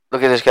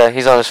Look at this guy.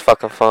 He's on his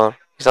fucking phone.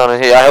 He's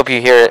on his. I hope you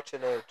hear it.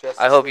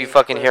 I hope you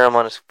fucking hear him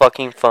on his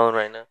fucking phone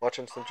right now.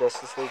 Watching some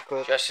Justice League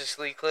clips. Justice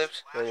League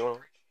clips. Yeah, you want?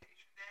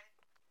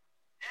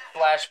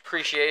 Flash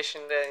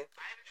Appreciation Day.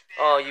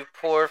 Oh, you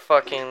poor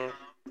fucking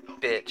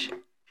bitch.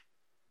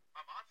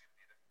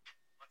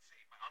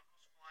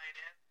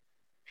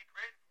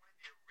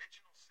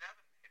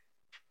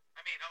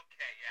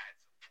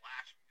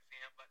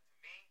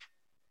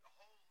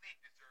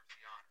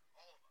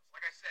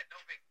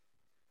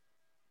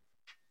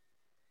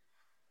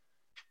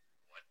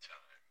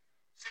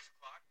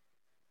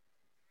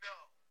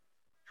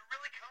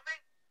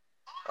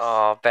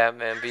 Oh,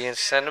 Batman being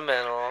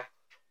sentimental.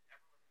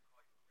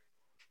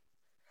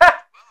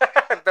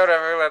 Don't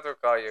ever let them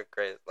call you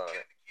crazy on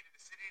it.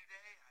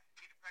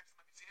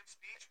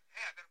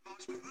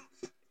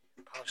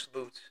 Polish the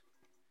boots.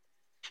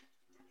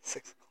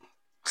 6 o'clock.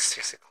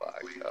 6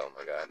 o'clock. Oh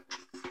my god.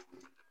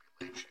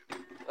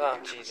 Oh,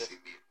 Jesus.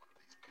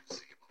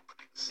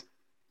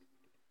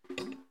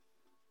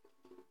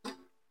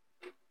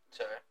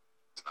 Sorry.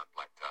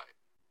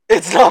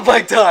 It's not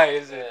Black Tie,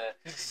 is it?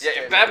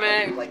 Yeah,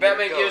 Batman. Like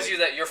Batman gives you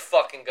that you're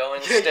fucking going.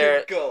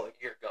 Stare.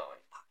 You're going.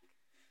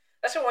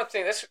 That's the one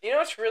thing. That's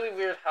it's really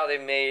weird how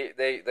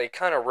they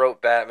kind of wrote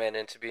Batman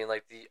into being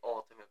like the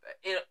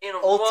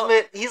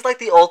ultimate. He's like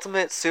the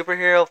ultimate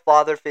superhero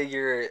father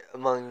figure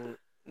among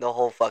the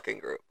whole fucking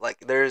group.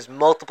 Like there's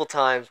multiple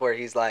times where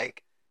he's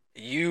like,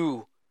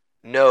 you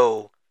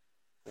know,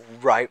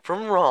 right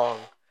from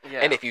wrong,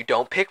 and if you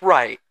don't pick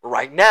right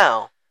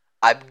now,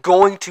 I'm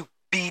going to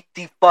beat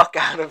the fuck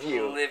out of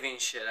you. Living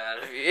shit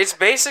out of you. It's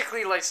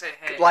basically like saying,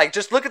 hey. Like,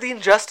 just look at the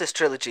Injustice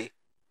trilogy.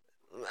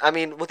 I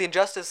mean, with the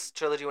Injustice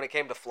trilogy, when it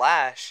came to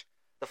Flash,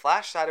 the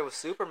Flash sided with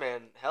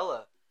Superman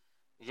hella.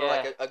 For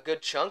like a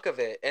good chunk of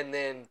it. And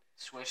then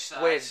when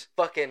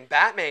fucking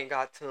Batman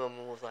got to him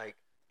and was like,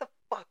 what the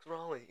fuck's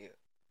wrong with you?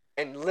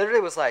 And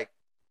literally was like,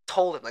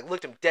 told him, like,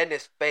 looked him dead in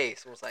his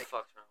face and was like,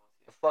 what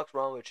the fuck's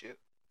wrong with you?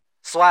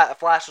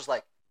 Flash was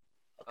like,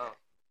 okay. Oh,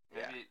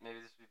 maybe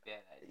this would be a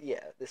bad idea.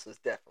 Yeah, this was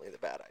definitely the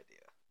bad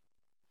idea.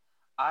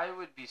 I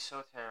would be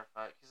so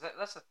terrified because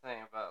that's the thing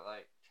about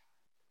like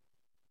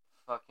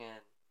fucking.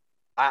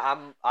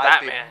 I'd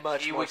be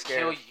much he more would scared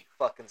kill of you.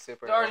 fucking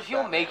Superman. Or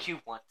he'll make you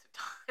want to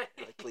die.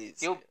 Like, please.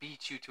 He'll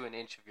beat you to an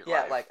inch of your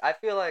life. life. Like I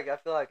feel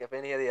like if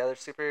any of the other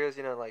superheroes,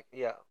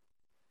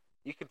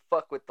 you could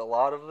fuck with a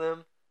lot of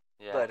them.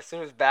 Yeah. But as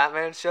soon as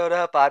Batman showed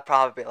up, I'd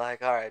probably be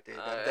like, all right, dude,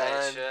 I'm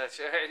done.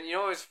 Sure. And you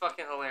know what's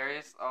fucking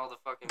hilarious? All the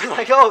fucking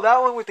like, oh, that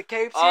one with the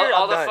capes here?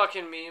 All the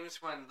fucking memes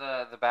when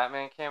the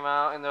Batman came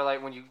out, and they're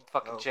like, when you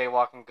fucking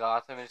jaywalk in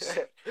Gotham, it's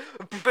just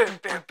bam,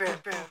 bam, bam,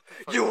 bam.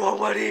 You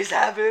want what he's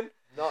having?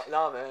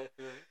 No, man.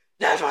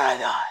 That's what I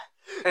thought.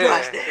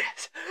 Nice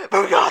names.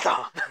 For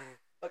Gotham.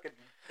 Fucking.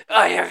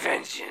 I have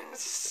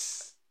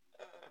vengeance.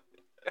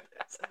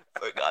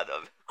 For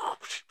Gotham.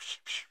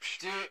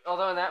 Dude,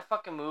 although in that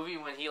fucking movie,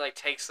 when he like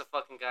takes the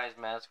fucking guy's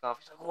mask off,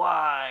 he's like,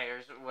 "Why?" or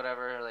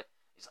whatever. Like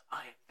he's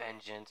like, "I have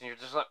vengeance," and you're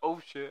just like,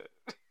 "Oh shit."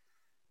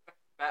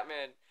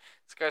 Batman,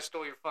 this guy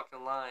stole your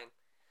fucking line.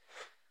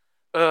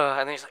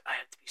 And then he's like, "I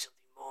have to be something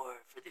more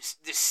for this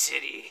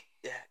city."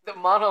 Yeah. The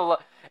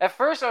monologue. At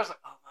first, I was like,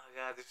 "Oh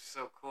my god, this is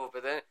so cool,"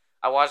 but then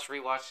I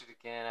rewatched it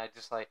again. I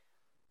just like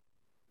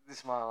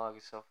this monologue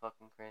is so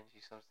fucking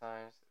cringy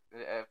sometimes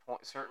at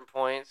certain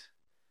points.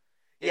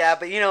 Yeah,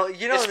 but you know,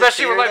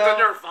 especially with like the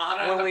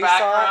Nirvana in the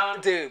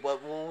background.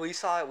 When we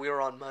saw it, we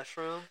were on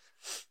mushrooms,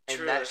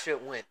 and that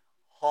shit went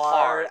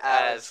hard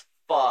as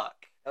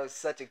fuck. It was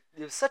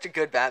such a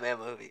good Batman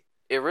movie.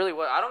 It really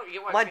was. I don't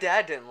get why. My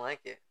dad didn't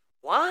like it.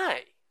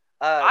 Why?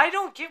 I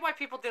don't get why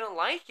people didn't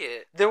like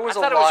it. There was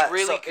I thought a lot. It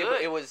was really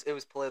good. It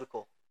was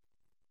political.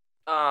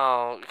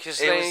 Oh, because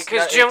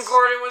Jim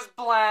Gordon was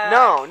black.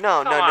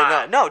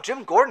 No.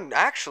 Jim Gordon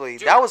actually.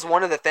 That was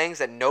one of the things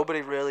that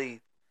nobody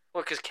really.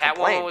 Well, because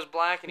Catwoman was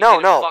black and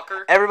fuck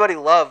her? Everybody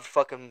loved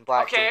fucking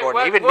black Jim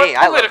Gordon. Even me,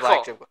 I love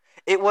black Jim Gordon.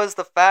 It was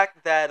the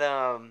fact that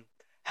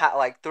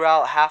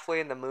throughout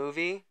halfway in the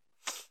movie,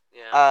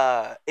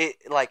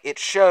 it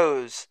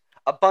shows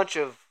a bunch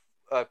of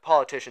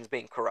politicians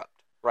being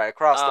corrupt right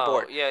across the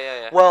board.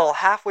 Yeah. Well,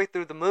 halfway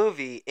through the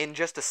movie, in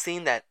just a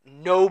scene that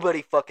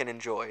nobody fucking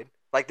enjoyed,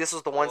 like this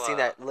was the one scene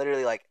that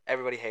literally like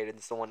everybody hated.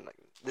 This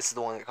is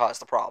the one that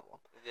caused the problem.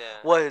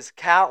 Yeah. Was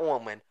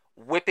Catwoman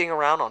whipping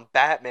around on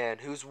Batman,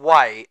 who's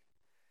white,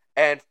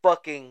 and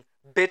fucking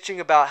bitching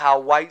about how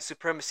white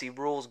supremacy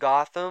rules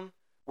Gotham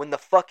when the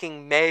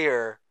fucking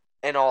mayor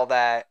and all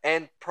that,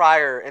 and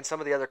Pryor and some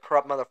of the other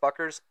corrupt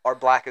motherfuckers are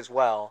black as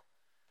well,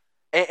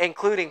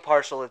 including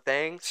partial of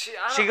things.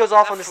 She goes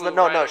off on this.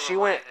 No, she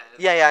went.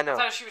 Yeah, I know.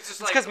 It's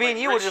because me and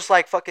you were just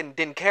like fucking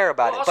didn't care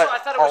about it, but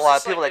a lot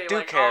of people that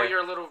do care. Oh,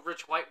 you're a little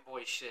rich white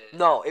boy shit.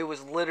 No, it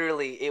was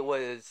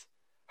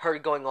her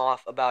going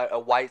off about a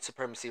white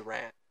supremacy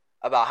rant.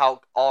 About how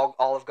all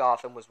of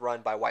Gotham was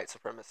run by white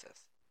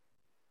supremacists.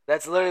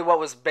 That's literally what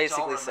was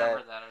basically said.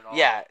 That at all.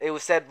 Yeah, it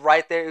was said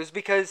right there. It was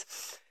because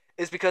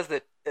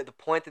the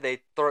point that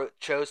they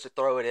chose to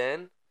throw it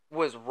in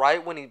was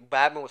right when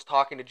Batman was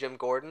talking to Jim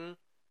Gordon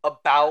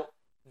about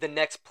the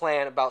next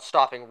plan about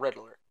stopping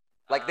Riddler.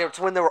 Like it's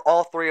when they were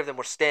all three of them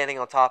were standing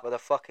on top of the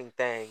fucking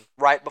thing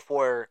right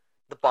before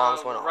the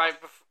bombs went off. Right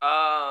before.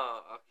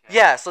 Oh, okay.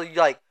 Yeah, so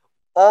like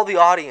all the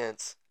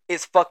audience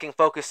is fucking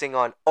focusing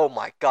on, oh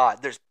my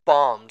god, there's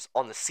bombs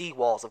on the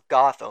seawalls of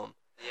Gotham.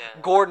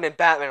 Yeah. Gordon and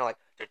Batman are like,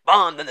 there's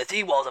bombs on the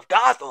seawalls of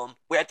Gotham.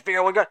 We have to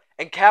figure out what.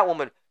 And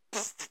Catwoman,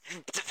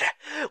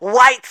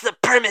 white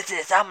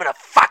supremacists. I'm gonna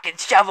fucking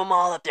shove them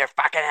all up their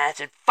fucking ass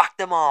and fuck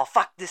them all.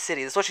 Fuck this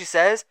city. That's what she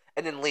says,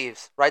 and then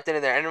leaves right then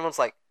and there. And everyone's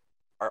like,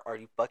 are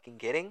you fucking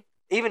kidding?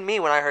 Even me,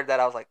 when I heard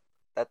that, I was like,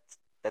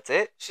 that's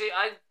it. See,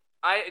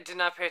 I did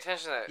not pay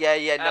attention to that. Yeah,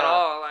 at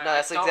all. Like, no,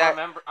 that's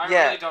exactly. I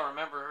really don't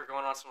remember her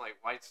going on some like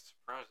white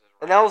supremacist.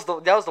 And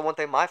that was the one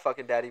thing my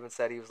fucking dad even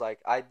said. He was like,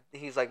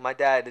 my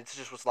dad. It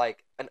just was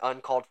like an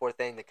uncalled for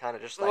thing that kind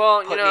of just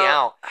like put me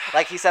out.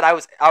 Like he said, I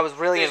was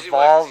really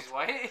involved.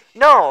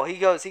 No, he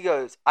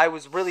goes. I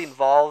was really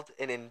involved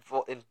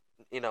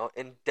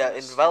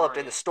enveloped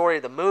in the story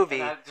of the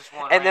movie,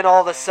 and then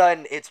all of a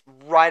sudden it's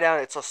right out.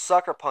 It's a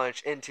sucker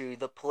punch into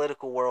the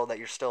political world that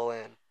you're still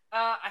in.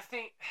 I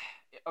think.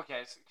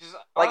 Okay, because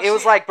like it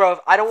was like, bro,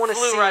 I don't want to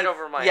see. Right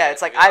over my yeah, head,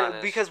 it's like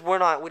because we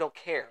don't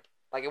care.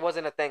 Like it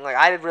wasn't a thing. Like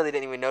I really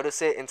didn't even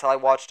notice it until I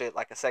watched it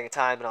like a second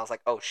time, and I was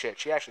like, oh shit,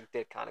 she actually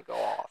did kind of go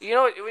off. You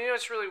know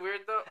what's really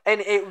weird though?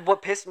 And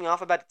what pissed me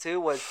off about it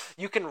too was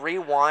you can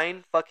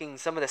rewind fucking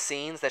some of the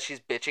scenes that she's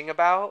bitching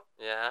about.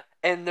 Yeah.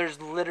 And there's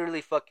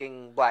literally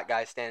fucking black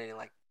guys standing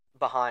like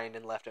behind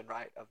and left and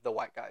right of the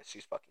white guys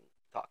she's fucking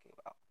talking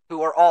about,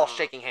 who are all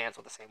shaking hands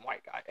with the same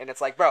white guy, and it's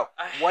like, bro,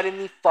 what in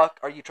the fuck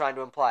are you trying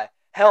to imply?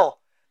 Hell,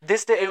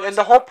 this did, and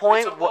the whole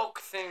point. It's a woke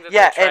thing that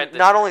yeah, and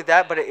not only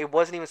that, but it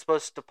wasn't even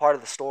supposed to be part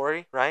of the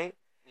story, right?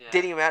 Yeah.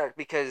 Didn't even matter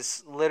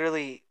because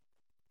literally,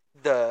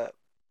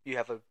 you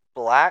have a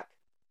black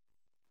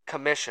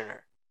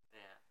commissioner,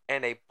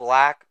 and a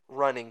black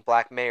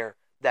mayor.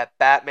 That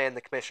Batman,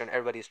 the commissioner,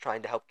 everybody's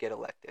trying to help get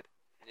elected.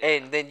 Yeah.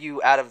 And then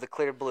you, out of the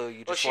clear blue,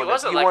 you just want to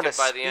spew. She was elected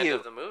by the end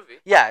of the movie.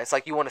 Yeah, it's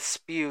like you want to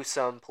spew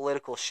some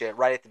political shit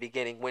right at the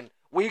beginning when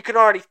you can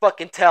already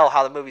fucking tell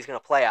how the movie's gonna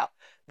play out.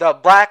 The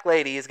black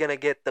lady is gonna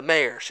get the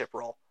mayorship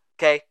role.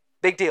 Okay,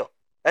 big deal.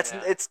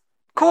 It's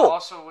cool. Well,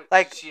 also,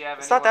 like she have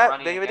it's not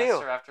that big of a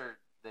deal. Her after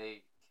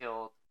they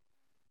killed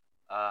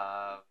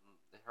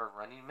her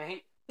running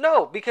mate.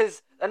 No,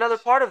 because another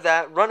part of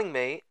that running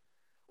mate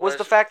was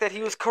the fact that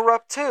he was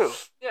corrupt too.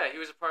 Yeah, he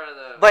was a part of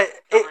the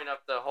covering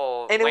up the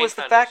whole. And it was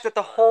the fact that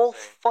the whole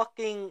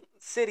fucking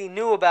city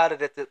knew about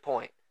it at that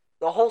point.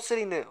 The whole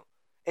city knew,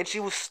 and she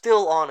was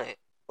still on it.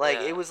 Like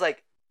it was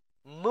like,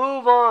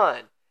 move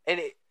on.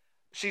 And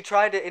she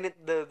tried to, and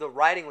the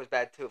writing was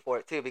bad too for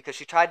it too, because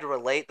she tried to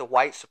relate the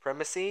white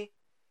supremacy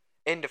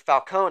into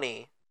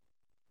Falcone,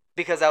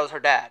 because that was her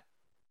dad.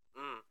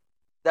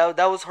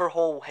 That was her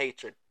whole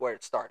hatred where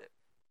it started,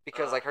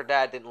 because like her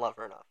dad didn't love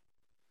her enough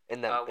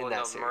in that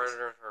series.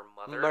 Murdered her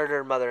mother. Murdered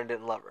her mother and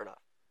didn't love her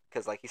enough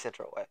because like he sent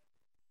her away.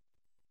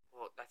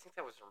 Well, I think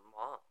that was her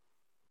mom.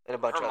 And a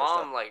bunch of her other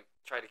mom stuff. like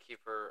tried to keep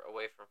her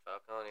away from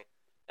Falcone,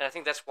 and I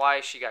think that's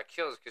why she got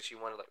killed, because she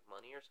wanted like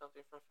money or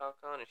something from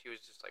Falcone, and she was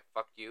just like,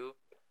 "Fuck you."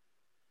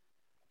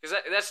 Because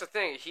that's the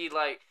thing. He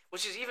like,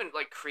 which is even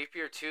like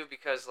creepier too,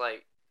 because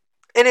like.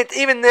 And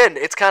even then,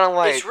 it's kind of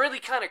like... It's really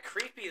kind of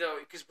creepy, though,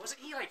 because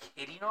wasn't he, like,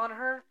 hitting on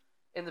her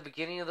in the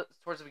beginning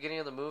towards the beginning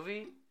of the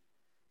movie?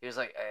 He was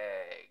like,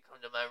 hey, come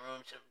to my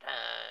room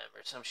sometime,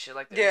 or some shit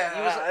like that.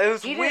 Yeah, it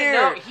was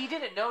weird. He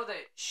didn't know that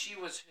she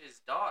was his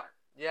daughter.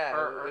 Yeah,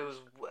 it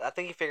was... I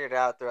think he figured it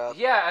out throughout...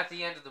 Yeah, at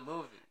the end of the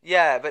movie.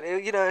 Yeah, but,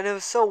 and it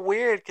was so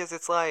weird, because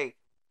it's like...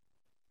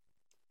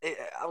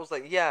 I was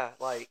like, yeah,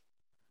 like...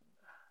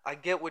 I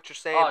get what you're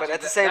saying, but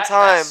at the same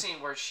time... That scene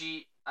where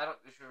she's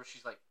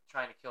like,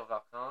 trying to kill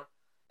Falcone,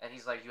 and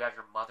he's like, you have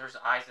your mother's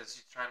eyes, as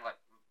she's trying to like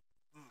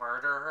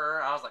murder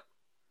her. I was like,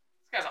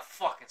 this guy's a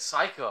fucking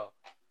psycho.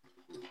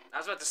 I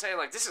was about to say,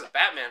 like, this is a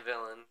Batman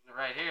villain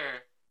right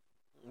here.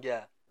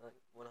 Yeah, like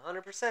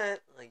 100%.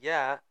 Like,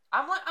 yeah.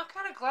 I'm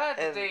kind of glad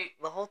that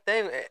the whole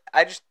thing.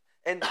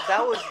 And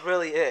that was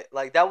really it.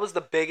 Like, that was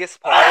the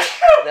biggest part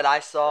that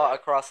I saw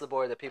across the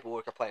board that people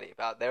were complaining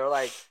about. They were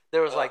like,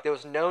 there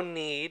was no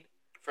need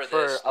for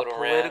a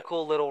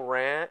political little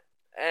rant.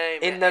 Hey,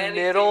 man, in the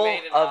middle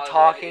of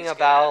talking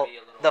about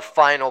the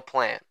final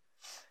plan.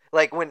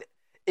 Like when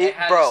they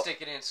had to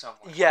stick it in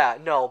somewhere. Yeah,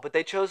 no, but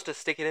they chose to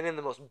stick it in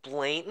the most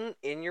blatant,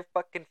 in your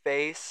fucking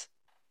face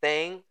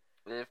thing.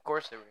 Of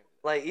course they were.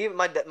 Like even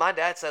my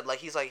dad said, like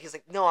he's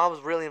like no, I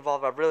was really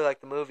involved. I really liked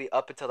the movie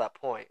up until that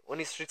point. When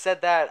he said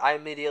that, I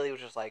immediately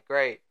was just like,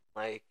 great,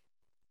 like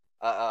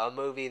a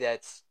movie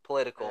that's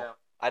political. Yeah.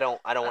 I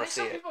don't want to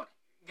see it. Some people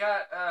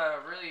got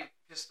really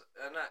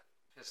not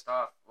pissed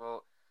off.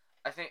 Well.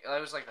 I think it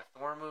was like the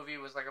Thor movie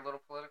was like a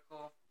little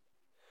political,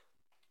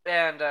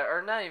 and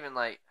or not even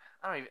like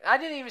I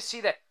didn't even see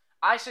that.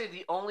 I say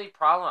the only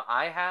problem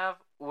I have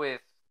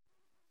with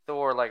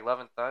Thor like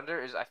Love and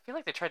Thunder is I feel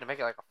like they tried to make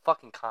it like a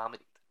fucking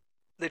comedy.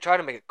 They tried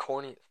to make it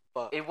corny as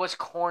fuck. It was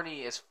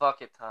corny as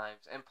fuck at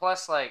times, and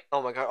plus like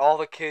oh my god, all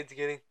the kids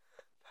getting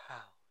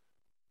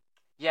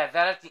yeah,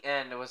 that at the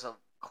end it was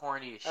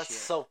corny as That's shit.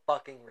 so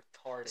fucking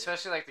retarded.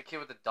 Especially like the kid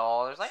with the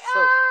doll. There's like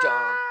so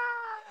dumb.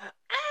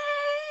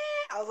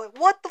 I was like,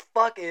 what the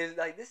fuck is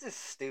like? This is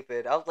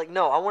stupid. I was like,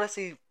 no, I want to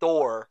see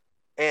Thor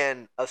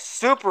and a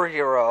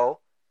superhero,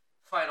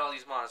 fight all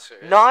these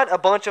monsters. not a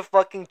bunch of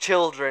fucking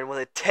children with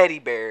a teddy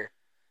bear.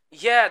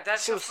 Yeah,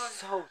 that's It was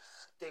so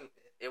stupid.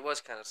 It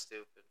was kind of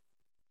stupid.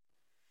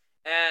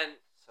 And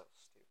So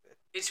stupid.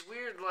 it's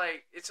weird,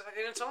 like it's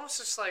almost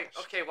just like,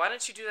 okay, why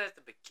didn't you do that at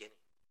the beginning?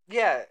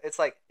 Yeah, it's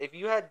like if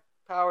you had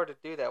power to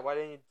do that, why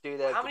didn't you do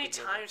that? How many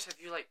times have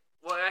you like?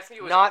 Well, I think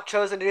it was not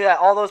chosen to do that.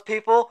 All those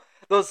people,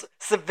 those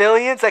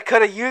civilians that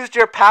could have used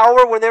your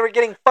power when they were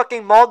getting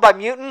fucking mauled by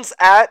mutants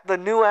at the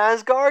new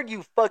Asgard.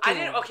 You fucking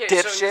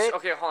dipshit. So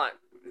okay, hold on.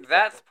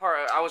 That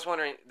part I was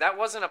wondering. That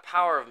wasn't a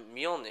power of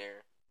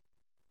Mjolnir.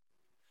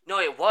 No,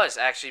 it was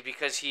actually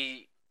because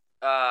he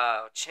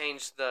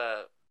changed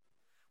the.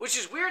 Which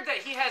is weird that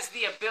he has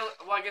the ability.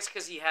 Well, I guess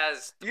because he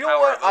has. The You know power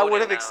what? of I Odin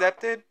would have now.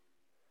 accepted.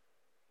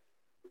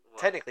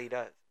 What? Technically, he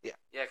does. Yeah.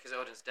 Yeah, because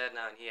Odin's dead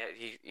now, and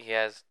he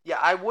has. Yeah,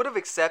 I would have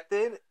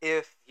accepted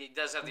if He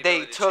does have the they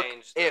ability took to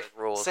change the if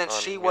rules since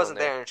on she wasn't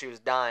Mjolnir. there and she was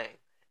dying,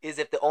 is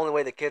if the only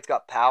way the kids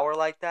got power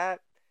like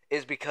that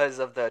is because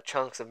of the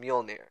chunks of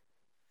Mjolnir.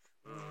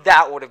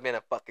 That would have been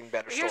a fucking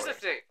better But here's story. the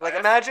thing. Like,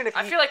 imagine if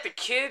I he- feel like the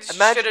kids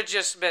Imagine- should have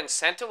just been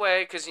sent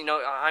away because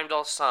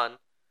Heimdall's son,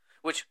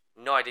 which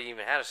no idea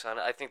even had a son.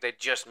 I think they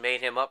just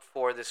made him up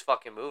for this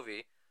fucking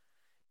movie.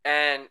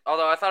 And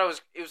although I thought it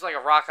was like a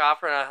rock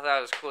opera, and I thought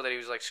it was cool that he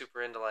was like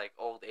super into like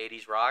old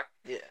 '80s rock.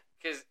 Yeah.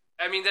 Because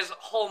I mean, this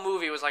whole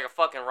movie was like a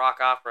fucking rock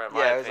opera. In my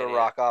Yeah, it was opinion. a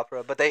rock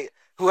opera. But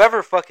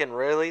whoever fucking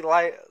really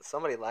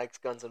somebody likes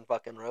Guns N'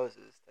 fucking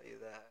Roses. Tell you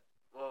that.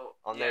 Well,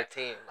 On yeah. their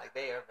team, like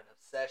they have an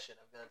obsession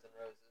of Guns N'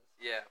 Roses.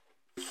 Yeah.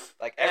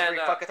 Like every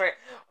And, fucking thing.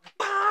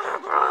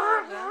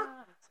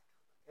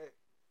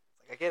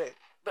 I get it.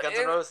 But Guns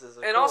N' Roses.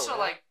 Are and cool, also man.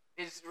 like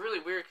it's really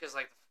weird because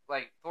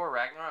like Thor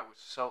Ragnarok was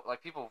so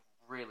like people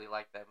really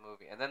liked that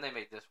movie, and then they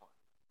made this one,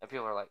 and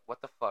people are like,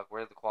 "What the fuck?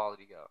 Where did the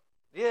quality go?"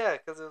 Yeah,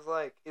 because it was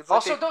like it's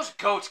Also, like they- those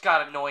goats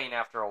got annoying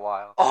after a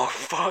while. Oh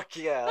fuck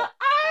yeah!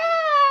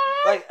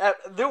 Like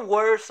there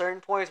were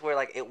certain points where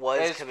like it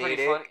was It's pretty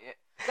comedic. funny.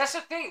 That's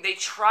the thing. They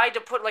tried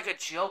to put like a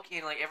joke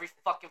in like every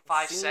fucking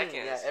 5 Scene, seconds.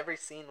 Yeah, every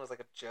scene was like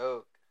a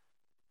joke.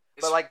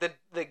 It's- But like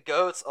the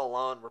goats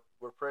alone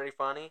were pretty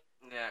funny.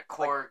 yeah,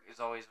 Korg is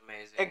always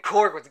amazing. And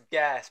Korg was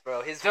gas,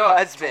 bro. His Dude,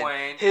 husband,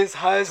 Dwayne. his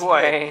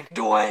husband,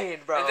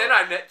 Dwayne, bro. And then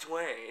I met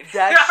Dwayne.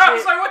 That I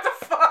was shit like, what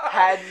the fuck?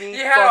 had me He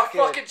had fucking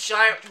a fucking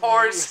giant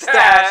porn stash.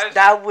 stash.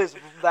 That was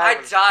I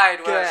died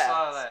when I gas.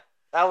 saw that.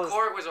 That was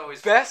Korg was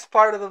always best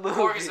part of the movie.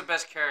 Korg is the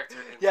best character.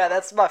 In Yeah, Thor.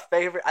 that's my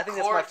favorite. I think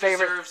that's my Korg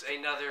favorite. deserves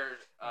another.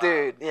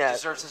 Dude, yeah.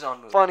 Deserves his own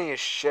movie. Funny as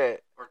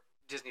shit. Or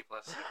Disney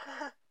Plus.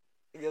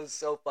 He was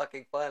so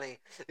fucking funny.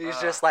 He's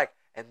Uh. just like,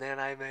 and then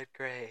I met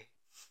Gray.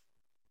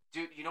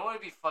 Dude, you know what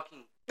would be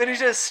fucking. Then he's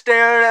gas? just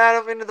staring at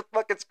him into the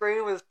fucking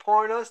screen with his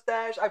porno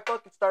stash. I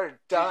fucking started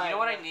Dude, dying. you know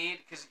what I need?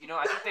 Because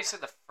I think they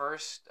said the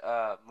first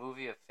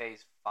movie of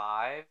Phase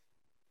 5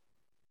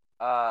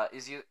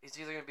 is either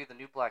gonna be the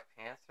new Black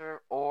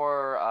Panther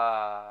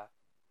or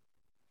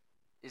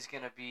is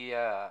gonna be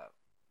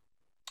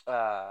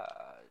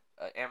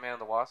Ant-Man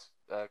and the Wasp,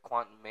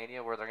 Quantum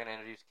Mania, where they're gonna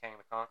introduce Kang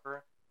the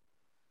Conqueror,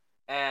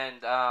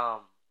 and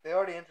They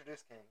already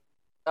introduced King.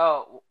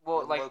 oh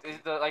well, The like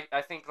Loki.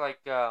 I think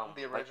like The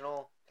like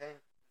original King.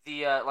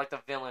 the like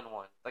the villain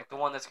one, like the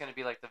one that's gonna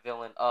be like the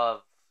villain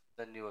of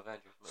the new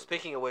Avengers movie.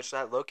 Speaking of which,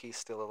 that Loki's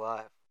still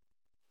alive.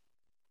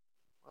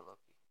 What Loki?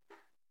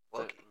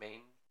 Loki. The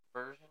main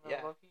version of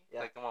Yeah, Loki? yeah.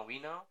 Like the one we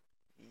know?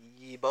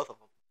 Both of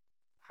them.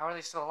 How are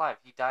they still alive?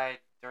 He died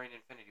during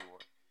Infinity War.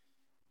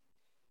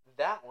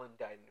 That one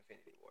died in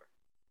Infinity War.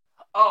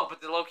 Oh, but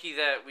the Loki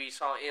that we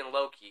saw in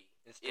Loki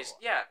Is still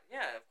alive.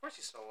 yeah, of course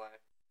he's still alive.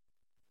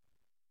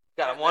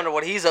 Gotta wonder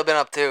what he's been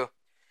up to.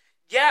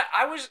 Yeah,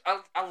 I was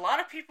a lot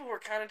of people were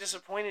kind of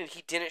disappointed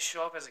he didn't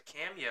show up as a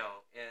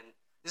cameo, and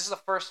this is the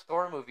first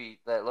Thor movie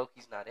that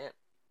Loki's not in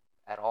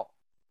at all.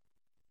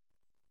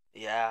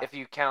 Yeah. If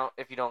you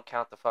don't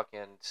count the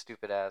fucking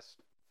stupid ass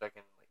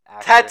fucking like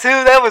actor.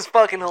 Tattoo, that was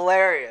fucking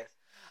hilarious.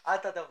 I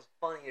thought that was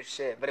funny as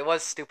shit, but it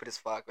was stupid as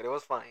fuck, but it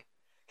was funny.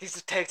 He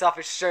just takes off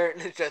his shirt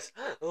and it's just,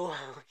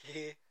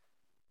 Loki.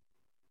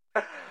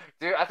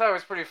 Dude, I thought it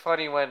was pretty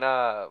funny when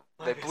they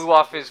Like blew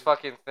off his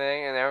fucking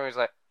thing, and everyone was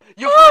like,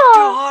 You fucked too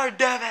hard,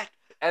 damn it!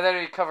 and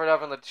then he covered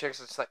up, and the chicks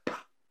was just like,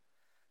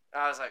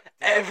 I was like,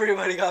 damn,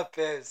 Everybody got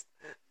pissed.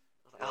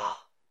 Yeah.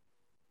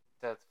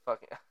 That's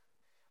fucking.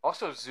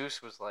 Also,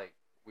 Zeus was like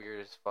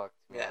weird as fuck.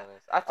 To be Yeah.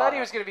 honest, I thought he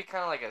was gonna be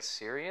kind of like a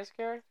serious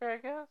character, I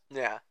guess.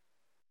 Yeah.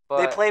 But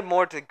They played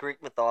more to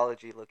Greek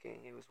mythology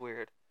looking. It was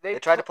weird. They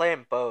tried to play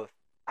him both.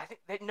 I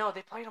think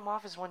they played him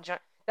off as one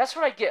giant. That's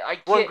what I get.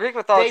 Well, in Greek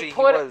mythology,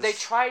 They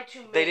tried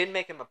to. They didn't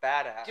make him a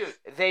badass.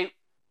 Dude,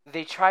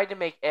 they tried to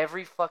make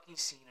every fucking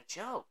scene a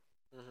joke.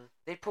 Mhm.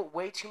 They put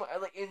way too much.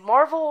 Like in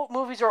Marvel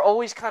movies, are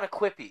always kind of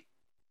quippy.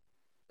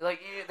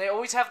 Like they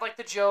always have like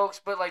the jokes,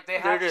 but like they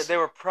They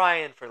were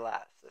prying for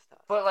laughs this time.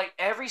 But like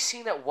every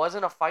scene that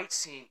wasn't a fight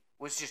scene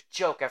was just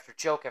joke after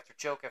joke after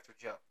joke after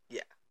joke.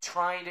 Yeah.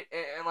 Trying to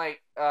and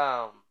like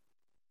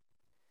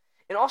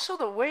and also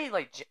the way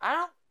like I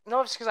don't know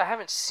if it's because I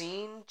haven't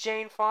seen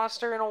Jane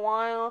Foster in a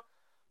while,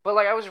 but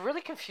like I was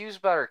really confused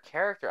about her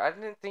character. I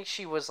didn't think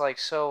she was like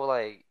so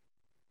like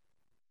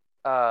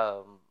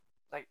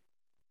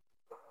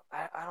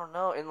I don't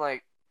know, and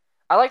like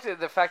I liked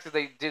the fact that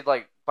they did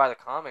like by the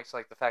comics,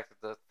 like the fact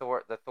that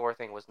the Thor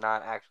thing was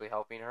not actually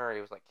helping her;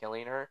 it was like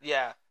killing her.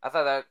 Yeah. I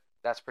thought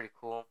that's pretty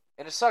cool,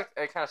 and it sucked.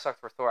 It kind of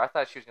sucked for Thor. I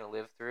thought she was gonna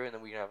live through, and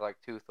then we could have like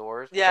 2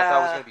 Thors. Which I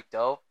thought was gonna be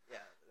dope. Yeah.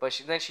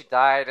 But then she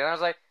died, and I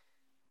was like,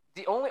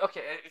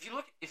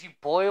 if you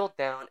boil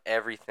down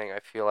everything, I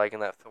feel like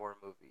in that Thor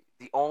movie,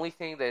 the only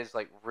thing that is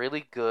like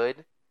really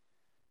good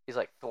is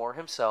like Thor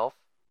himself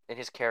and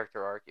his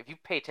character arc. If you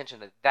pay attention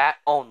to that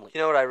only, You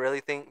know what I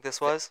really think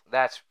this was?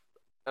 that's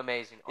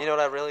amazing. You know what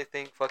I really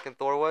think fucking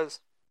Thor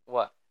was?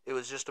 What? It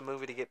was just a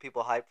movie to get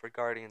people hyped for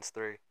Guardians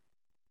 3.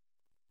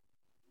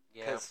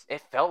 Yeah, 'Cause-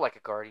 it felt like a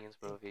Guardians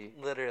movie.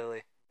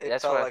 Literally. It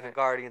That's felt what I like a think.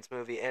 Guardians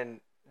movie,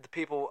 and the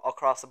people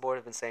across the board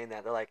have been saying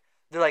that. They're like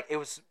they're like You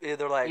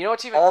know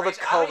what's even all crazy?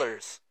 the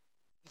colors.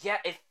 Yeah,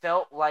 it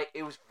felt like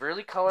it was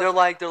really colorful. They're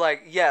like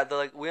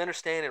we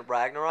understand in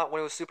Ragnarok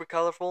when it was super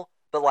colorful,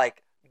 but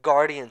like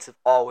Guardians have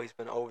always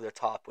been over the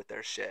top with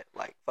their shit.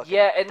 Like fucking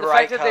Yeah, and the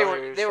bright fact that they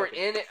were colors,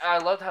 in it, I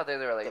loved how they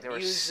were like The they were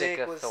music sick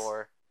of was-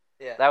 Thor.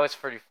 Yeah. That was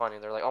pretty funny.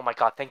 They're like, "Oh my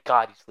god, thank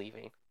God he's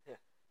leaving." Yeah.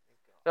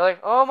 They're like,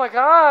 "Oh my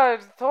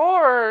god,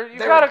 Thor, you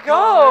They gotta were go.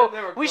 gone,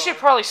 they were We should gone."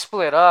 probably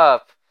split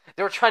up."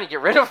 They were trying to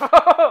get rid of him.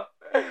 I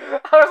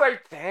was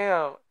like,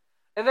 "Damn!"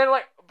 And then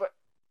like, but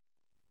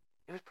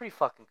it was pretty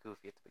fucking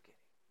goofy at the beginning.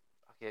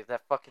 Okay,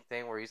 that fucking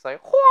thing where he's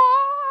like,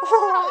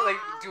 like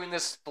doing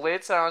this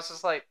splits, and I was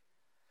just like,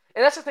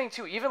 and that's the thing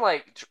too. Even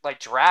like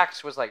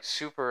Drax was like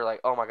super like,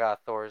 "Oh my god,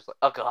 Thor's like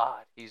a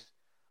god. He's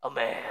a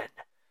man."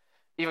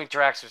 Even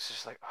Drax was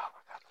just like, "Oh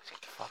my god, let's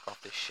get the fuck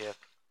off this ship."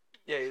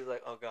 Yeah, he's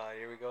like, oh god,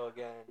 here we go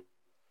again.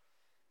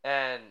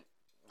 And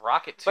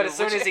Rocket too. But as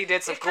soon which as he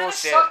did some it cool kinda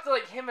shit- sucked that,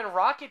 like him and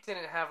Rocket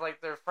didn't have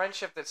like their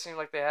friendship that seemed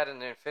like they had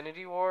in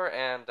Infinity War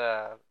and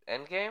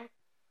Endgame.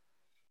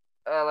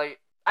 Like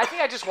I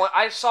think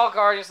I saw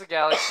Guardians of the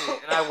Galaxy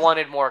and I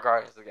wanted more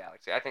Guardians of the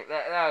Galaxy. I think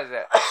that was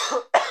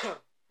it.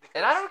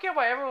 And I don't get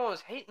why everyone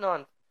was hating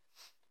on.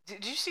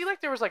 Did you see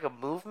like there was like a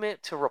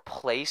movement to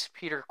replace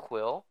Peter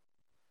Quill,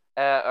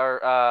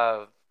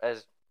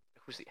 as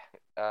who's the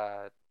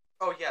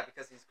Oh yeah,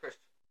 because he's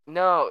Christian.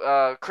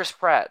 no Chris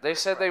Pratt. They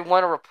said Pratt. they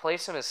want to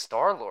replace him as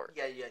Star-Lord.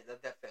 Yeah,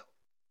 that failed.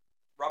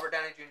 Robert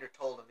Downey Jr.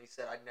 told him, he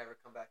said, I'd never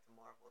come back to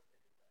Marvel if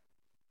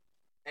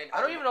they did that. And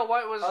I don't even know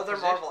why it was. Other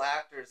Marvel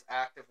actors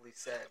actively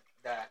said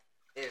that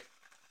if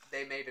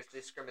they made a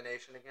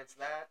discrimination against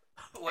that,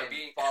 What, and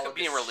being followed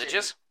being this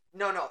religious?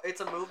 No, it's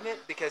a movement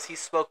because he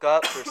spoke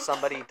up for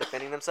somebody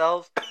defending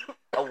themselves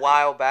a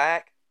while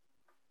back,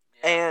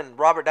 and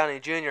Robert Downey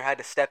Jr. had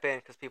to step in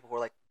because people were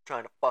like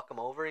trying to fuck him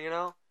over, you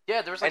know?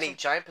 Yeah, there was like and some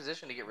giant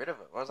position to get rid of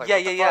him. I was like, yeah,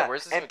 what the fuck?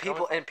 Where's this and even coming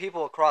people from? and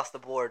people across the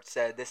board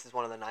said this is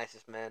one of the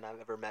nicest men I've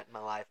ever met in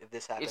my life. If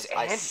this happens, It's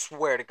I Andy.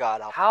 swear to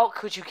God, I'll. How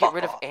could you get fuck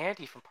rid off. of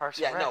Andy from Parks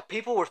and Yeah, Rec? no,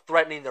 people were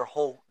threatening their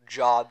whole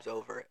jobs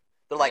over it.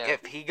 They're like, Yeah.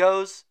 if he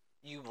goes,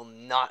 you will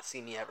not see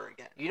me ever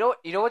again. You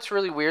know what's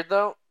really weird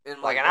though? And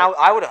Like, and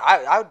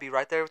I would be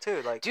right there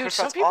too. Like, dude, Chris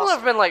some Pratt's people awesome.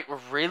 have been like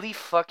really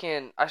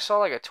fucking. I saw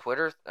like a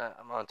Twitter.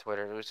 I'm on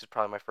Twitter, which is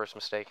probably my first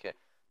mistake here.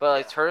 But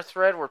like Yeah. Twitter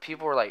thread where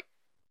people were like,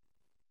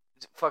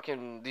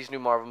 "Fucking these new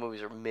Marvel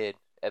movies are mid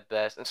at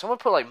best," and someone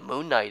put like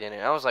Moon Knight in it.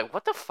 And I was like,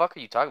 "What the fuck are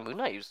you talking? Moon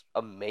Knight was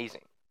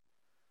amazing.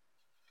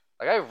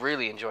 Like I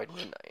really enjoyed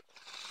Moon Knight.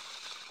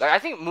 Like I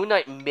think Moon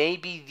Knight may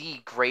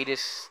be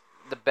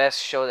the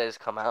best show that has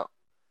come out,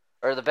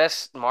 or the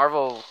best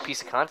Marvel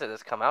piece of content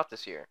that's come out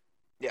this year.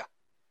 Yeah.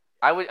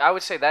 I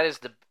would say that is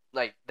the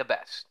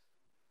best.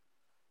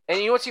 And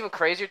you know what's even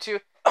crazier too?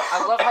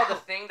 I love how the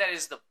thing that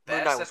is the Moon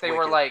Knight best was that they were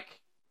wicked.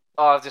 like,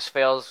 "Oh, if this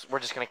fails, we're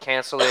just gonna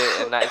cancel it,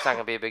 and it's not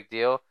gonna be a big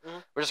deal.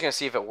 Mhm. We're just gonna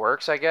see if it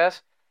works, I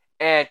guess."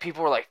 And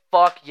people were like,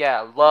 "Fuck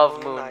yeah,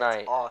 love Moon Knight's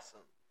Knight." awesome.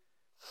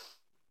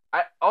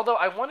 Although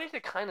I wanted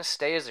to kind of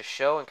stay as a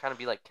show and kind of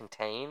be like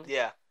contained,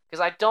 Yeah. because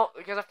I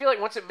feel like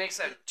once it makes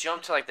that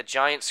jump to like the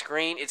giant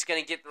screen, it's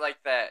gonna get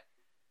like that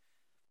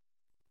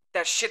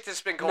shit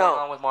that's been going No.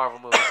 on with Marvel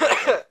movies.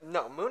 lately.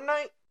 No, Moon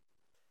Knight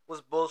was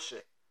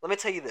bullshit. Let me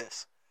tell you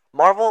this: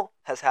 Marvel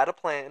has had a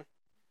plan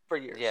for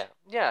years.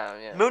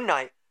 yeah. Moon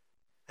Knight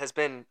has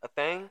been a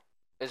thing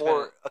It's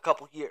for been- a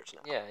couple years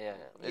now. yeah.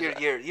 Years.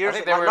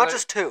 think they were Not like-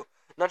 just two.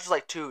 Not just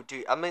like two.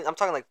 Dude, I mean, I'm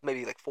talking like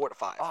maybe like 4 to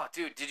 5. Oh,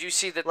 dude, did you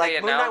see that Like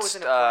they Moon Knight announced? was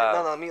in a plan.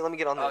 No, let me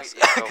get on oh, this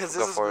yeah, go- because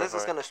go for it, this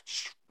is for it.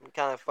 gonna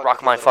kind of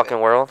Rock my fucking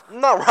world.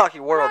 Not rock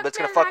your world, but it's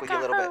gonna fuck with you a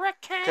little bit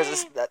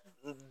because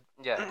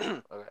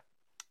Yeah. Okay.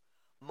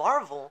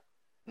 Marvel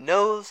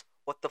knows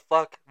what the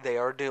fuck they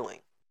are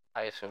doing.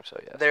 I assume so.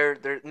 Yes.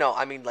 They're no,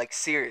 I mean like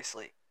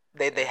seriously.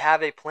 They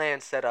have a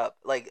plan set up.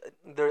 Like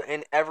they're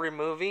in every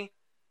movie.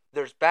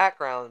 There's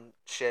background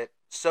shit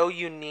so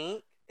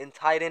unique and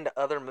tied into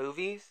other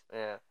movies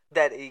Yeah.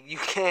 that you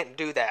can't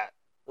do that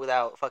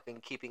without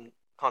fucking keeping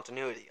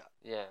continuity up.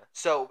 Yeah.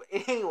 So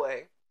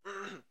anyway,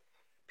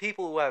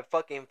 people who have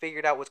fucking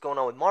figured out what's going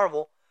on with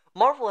Marvel,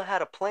 Marvel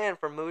had a plan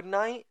for Moon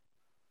Knight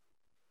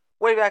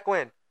way back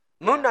when.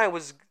 Moon Knight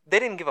was, they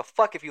didn't give a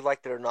fuck if you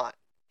liked it or not.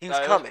 He was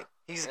coming.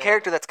 He's a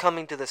character that's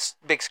coming to this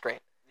big screen.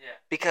 Yeah.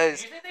 Because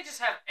do you think they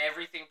just have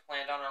everything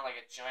planned out on like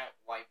a giant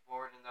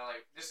whiteboard and they're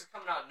like, this is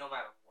coming out no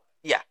matter what?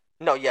 Yeah.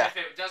 No, yeah. And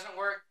if it doesn't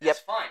work, that's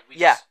fine. We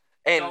yeah. just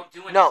And don't do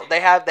anything. No, they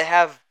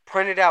have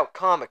printed out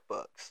comic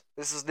books.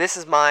 This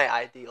is my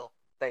ideal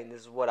thing.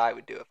 This is what I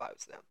would do if I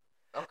was them.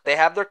 Okay. They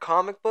have their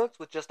comic books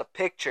with just a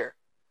picture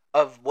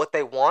of what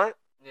they want.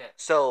 Yeah.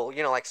 So,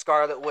 you know, like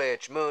Scarlet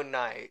Witch, Moon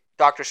Knight,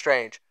 Doctor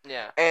Strange.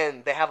 Yeah.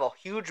 And they have a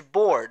huge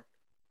board.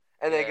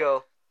 And they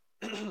go,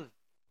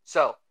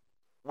 so,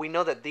 we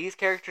know that these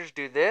characters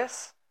do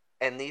this,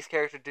 and these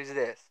characters do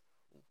this.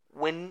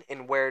 When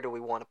and where do we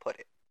want to put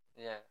it?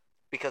 Yeah.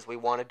 Because we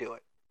want to do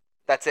it.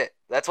 That's it.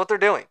 That's what they're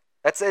doing.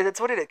 That's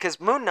what it is. Because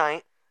Moon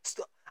Knight,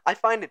 I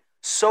find it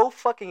so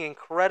fucking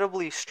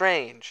incredibly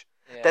strange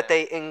that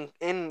they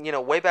in you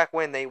know way back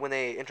when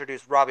they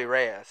introduced Robbie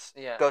Reyes,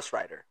 Ghost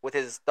Rider, with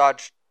his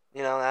Dodge,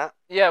 you know that?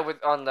 Yeah,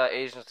 with on the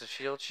Agents of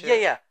Shield shit. Yeah,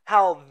 yeah.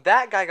 How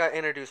that guy got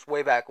introduced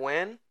way back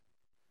when.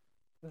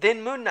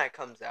 Then Moon Knight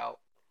comes out,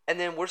 and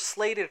then we're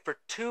slated for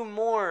 2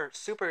 more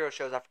superhero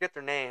shows. I forget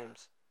their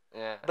names.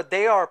 Yeah. But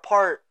they are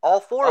all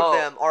 4 of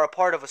them are a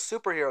part of a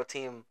superhero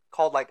team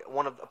called like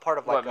a part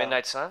of like what,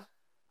 Midnight Sun?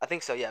 I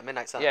think so. Yeah,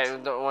 Midnight Sun. Yeah,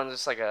 the one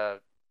that's like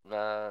a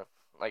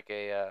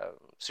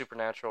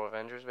supernatural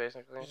Avengers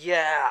basically.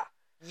 Yeah.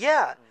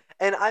 Yeah.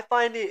 And I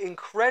find it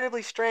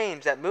incredibly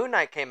strange that Moon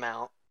Knight came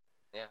out.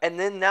 Yeah. And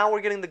then now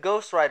we're getting the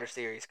Ghost Rider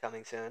series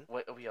coming soon.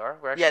 Wait, we are?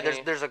 We're actually...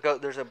 Yeah, there's a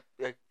Ghost Rider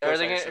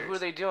series. Who are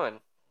they doing?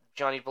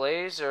 Johnny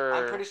Blaze or...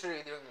 I'm pretty sure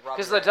you're doing Robbie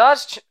Because the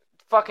Dodge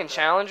fucking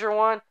Challenger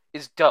one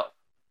is dope.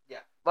 Yeah.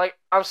 Like,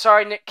 I'm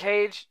sorry, Nick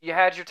Cage, you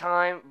had your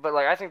time, but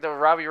like I think the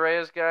Robbie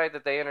Reyes guy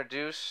that they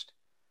introduced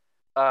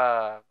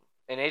in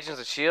Agents of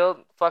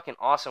S.H.I.E.L.D., fucking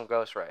awesome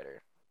Ghost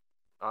Rider.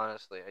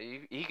 Honestly,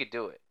 he could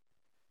do it.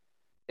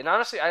 And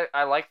honestly,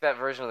 I like that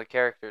version of the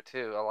character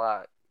too a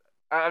lot.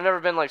 I've never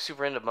been like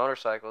super into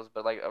motorcycles,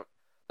 but like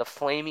the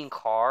flaming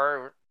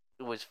car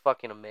was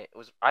fucking amazing.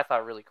 I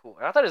thought really cool,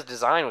 and I thought his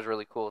design was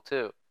really cool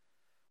too,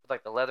 with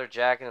like the leather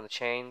jacket and the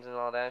chains and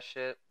all that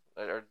shit,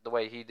 or the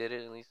way he did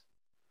it at least.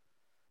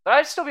 But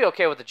I'd still be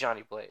okay with the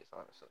Johnny Blaze,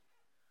 honestly.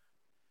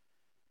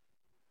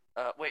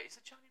 Wait, is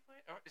it Johnny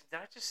Blaze? Or did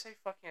I just say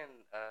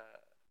fucking the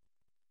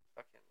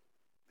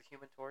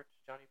Human Torch,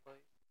 Johnny Blaze?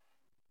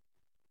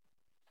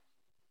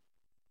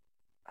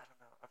 I don't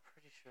know. I'm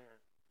pretty sure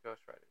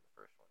Ghost Rider,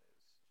 the first one, is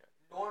Johnny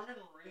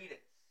Blaze.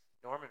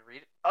 Norman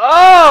Reedus.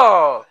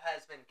 Oh!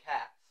 Has been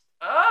cast.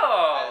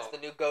 Oh! As the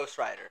new Ghost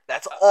Rider.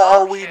 That's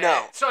all we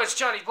know. So it's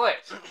Johnny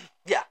Blaze.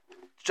 Yeah,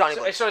 Johnny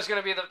Blaze. So it's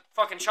gonna be the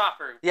fucking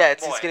Chopper. Yeah,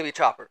 it's gonna be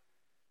Chopper.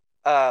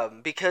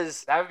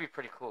 Because that would be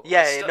pretty cool.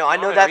 Yeah, no, I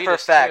know that for a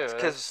fact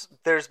because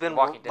there's been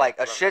like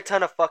a shit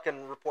ton of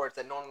fucking reports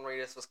that Norman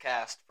Reedus was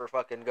cast for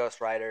fucking Ghost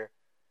Rider.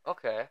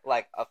 Okay.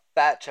 Like a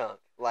fat chunk.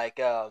 Like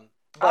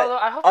but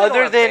I hope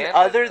other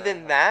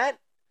than that,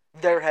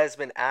 there has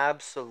been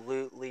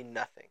absolutely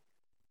nothing.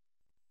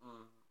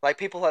 Like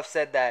people have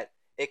said that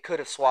it could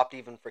have swapped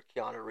even for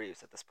Keanu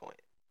Reeves at this point.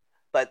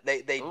 But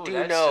they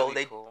do know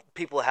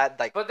people had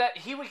like. But that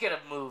he would get a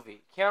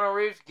movie. Keanu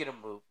Reeves would get a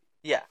movie.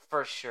 Yeah.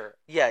 For sure.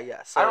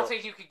 Yeah. So, I don't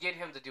think you could get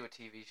him to do a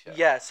TV show.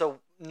 Yeah, so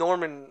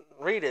Norman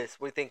Reedus,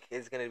 we think,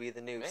 is going to be the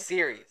new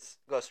series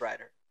Ghost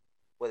Rider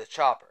with a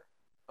chopper.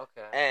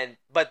 Okay.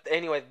 But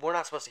anyway, we're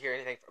not supposed to hear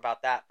anything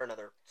about that for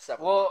another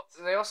several months.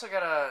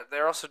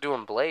 They're also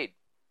doing Blade.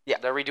 Yeah.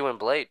 They're redoing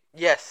Blade.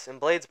 Yes, and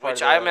Blade's part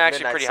which of I'm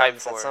actually Midnight pretty Suns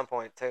hyped for. At some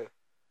point, too.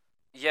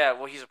 Yeah,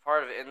 well, he's a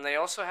part of it. And they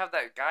also have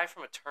that guy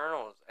from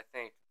Eternals, I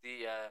think.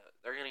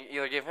 They're going to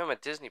either give him a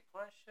Disney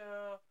Plus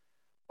show,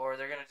 or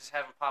they're gonna just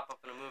have him pop up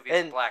in a movie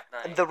as Black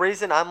Knight. The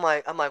reason I'm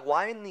like,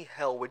 why in the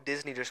hell would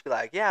Disney just be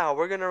like, yeah,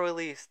 we're gonna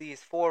release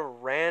these 4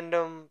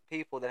 random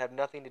people that have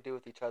nothing to do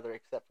with each other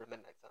except for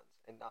Midnight Suns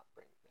and not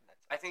bring Midnight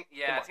Suns? I think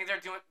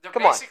they're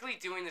basically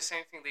doing the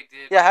same thing they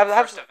did. Yeah, with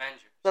first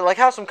Avengers. So like,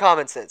 have some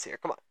common sense here.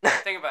 Come on.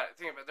 Think about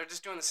it. They're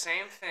just doing the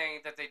same thing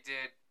that they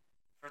did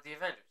for the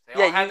Avengers.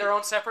 They all had their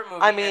own separate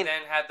movie, and then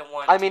had the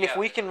one. If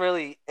we can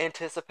really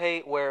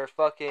anticipate where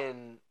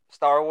fucking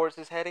Star Wars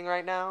is heading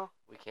right now,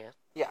 we can.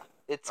 Yeah.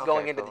 It's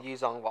going into the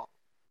Yuzong Wong.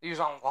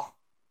 Yuzong.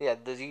 Yeah,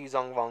 the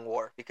Yuzong Wong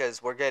War,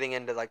 because we're getting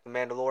into like the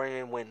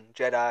Mandalorian when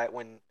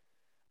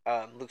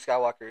Luke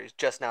Skywalker is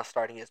just now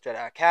starting his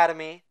Jedi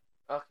Academy.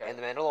 Okay. And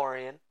the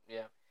Mandalorian.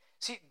 Yeah.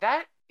 See,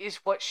 that is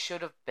what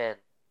should have been.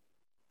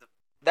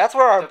 That's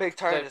where our big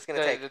turn is going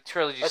to take. The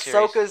trilogy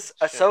series.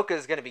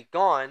 Ahsoka's going to be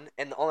gone,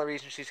 and the only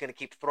reason she's going to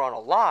keep Thrawn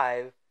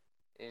alive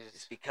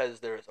is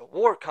because there is a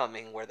war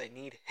coming where they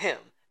need him.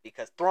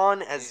 Because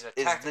Thrawn is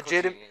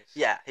legitimate.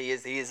 Yeah, he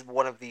is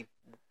one of the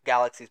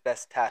galaxy's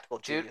best tactical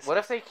geniuses. Dude, what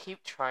if they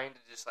keep trying to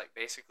just like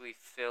basically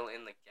fill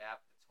in the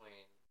gap between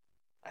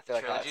the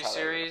trilogy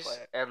series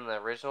and the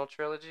original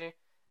trilogy?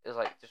 Is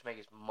like just make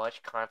as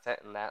much content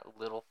in that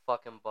little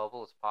fucking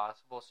bubble as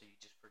possible, so you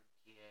just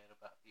forget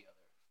about the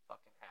other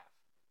fucking half.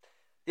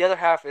 The other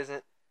half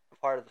isn't a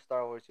part of the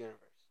Star Wars universe.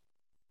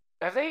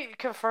 Have they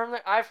confirmed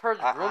that? I've heard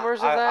rumors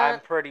of I'm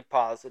that. pretty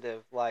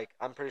positive. Like,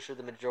 I'm pretty sure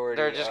the majority.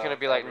 They're just gonna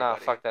be like, nah,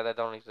 everybody. fuck that. That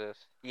don't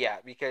exist. Yeah,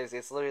 because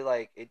it's literally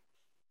like it's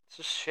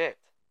just shit.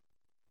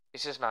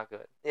 It's just not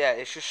good. Yeah,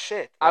 it's just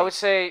shit. I would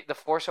say The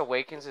Force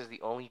Awakens is the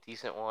only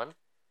decent one,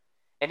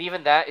 and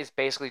even that is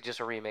basically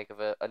just a remake of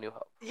A New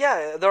Hope.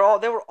 Yeah,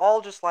 they were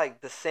all just like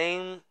the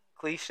same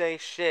cliche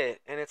shit,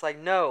 and it's like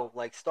no,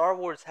 like Star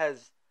Wars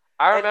has.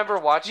 I remember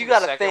watching the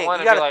second think, one.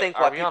 You gotta and be think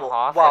like, why people,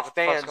 why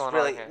fans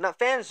really,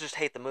 fans just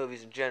hate the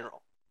movies in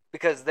general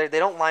because they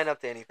don't line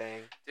up to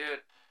anything. Dude.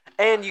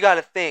 And you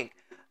gotta think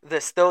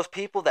those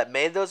people that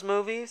made those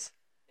movies,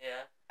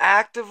 yeah,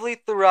 actively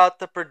throughout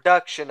the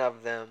production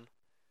of them,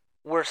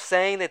 were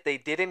saying that they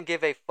didn't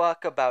give a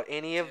fuck about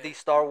any of the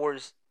Star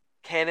Wars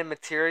canon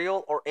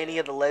material or any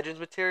of the Legends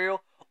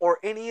material or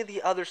any of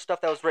the other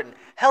stuff that was written.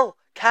 Hell,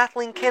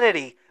 Kathleen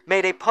Kennedy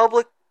made a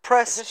public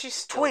press Isn't she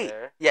still tweet.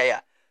 There?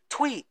 Yeah.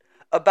 Tweet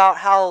about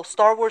how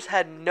Star Wars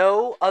had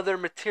no other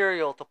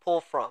material to pull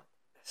from.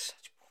 That's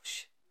such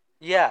bullshit.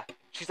 Yeah,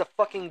 she's a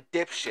fucking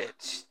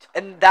dipshit.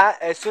 And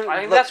that as soon I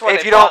think that's why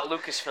if they you bought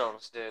don't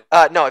Lucasfilms, dude.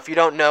 no, if you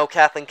don't know,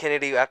 Kathleen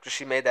Kennedy after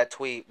she made that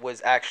tweet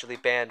was actually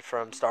banned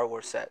from Star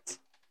Wars sets,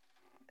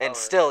 and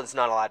still is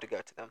not allowed to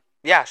go to them.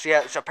 Yeah, she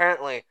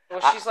apparently.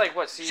 Well, she's like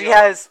what? CEO she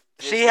has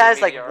Disney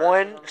like Media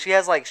one. Arts She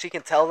has like she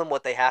can tell them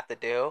what they have to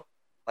do,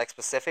 like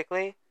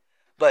specifically,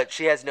 but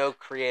she has no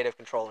creative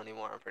control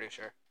anymore. I'm pretty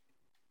sure.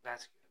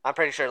 That's good. I'm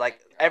pretty sure like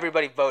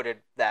everybody voted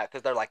that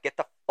because they're like, get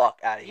the fuck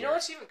out of here. You know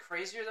what's even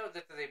crazier though?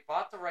 That they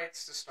bought the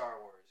rights to Star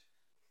Wars,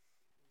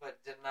 but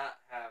did not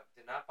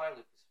buy Lucasfilm,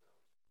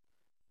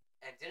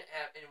 and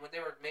and when they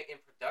were in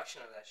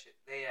production of that shit,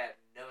 they had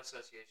no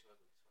association with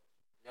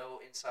Lucasfilm, no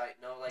insight,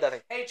 no like.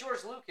 Nothing. Hey,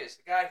 George Lucas,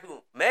 the guy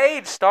who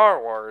made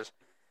Star Wars,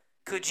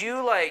 could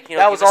you like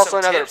that was also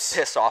another tips?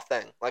 piss off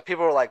thing. Like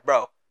people were like,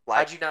 bro. Like,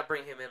 how'd you not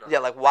bring him in? Yeah,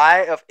 like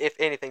why, if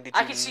anything, did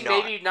you? I can see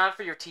maybe not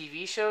for your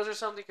TV shows or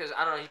something because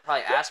I don't know. He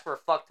probably asked for a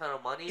fuck ton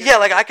of money. Yeah,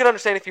 like I could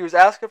understand if he was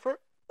asking for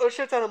a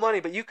shit ton of money,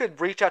 but you could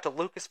reach out to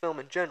Lucasfilm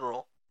in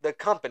general, the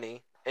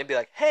company, and be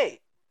like, hey,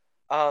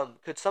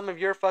 could some of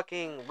your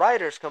fucking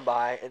writers come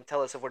by and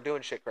tell us if we're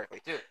doing shit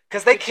correctly? Dude,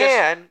 because they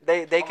can,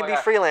 they can be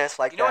freelance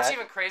like that. You know what's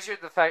even crazier?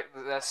 The fact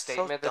that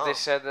statement that they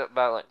said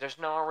about like there's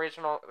no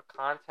original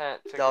content.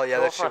 Oh yeah,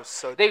 that shit was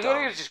so. They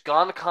literally just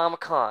gone to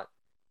Comic-Con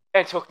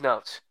and took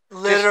notes.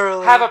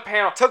 Literally, just have a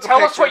panel.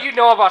 Tell us what you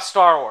know about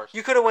Star Wars.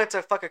 You could have went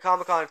to fucking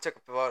Comic-Con and took a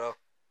photo.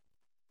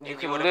 You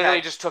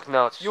literally just took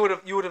notes. You would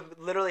have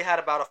literally had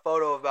about a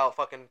photo about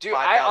fucking. Dude,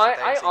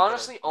 I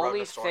honestly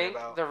only think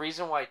the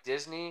reason why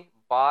Disney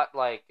bought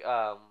like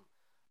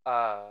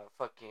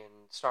fucking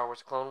Star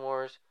Wars Clone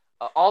Wars,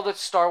 all the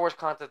Star Wars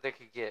content they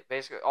could get,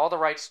 basically all the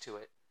rights to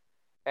it,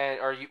 and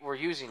were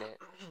using it,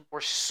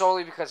 were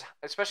solely because,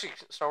 especially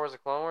Star Wars: The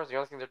Clone Wars, the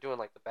only thing they're doing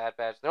like the Bad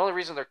Batch, the only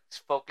reason they're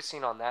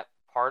focusing on that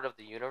part of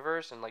the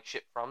universe and like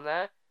shit from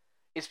that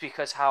is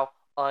because how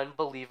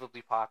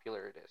unbelievably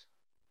popular it is.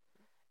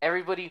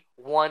 Everybody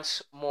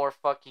wants more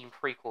fucking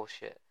prequel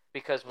shit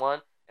because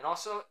one, and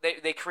also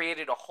they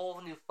created a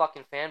whole new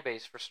fucking fan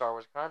base for Star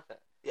Wars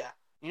content. Yeah.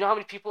 You know how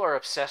many people are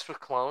obsessed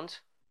with clones?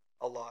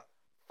 A lot.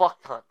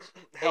 Fuck tons.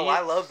 Hell, I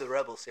love the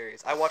Rebel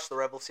series. I watch the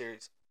Rebel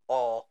series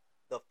all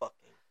the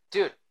fucking.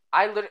 Dude,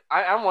 I'm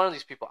one of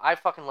these people. I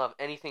fucking love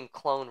anything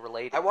clone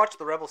related. I watch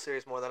the Rebel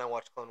series more than I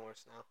watch Clone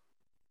Wars now.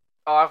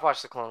 Oh, I've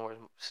watched the Clone Wars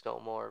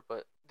still more,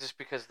 but just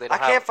because they don't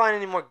I can't find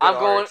any more good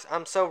arcs.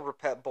 I'm so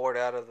bored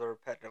out of the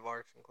repetitive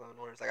arcs in Clone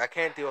Wars. Like, I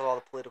can't deal with all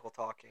the political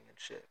talking and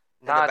shit.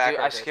 Nah, dude,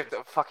 I skipped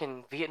the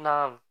fucking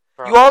Vietnam.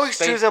 Bro. You always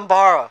choose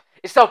Umbara.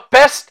 It's the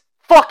best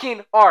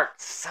fucking arc.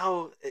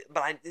 So,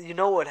 but you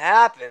know what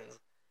happens.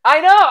 I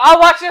know. I'll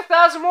watch it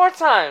 1,000 more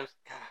times.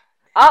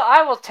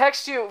 I will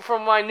text you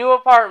from my new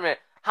apartment.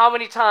 How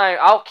many times?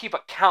 I'll keep a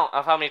count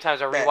of how many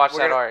times I rewatch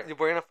that arc.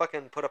 We're gonna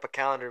fucking put up a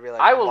calendar and be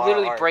like. I will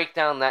literally break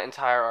down that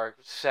entire arc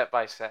set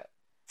by set,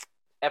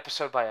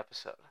 episode by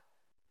episode.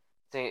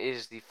 I think it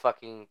is the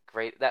fucking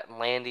great that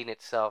landing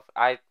itself.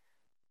 I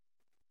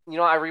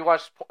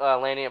rewatched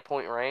Landing at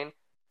Point Rain.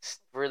 It's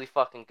really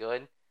fucking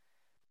good,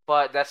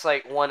 but that's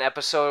like one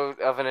episode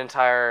of an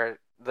entire.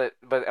 But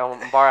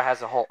Umbara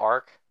has a whole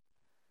arc.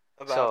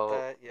 About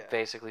that, yeah.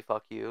 Basically,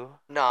 fuck you.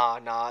 Nah.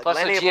 Plus,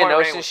 the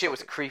Geonosian shit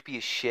was creepy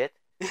as shit.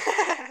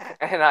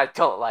 And I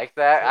don't like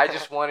that. I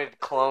just wanted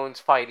clones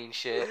fighting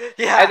shit.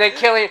 Yeah. And then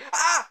killing.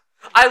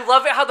 I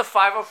love it how the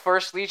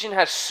 501st Legion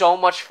has so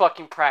much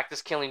fucking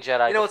practice killing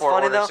Jedi. You know what's before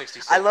funny Order though?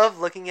 66. I love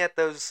looking at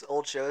those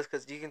old shows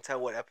because you can tell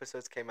what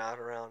episodes came out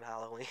around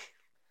Halloween.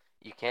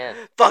 You can.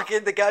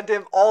 Fucking the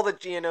goddamn all the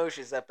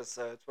Geonosius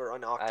episodes were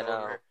in October.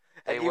 I know.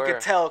 And you could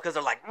tell because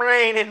they're like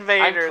brain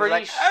invaders. I'm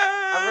pretty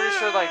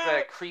sure like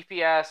that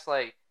creepy ass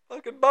like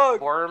fucking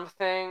bug worm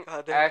thing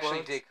actually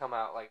bugs. did come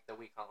out like the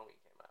week Halloween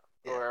came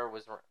out or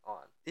was on.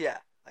 Yeah,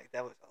 like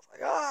that was. I was like,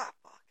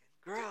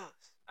 fucking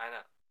gross. I know,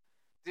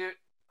 dude.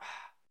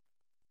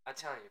 I'm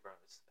telling you, bro.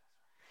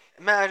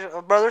 Imagine,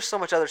 bro. There's so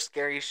much other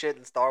scary shit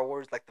in Star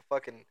Wars, like the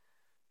fucking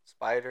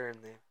spider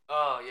in the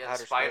Oh yeah, the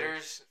outer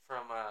spiders space.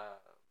 from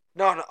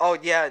No, oh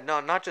yeah, no,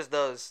 not just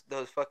those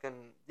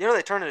fucking. You know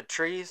they turn into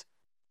trees.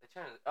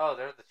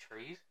 they're the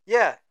trees.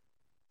 Yeah,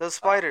 those Oh.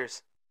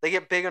 spiders. They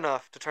get big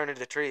enough to turn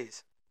into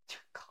trees,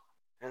 God.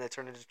 and they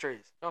turn into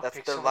trees. You know how That's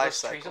big their some of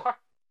life those trees cycle. are?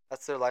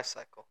 That's their life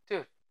cycle.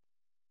 Dude,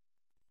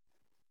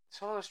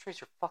 some of those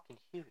trees are fucking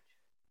huge.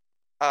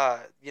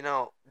 You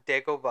know,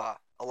 Dagobah.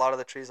 A lot of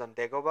the trees on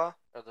Dagobah.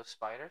 Are those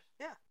spiders?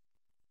 Yeah.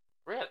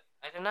 Really?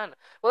 I did not know.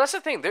 Well, that's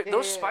the thing. Those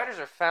Yeah. spiders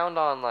are found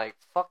on like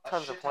fuck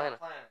tons of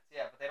planets.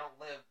 Yeah, but they don't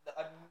live.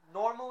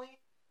 Normally,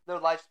 their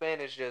lifespan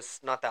is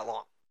just not that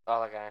long. Oh,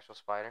 like an actual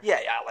spider? Yeah,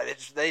 like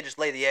they just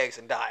lay the eggs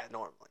and die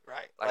normally,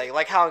 right? Like-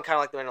 Like how kind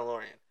of like the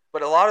Mandalorian.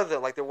 But a lot of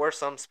them, like there were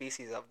some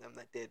species of them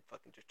that did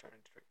fucking just turn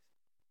into trees.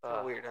 Kind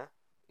of weird, huh?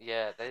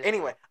 Yeah. That is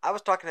Anyway, weird. I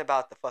was talking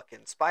about the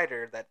fucking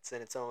spider that's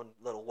in its own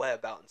little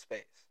web out in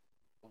space.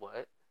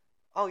 What?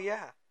 Oh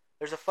yeah,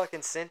 there's a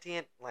fucking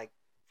sentient like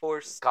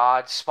force.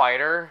 God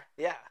spider?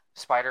 Yeah,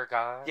 Spider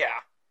god?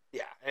 yeah,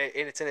 and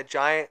it's in a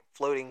giant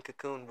floating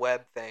cocoon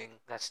web thing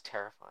That's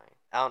terrifying.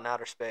 out in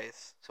outer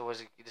space. So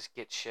was it you just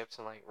get ships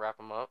and like wrap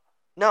them up?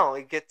 No,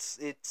 it's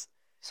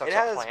Sucks It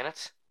up has-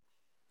 planets?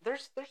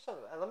 there's some.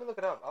 Let me look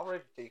it up. I'll read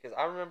it to you because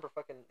I remember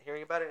fucking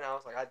hearing about it and I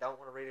was like, I don't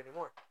want to read it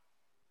anymore.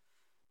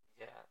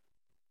 Yeah.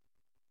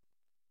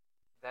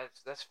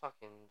 That's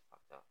fucking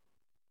fucked up.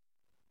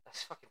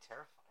 That's fucking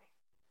terrifying.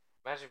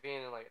 Imagine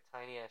being in like a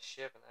tiny ass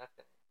ship and that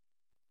thing.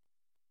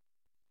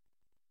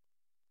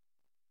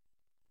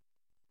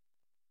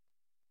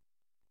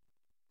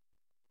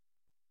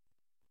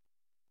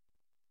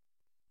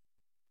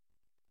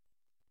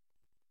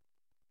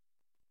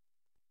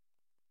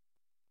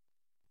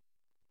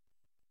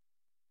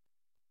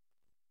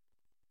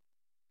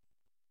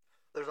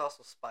 There's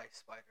also spice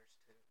spiders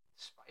too.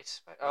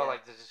 Spice? Oh, Yeah.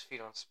 like they just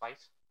feed on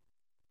spice?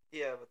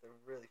 Yeah, but they're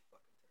really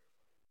fucking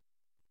terrifying.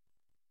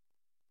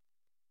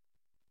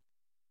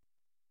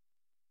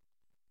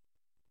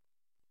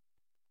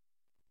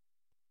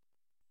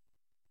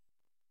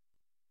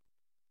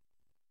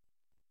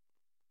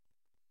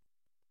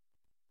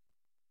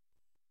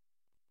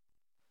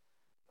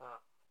 Oh,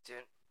 dude.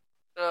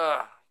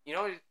 You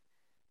know,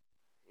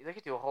 they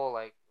could do a whole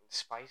like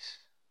spice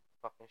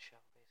fucking show,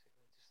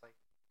 basically, just like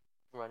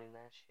running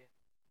that shit.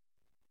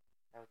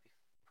 That would be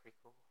pretty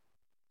cool.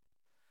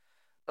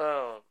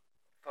 Oh,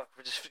 fuck!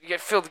 You get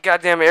filled the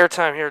goddamn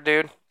airtime here,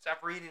 dude.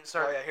 Stop reading and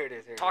start Oh yeah, here it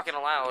is. Here it talking is.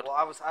 aloud.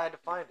 Well, I had to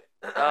find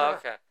it. Oh,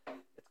 okay.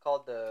 It's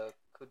called the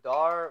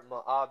Kudar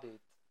Ma'abit.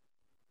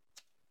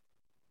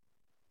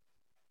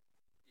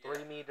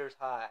 3 meters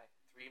high.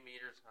 3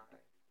 meters high.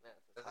 Yeah,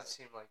 Doesn't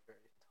seem like very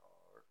tall,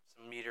 or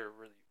some meter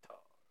really tall.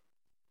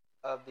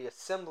 Of the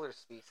assembler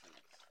species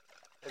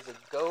is a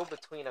go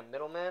between a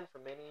middleman for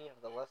many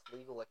of the less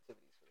legal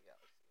activities for the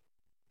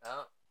galaxy.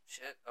 Oh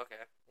shit. Okay.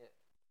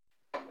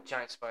 Yeah.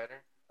 Giant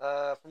spider.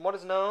 From what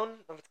is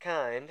known of its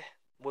kind,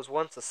 was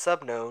once a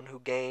subknown who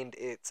gained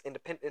its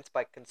independence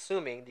by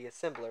consuming the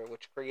assembler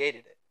which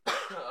created it.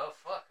 Oh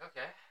fuck.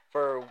 Okay.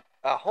 For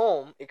a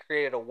home, it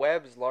created a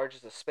web as large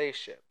as a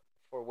spaceship,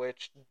 for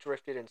which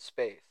drifted in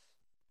space.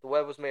 The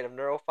web was made of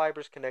neural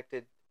fibers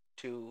connected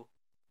to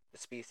the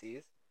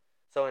species,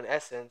 so in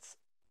essence,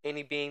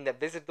 any being that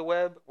visited the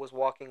web was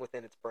walking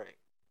within its brain,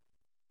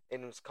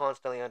 and was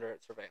constantly under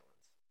its surveillance.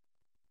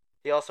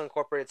 He also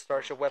incorporated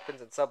starship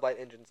weapons and sublight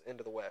engines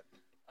into the web.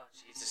 Oh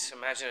Jesus!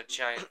 Imagine a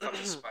giant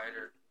fucking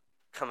spider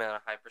coming out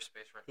of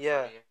hyperspace right in Yeah.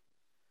 front of you.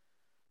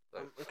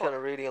 Like, I'm kind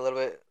of reading a little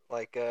bit,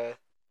 like,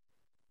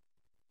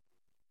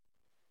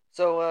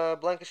 So,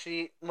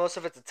 Blankasheet, most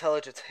of its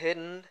intelligence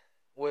hidden,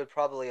 would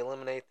probably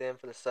eliminate them,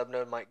 for the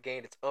subnode might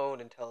gain its own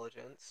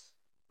intelligence.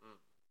 Mm.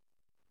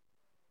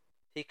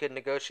 He could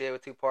negotiate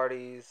with two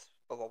parties,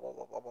 blah, blah, blah,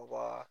 blah, blah, blah,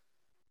 blah.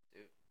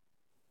 Dude.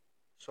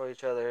 Show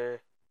each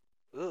other.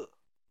 Ugh.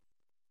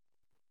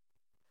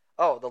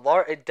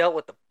 Oh, it dealt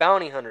with the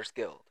Bounty Hunters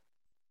Guild.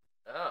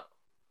 Oh.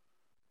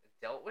 It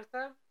dealt with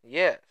them?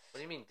 Yes. What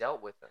do you mean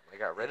dealt with them? Like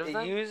got rid of It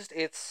them? used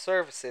its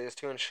services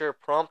to ensure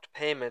prompt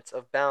payments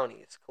of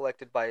bounties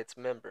collected by its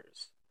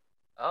members.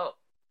 Oh.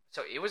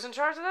 So it was in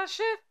charge of that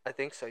shit? I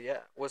think so,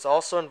 yeah. Was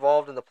also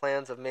involved in the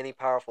plans of many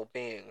powerful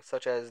beings,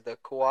 such as the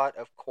Kuat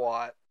of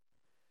Kuat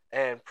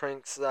and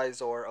Prince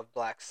Zizor of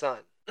Black Sun.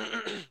 Oh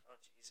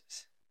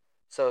Jesus.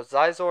 So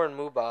Zizor and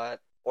Mubat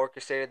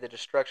orchestrated the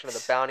destruction of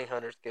the Bounty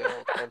Hunters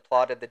Guild and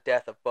plotted the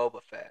death of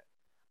Boba Fett.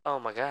 Oh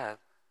my god.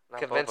 Not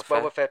Convinced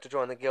Boba Fett to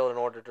join the guild in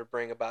order to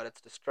bring about its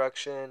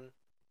destruction.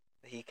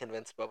 He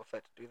convinced Boba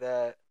Fett to do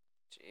that.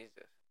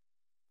 Jesus.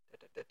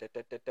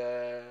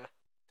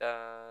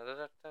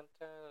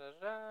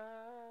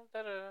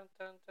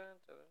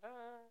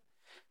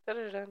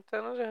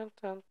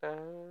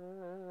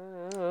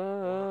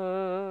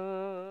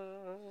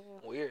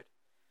 Weird.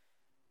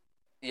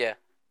 Yeah.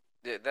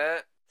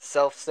 That.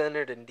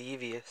 Self-centered and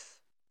devious.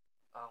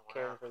 Oh wow.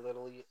 Caring for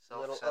little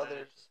Self-centered.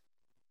 others.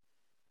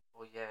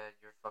 Well, yeah,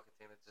 you're a fucking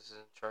thing that just is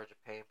in charge of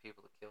paying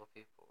people to kill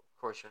people.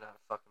 Of course, you're not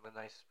fucking the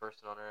nicest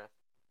person on earth.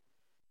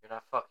 You're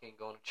not fucking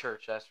going to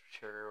church, that's for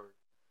sure, or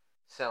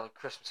selling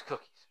Christmas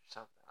cookies or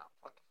something. I don't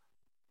fucking know.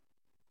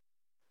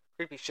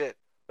 creepy shit.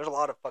 There's a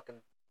lot of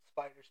fucking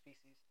spider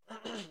species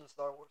in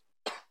Star Wars.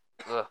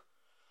 Ugh.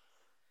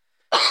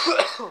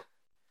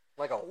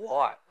 Like a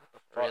lot.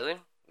 Really?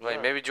 Like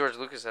Yeah. maybe George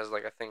Lucas has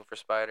like a thing for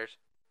spiders.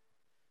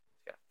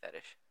 He's got a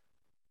fetish.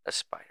 A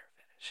spider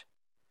fetish.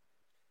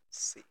 Let's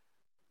see.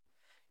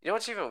 You know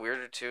what's even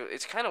weirder too?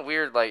 It's kind of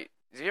weird. Like,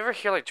 do you ever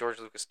hear like George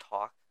Lucas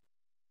talk?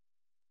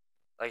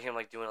 Like him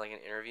like doing like an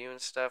interview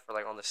and stuff, or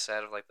like on the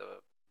set of like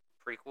the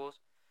prequels.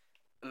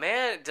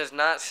 Man does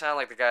not sound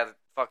like the guy that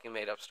fucking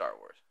made up Star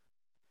Wars.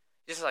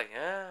 He's just like,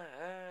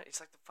 he's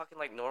like the fucking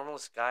like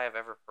normalest guy I've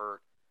ever heard.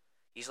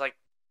 He's like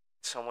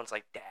someone's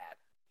like dad.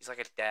 He's like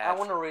a dad. I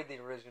want to read the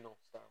original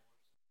Star Wars.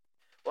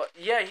 Well,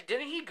 yeah,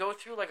 didn't he go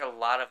through like a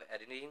lot of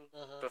editing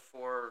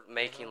before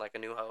making like A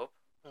New Hope?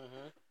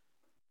 Mm-hmm.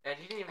 And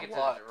he didn't even get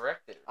lot. to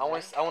direct it. I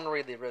want to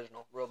read the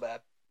original real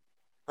bad.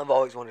 I've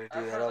always wanted to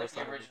do that. Heard, I like, always the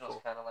thought it'd be original's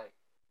cool. kind of like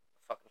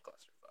a fucking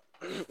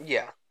clusterfuck.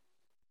 Yeah.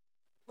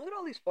 Look at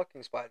all these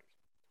fucking spiders.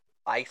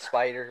 Ice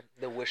spider,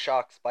 the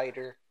Wishok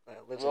spider,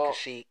 lives in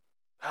Kashyyyk.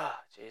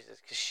 Ah, Jesus,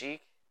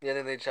 Kashyyyk. Yeah,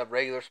 then they just have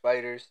regular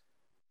spiders,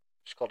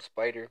 which is called a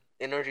spider.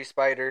 Energy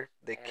spider,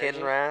 the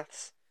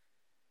Kinraths,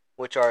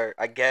 which are,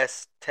 I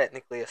guess,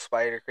 technically a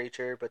spider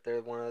creature, but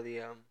they're one of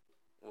the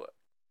what?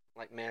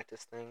 Like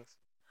mantis things.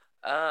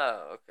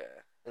 Oh, okay.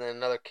 And then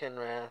another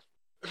Kinrath.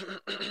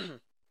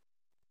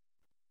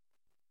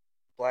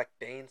 Black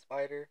Bane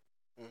spider,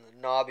 and the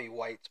knobby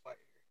white spider.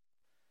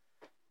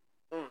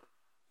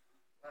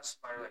 That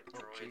spider like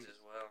droids as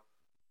well.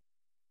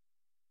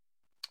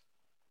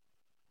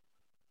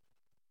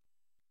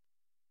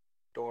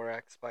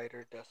 Dorak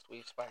spider,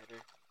 Dustweave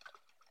spider,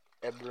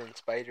 Ebrin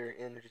spider,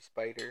 Energy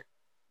spider,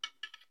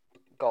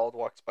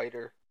 Galdwalk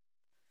spider,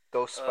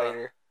 Ghost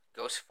spider,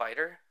 Ghost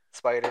fighter.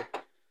 Spider,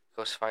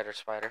 Ghost fighter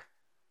spider.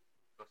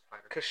 Ghost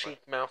fighter.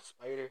 Kashyyyk mouse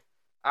spider,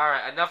 All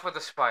right, enough with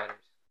the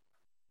spiders,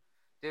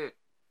 dude.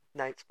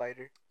 Night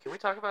spider. Can we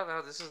talk about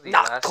how this is the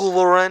Not last?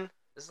 Coolerin.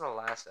 This is the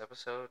last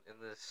episode in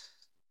this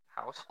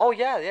house. Oh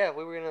yeah,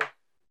 we were gonna.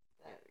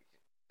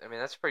 I mean,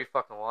 that's pretty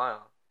fucking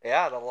wild.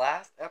 Yeah, the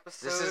last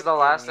episode. This is the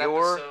last in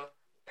your episode.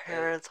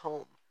 parents'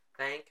 home.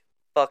 Thank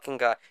fucking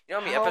God. You know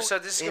how many How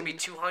episodes? This is gonna be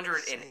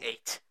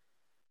 208.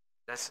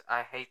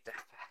 I hate that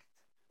fact.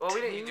 Well,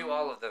 we didn't do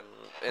all of them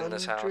in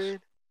this house.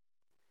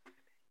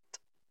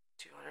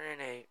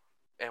 208,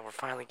 and we're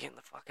finally getting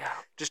the fuck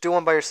out. Just do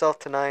one by yourself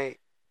tonight,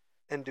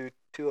 and do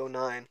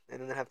 209,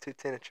 and then have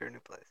 210 at your new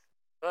place.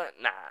 But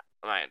nah,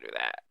 I'm not gonna do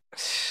that.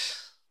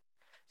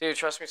 Dude,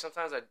 trust me.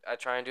 Sometimes I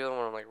try and do them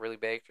when I'm like really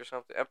baked or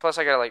something. And plus,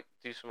 I gotta like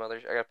do some other.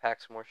 I gotta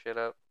pack some more shit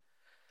up.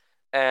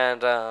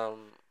 And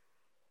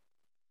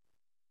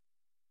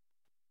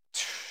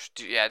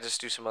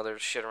just do some other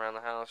shit around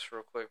the house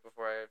real quick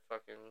before I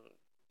fucking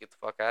get the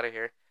fuck out of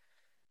here.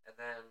 And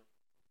then,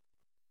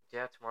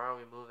 yeah, tomorrow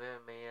we move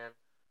in, man.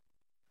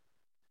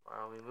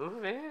 Tomorrow we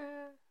move in.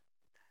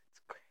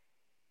 That's great.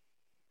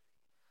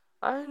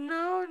 I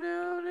know,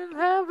 dude. It's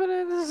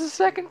happening. This is the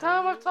second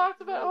time I've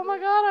talked about. Oh my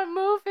God, I'm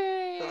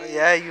moving. Oh,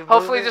 yeah, you.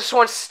 Hopefully this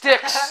one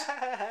sticks,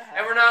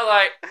 and we're not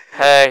like,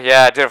 hey,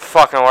 yeah, it didn't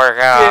fucking work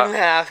out. Didn't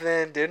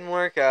happen. Didn't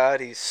work out.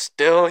 He's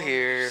still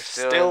here.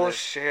 Still in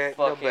shit.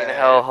 Fucking no bad.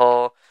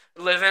 hellhole.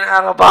 Living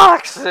out of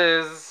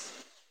boxes.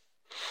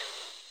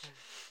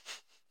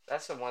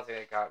 That's the one thing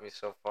that got me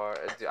so far.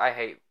 Dude, I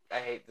hate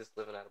this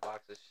living out of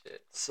boxes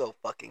shit. So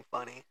fucking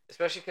funny.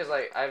 Especially because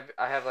like I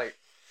have like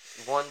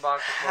one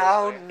box. Of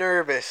How clothes,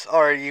 nervous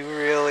are you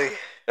really?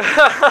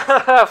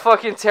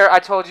 Fucking I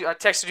told you. I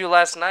texted you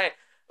last night.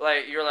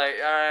 Like you're like,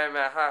 all right,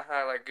 man,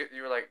 like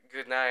you were like,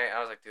 good night. I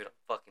was like, dude, I'm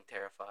fucking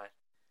terrified.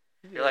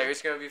 You're like,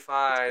 it's gonna be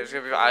fine. It's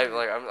gonna be fine.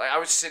 I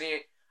was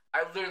sitting.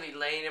 I literally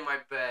laying in my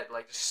bed,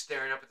 like just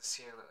staring up at the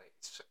ceiling, like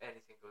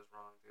anything goes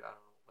wrong, dude. I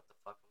don't know what the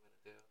fuck I'm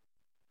gonna do.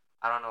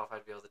 I don't know if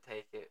I'd be able to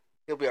take it.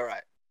 You'll be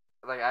alright.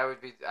 Like I would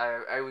be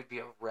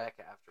a wreck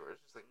afterwards.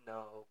 Just like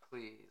no,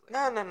 please.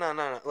 Like,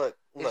 No. Look.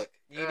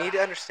 You need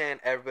to understand,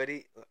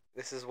 everybody. Look,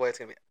 this is what it's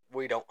gonna be.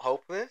 We don't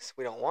hope this.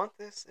 We don't want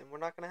this, and we're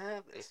not gonna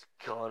have this. It's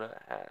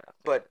gonna happen.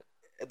 But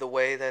the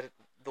way that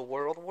the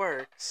world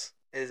works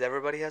is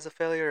everybody has a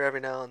failure every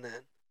now and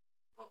then.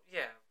 Well,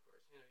 yeah,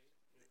 of course.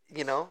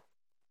 You know,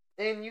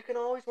 and you can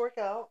always work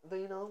out.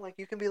 You know, like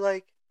you can be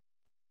like,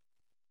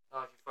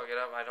 oh, if you fuck it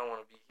up, I don't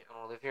want to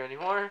live here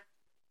anymore.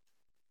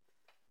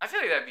 I feel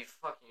like that'd be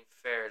fucking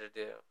fair to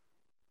do.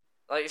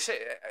 Like,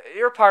 say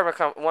your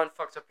apartment one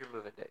fucks up your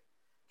moving date,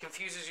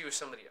 confuses you with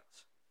somebody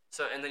else.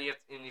 So and then you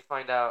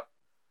find out,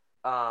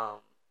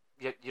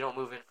 you don't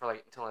move in for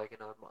like until like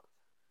another month,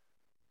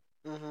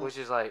 which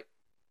is like,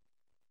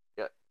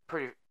 yeah,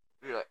 pretty.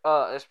 You're like,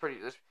 that's pretty.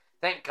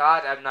 Thank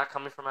God I'm not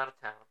coming from out of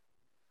town,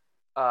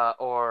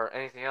 or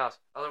anything else.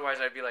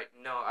 Otherwise, I'd be like,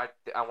 no, I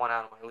want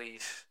out of my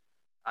lease.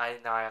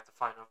 Now I have to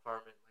find an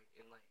apartment like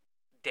in like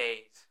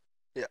days.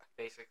 Yeah.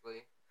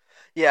 Basically.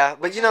 Yeah,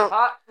 but you know,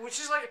 which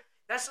is like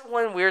that's the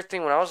one weird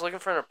thing. When I was looking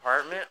for an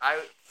apartment, I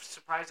was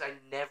surprised I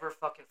never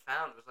fucking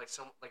found. It was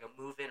like a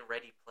move-in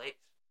ready place,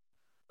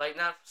 like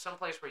not some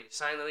place where you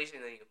sign the lease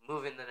and then you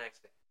move in the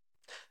next day.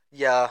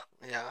 Yeah.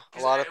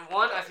 A lot of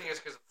one, I think it's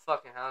because of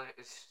fucking how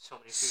it's so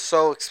many people.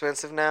 so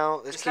expensive now.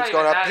 It It's keeps not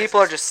going even up. that, it's People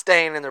are just- just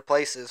staying in their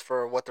places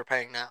for what they're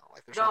paying now.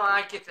 Like there's No, no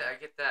I point get that. I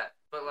get that.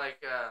 But like,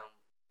 there's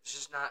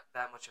just not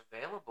that much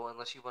available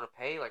unless you want to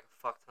pay like a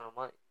fuck ton of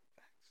money.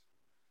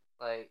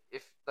 Like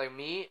if like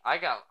me, I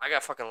got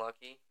fucking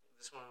lucky.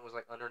 This one was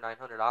like under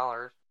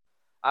 $900.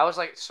 I was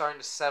like starting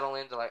to settle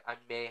into like I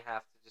may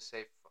have to just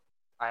say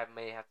I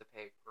may have to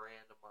pay $1,000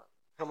 a month.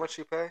 How much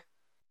you pay?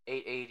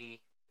 $880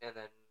 and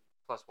then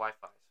plus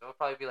Wi-Fi, so it'll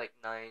probably be like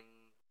 $900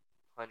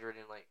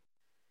 and like.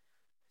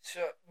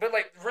 So, but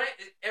like rent,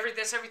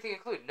 that's everything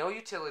included. No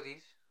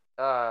utilities,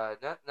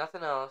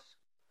 nothing else.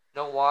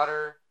 No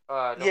water,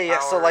 no Yeah.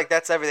 power. So like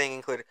that's everything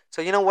included.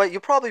 So you know what?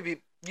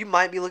 You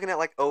might be looking at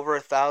like over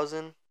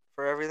 1,000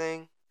 for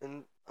everything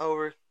and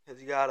over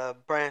because you gotta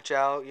branch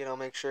out.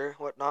 Make sure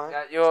whatnot.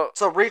 Yeah, you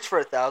So reach for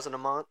 1,000 a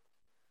month.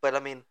 But I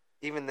mean,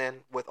 even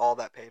then, with all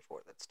that paid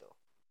for, that's still.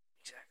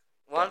 exactly.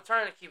 Well, I'm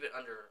trying to keep it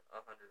under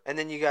 100. And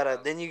then you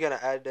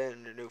gotta add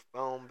in a new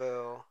phone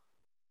bill.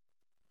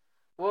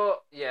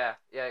 Well, yeah,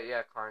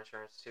 car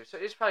insurance too. So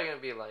it's probably gonna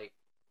be like,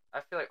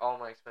 I feel like all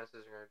my expenses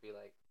are gonna be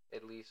like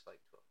at least like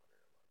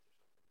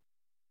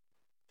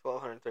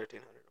 1,200,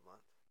 1,300 a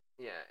month.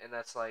 Yeah, and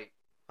that's like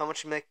How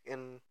much you make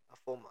in a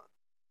full month?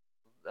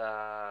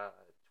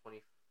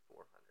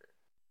 2,400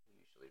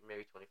 usually,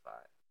 maybe 25.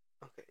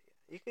 Okay,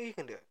 yeah, you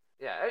can do it.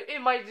 Yeah,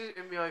 it might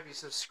be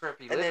some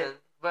scrimpy And living, then-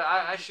 but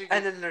I should.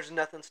 And then there's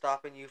nothing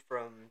stopping you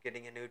from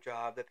getting a new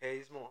job that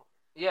pays more.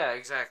 Yeah,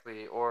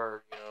 exactly.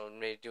 Or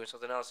maybe doing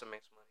something else that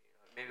makes money.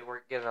 Maybe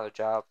get another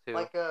job too.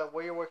 Like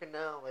where you're working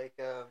now, like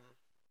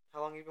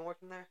how long you been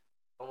working there?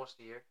 Almost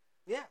a year.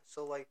 Yeah,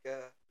 so like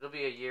It'll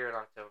be a year in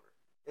October.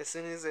 as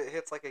soon as it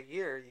hits like a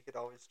year, you could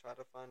always try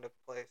to find a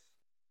place.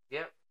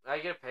 Yep, I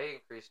get a pay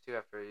increase too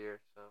after a year.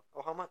 So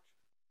Oh, how much?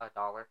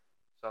 $1.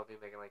 So I'll be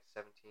making like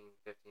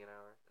 $17.50 an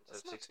hour instead That's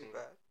of not 16. too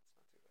bad.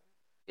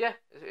 Yeah,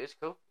 it's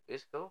cool.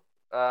 It's cool.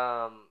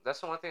 That's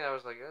the one thing I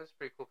was like, that's a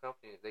pretty cool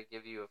company. They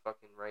give you a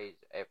fucking raise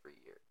every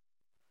year.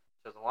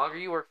 So the longer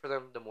you work for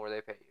them, the more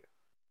they pay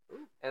you.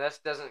 Ooh. And that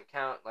doesn't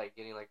count like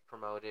getting like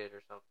promoted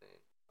or something.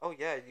 Oh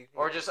yeah, you.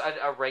 Or just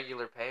a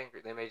regular pay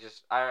increase. They may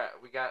just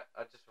we got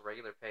just a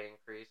regular pay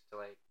increase to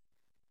like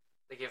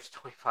they give us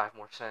 25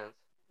 more cents.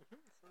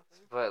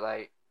 But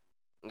like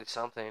it's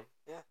something.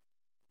 Yeah.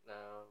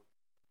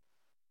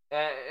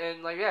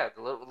 And like yeah,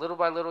 little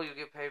by little you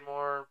get paid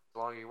more the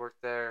longer you work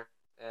there.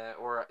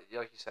 Or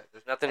like you said,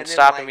 there's nothing And then,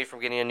 stopping like- me from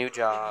getting a new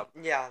job.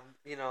 Yeah,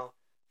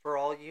 for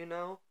all you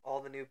know, all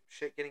the new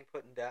shit getting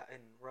put in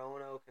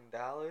Roanoke and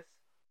Dallas.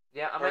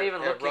 Yeah, I Or may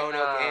even look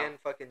Roanoke and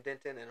fucking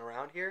Denton and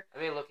around here. I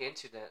may look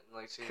into that and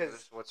like see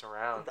 'Cause what's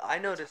around. I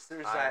noticed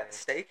there's Fire. that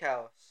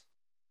steakhouse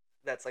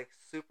that's like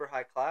super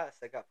high class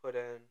that got put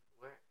in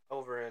Where?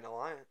 over in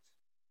Alliance.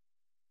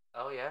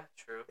 Oh yeah,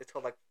 true. It's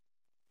called like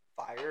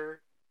Firebird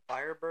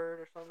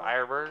or something.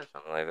 Firebird or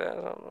something like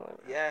that.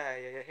 Yeah.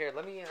 Here,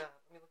 let me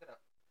look it up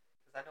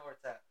because I know where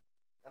it's at.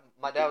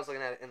 My dad was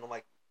looking at it and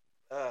like,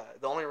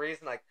 the only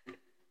reason like,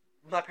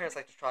 my parents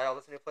like to try all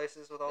this new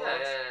places with all Yeah,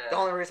 this. yeah. The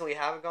only reason we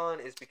haven't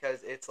gone is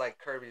because it's like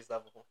Kirby's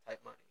level type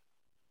money.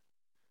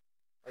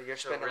 Like you're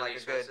So spending really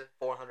like a good expensive?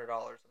 $400 a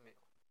meal.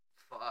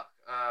 Fuck.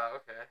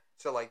 Okay.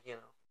 So like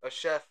a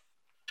chef,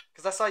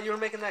 because I saw you were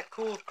making that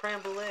cool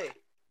creme brulee.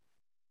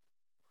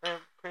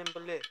 Creme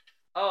brulee,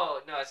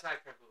 Oh no, it's not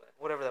creme brulee.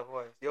 whatever that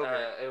was.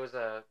 Yogurt. It was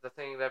the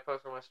thing that I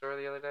posted on my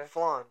story the other day.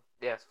 Flan.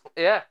 Yes.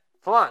 Yeah.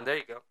 Flan. There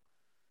you go.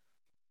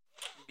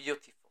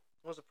 Beautiful.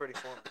 It was a pretty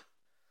flan.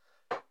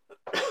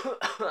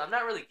 I'm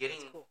not really getting.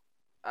 That's cool.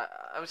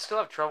 I would still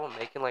have trouble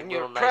making like And you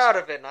were little proud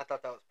nice. of it, and I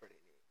thought that was pretty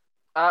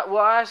neat. Well,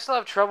 I still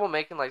have trouble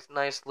making like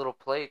nice little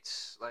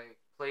plates. Like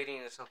plating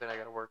is something I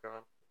gotta work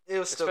on, It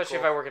was still especially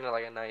cool. if I work in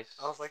like a nice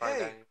I was like, fine hey.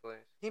 dining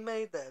place. He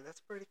made that. That's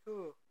pretty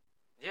cool.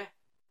 Yeah,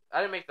 I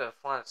didn't make the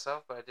flan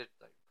itself, but I did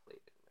like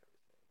plate it and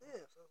everything.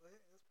 Yeah, so I was like,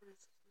 that's pretty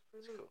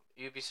It's neat. cool.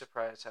 You'd be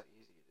surprised how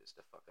easy it is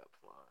to fuck up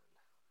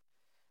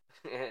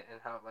flan,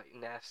 and how like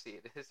nasty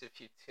it is if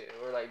you do,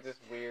 or like just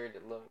weird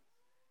it looks.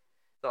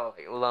 It's all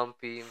like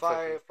lumpy and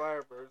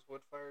Firebirds,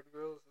 wood-fired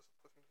grills.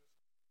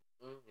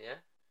 yeah.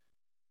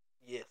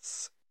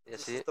 Yes. Yeah,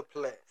 This see is it? the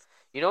place.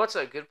 You know what's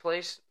a good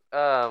place?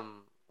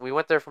 We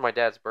went there for my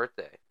dad's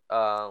birthday.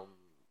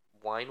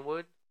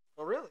 Winewood.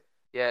 Oh, really?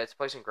 Yeah, it's a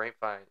place in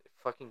Grapevine.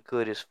 Fucking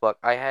good as fuck.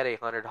 I had a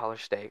 $100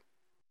 steak.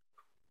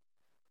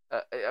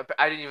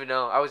 I didn't even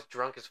know. I was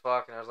drunk as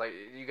fuck, and I was like,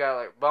 "You got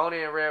like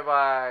bone-in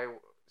ribeye,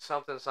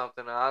 something."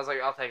 And I was like,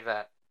 "I'll take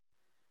that."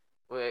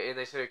 And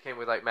they said it came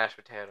with like mashed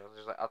potatoes. I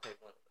was like, "I'll take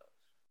one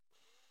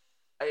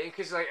of those."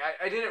 Because like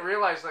I didn't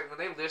realize like when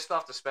they list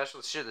off the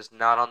special shit that's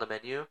not on the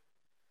menu,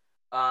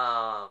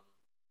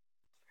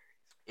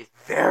 it's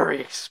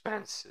very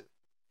expensive.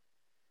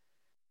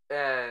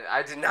 And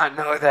I did not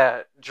know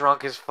that.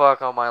 Drunk as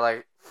fuck on my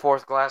like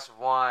fourth glass of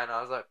wine,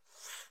 I was like,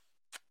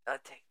 "I'll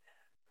take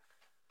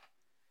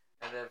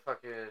that." And then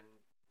fucking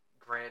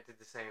Grant did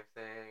the same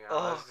thing. I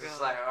was just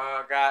God. like,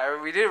 "Oh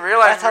god," we didn't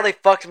realize. That's how they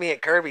fucked me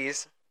at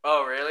Kirby's.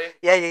 Oh, really?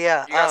 Yeah, yeah,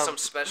 yeah. You got some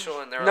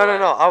special in there? No, no,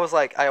 no. I was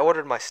like, I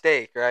ordered my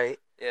steak, right?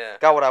 Yeah.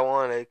 Got what I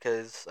wanted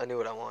because I knew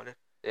what I wanted.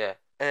 Yeah.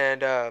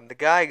 And the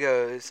guy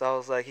goes,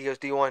 he goes,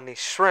 do you want any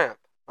shrimp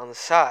on the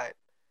side?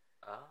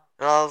 Oh.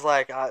 And I was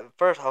like,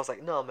 first I was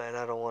like, no, man,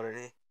 I don't want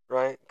any,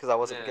 right? Because I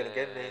wasn't going to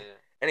get any. Yeah.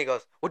 And he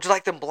goes, would you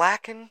like them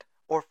blackened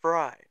or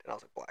fried? And I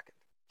was like, blackened.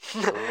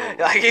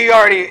 Ooh. Like, he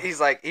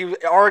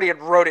already had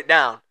wrote it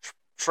down,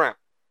 shrimp.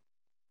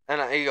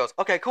 And he goes,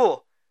 okay,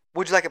 cool.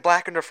 Would you like it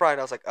blackened or fried?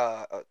 I was like,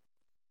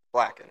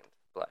 blackened.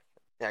 Black.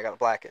 Yeah, I got it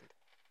blackened.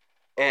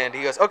 And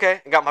he goes,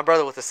 okay. And got my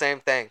brother with the same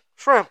thing,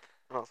 shrimp.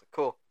 And I was like,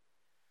 cool.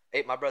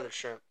 Ate my brother's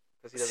shrimp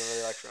because he doesn't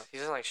really like shrimp. He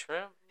doesn't like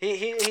shrimp?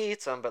 He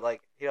eats them, but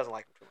like he doesn't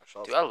like them too much.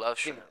 So Dude, I love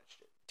shrimp.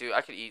 Dude,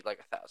 I could eat like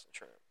 1,000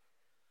 shrimp.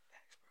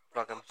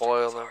 Fucking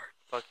boil them,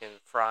 fucking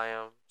fry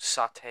them,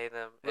 saute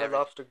them. Red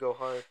Lobster go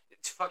hard.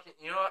 It's fucking.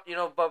 You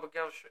know Bubba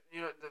Gump.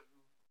 You know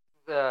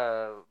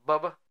the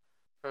Bubba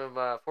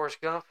from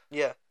Forrest Gump.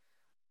 Yeah.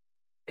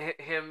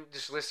 Him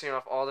just listing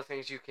off all the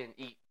things you can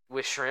eat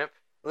with shrimp.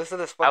 Listen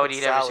to this fucking I would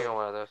eat salad. every single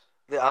one of those.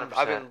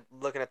 I've been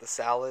looking at the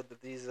salad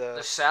that these.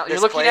 The salad. this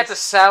You're looking at the place-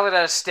 salad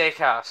at a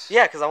steakhouse.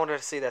 Yeah, because I wanted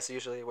to see that's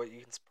usually what you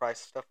can price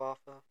stuff off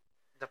of.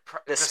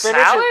 The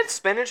spinach, salad.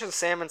 spinach and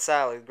salmon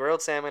salad,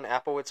 grilled salmon,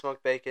 apple with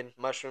smoked bacon,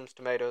 mushrooms,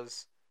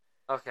 tomatoes,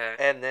 Okay.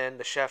 and then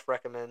the chef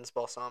recommends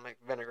balsamic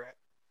vinaigrette.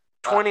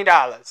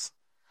 $20.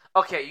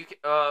 Okay, you can.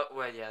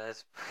 Well, yeah,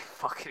 that's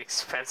fucking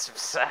expensive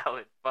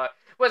salad, but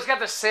it's got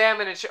the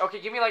salmon and shit.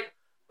 Okay, give me like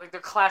the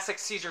classic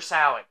Caesar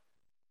salad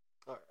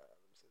All right,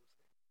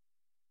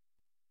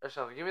 or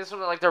something. Give me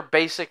something like their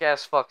basic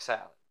ass fuck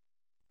salad.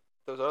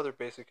 those other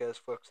basic ass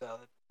fuck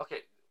salad. Okay,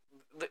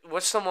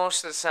 what's the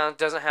most that sound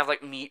doesn't have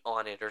like meat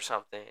on it or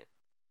something?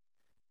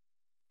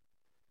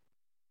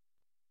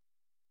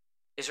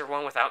 Is there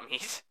one without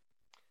meat?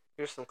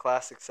 Here's some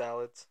classic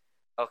salads.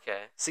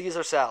 Okay,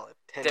 Caesar salad,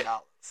 $10.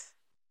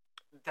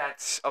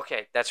 that's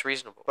okay. That's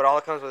reasonable. But all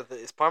it comes with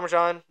is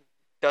Parmesan,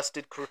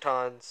 dusted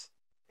croutons,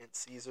 and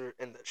Caesar,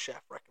 and the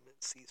chef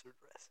recommends Caesar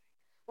dressing.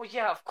 Well,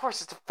 yeah, of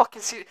course it's a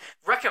fucking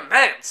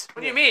recommends.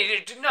 What do you mean?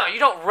 No, you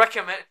don't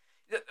recommend.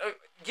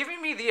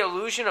 Giving me the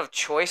illusion of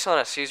choice on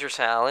a Caesar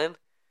salad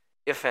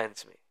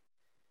offends me.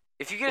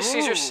 If you get a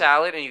Caesar Ooh.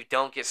 salad and you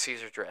don't get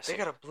Caesar dressing,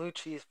 They got a blue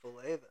cheese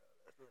fillet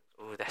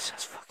though. ooh, that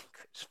sounds fucking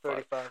good as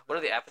fuck. $35. What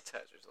are the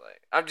appetizers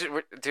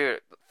like?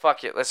 Dude,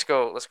 fuck it. Let's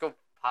go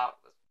pop.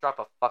 Let's drop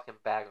a fucking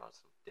bag on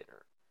some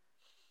dinner.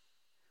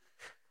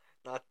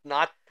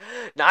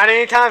 Not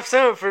anytime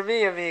soon for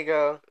me,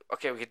 amigo.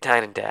 Okay, we can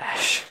dine and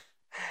dash.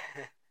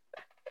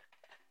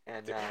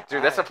 And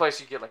Dude, that's a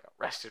place you get like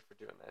arrested for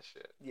doing that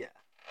shit. Yeah.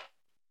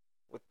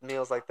 With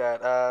meals like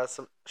that,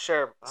 so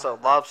Ah,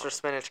 lobster fucking-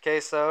 spinach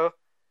queso,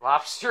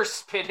 Lobster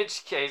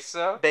spinach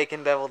queso.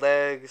 bacon deviled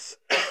eggs,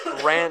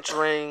 ranch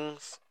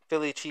rings,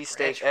 Philly cheesesteak,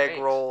 Ranch egg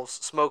rings? rolls,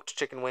 smoked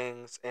chicken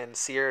wings, and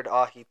seared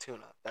ahi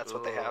tuna. That's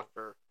what they Ooh. have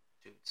for.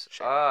 Dude,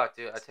 Sure.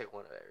 dude, I take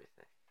one of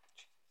everything.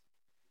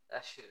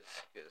 That shit is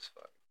good as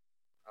fuck.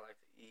 I like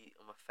to eat.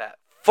 I'm a fat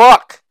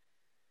fuck.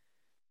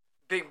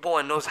 Big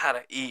boy knows how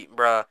to eat,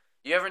 bruh.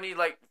 You ever need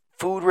like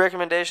food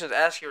recommendations?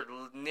 Ask your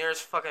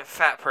nearest fucking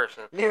fat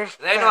person. They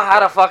know how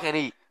to fucking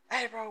eat.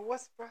 Hey, bro,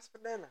 what's for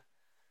dinner?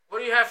 What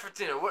do you have for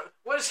dinner?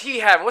 What is he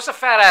having? What's a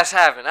fat ass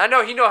having? I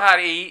know he know how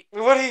to eat.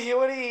 What do you?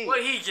 What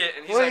he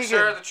getting? He's What like, he sir,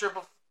 getting? the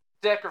triple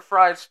decker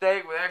fried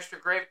steak with extra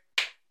gravy.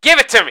 Give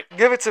it to me.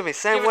 Give it to me.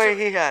 Same Give it way to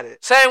me. he had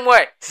it. Same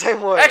way.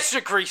 Same way. Extra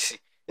greasy.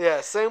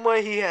 Yeah, same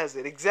way he has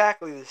it.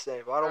 Exactly the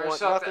same. I don't Or want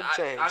something.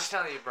 nothing changed. I'm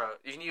telling you, bro.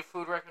 You need a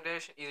food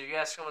recommendation. Either you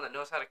ask someone that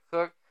knows how to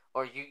cook,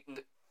 or you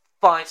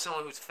find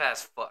someone who's fat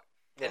as fuck.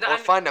 Yeah, And or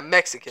find a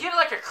Mexican. Get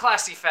like a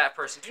classy fat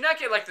person. Do not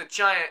get like the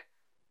giant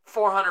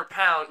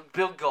 400-pound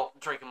Bill Gulp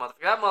drinking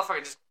motherfucker. That motherfucker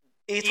just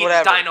Eats eat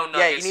whatever. Dino Yeah,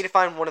 Nuggets you need to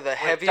find one of the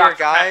heavier Dr.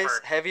 guys.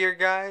 Pepper. Heavier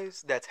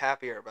guys that's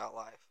happier about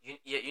life. you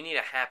need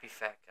a happy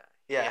fat guy.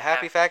 Yeah, a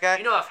happy fat guy.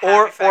 You know, if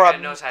or happy fat guy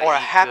a knows how to or a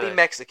eat happy good.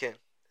 Mexican.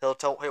 He'll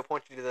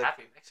point you to the.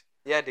 Happy Mexican.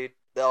 Yeah, dude.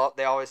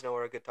 They always know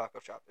where a good taco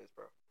shop is,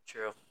 bro.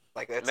 True.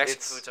 Like that's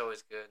Mexican food's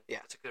always good. Yeah.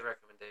 It's a good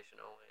recommendation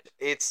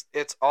always.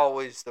 it's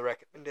always the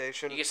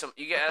recommendation. You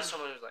get ask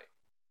someone who's like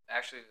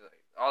actually like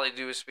all they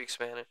do is speak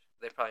Spanish.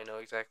 They probably know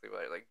exactly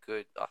what like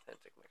good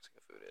authentic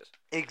Mexican food is.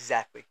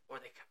 Exactly. Or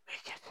they can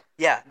make it.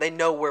 Yeah, they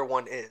know where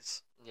one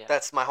is. Yeah.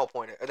 That's my whole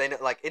point. They know,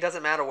 like it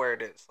doesn't matter where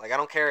it is. Like I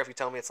don't care if you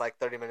tell me it's like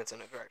 30 minutes in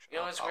a direction. You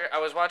know what's weird? I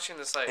was watching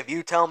this like If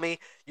you tell me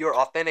you're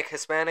authentic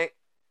Hispanic,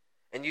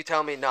 and you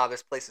tell me, nah,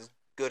 this place is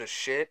good as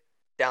shit,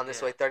 down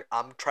this Yeah. way,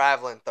 I'm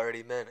traveling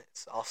 30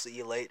 minutes. I'll see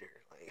you later.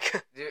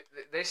 Like, Dude,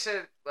 they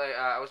said like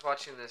I was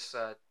watching this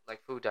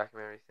like food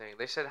documentary thing.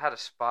 They said how to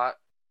spot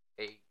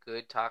a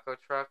good taco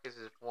truck is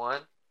if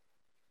one,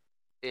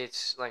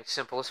 it's like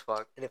simple as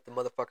fuck. and if the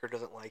motherfucker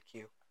doesn't like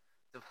you,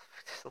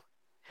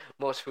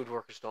 Most food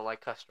workers don't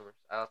like customers.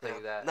 I'll tell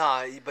you that.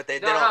 Nah, but they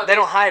No, don't. no, they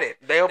don't hide it.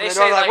 They open they the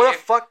door say, like, like, what the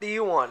if- fuck do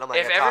you want? I'm like,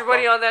 If a taco.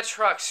 everybody on that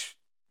truck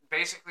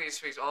basically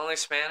speaks only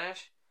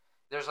Spanish,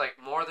 there's like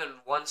more than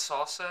one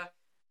salsa,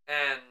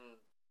 and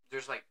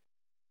there's like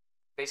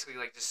basically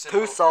like just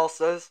simple. Two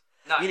salsas.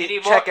 No, you need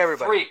to more, check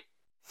everybody.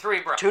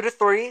 3, bro. 2 to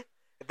 3.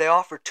 If they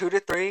offer 2 to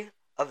 3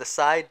 of the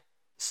side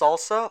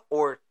salsa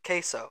or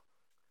queso.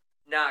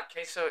 Nah,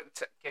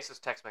 queso's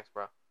Tex-Mex,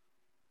 bro.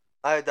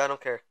 I don't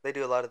care. They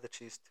do a lot of the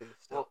cheese too.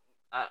 Still.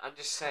 Well, I'm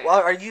just saying.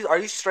 Well, are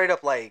you straight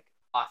up like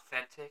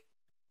Authentic?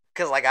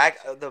 Cause like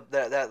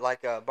that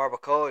like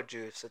barbacoa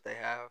juice that they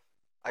have.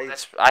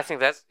 I think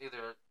that's either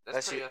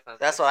that's pretty authentic.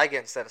 That's what I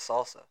get instead of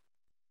salsa.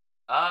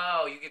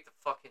 Oh, you get the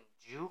fucking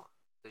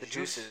The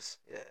juices,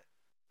 yeah.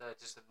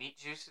 Just the meat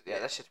juices. Yeah,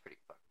 that shit's pretty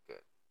fucking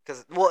good.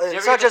 Cause well, You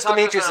it's ever not get just the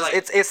meat tacos that are,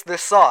 juices. like- It's the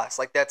sauce.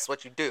 Like that's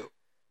what you do.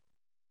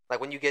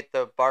 Like when you get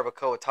the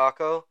barbacoa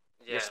taco,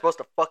 Yeah. you're supposed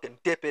to fucking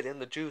dip it in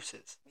the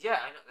juices. Yeah,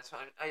 I know. That's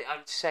what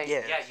I'm saying.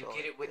 Yeah, Yeah, you so,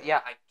 get it with.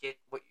 yeah. Yeah, I get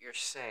what you're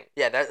saying.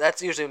 Yeah,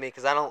 that's usually me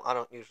because I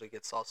don't usually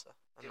get salsa.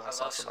 I'm Dude, not I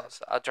a love salsa man.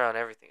 salsa. I'll drown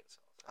everything in salsa.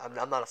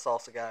 I'm not a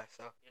salsa guy,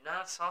 so. You're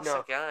not a salsa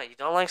No. guy. You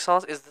don't like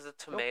salsa? Is the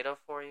tomato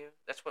for you?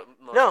 That's what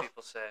most No.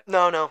 people say.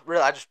 No,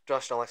 really, I just don't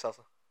like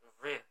salsa.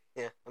 Really?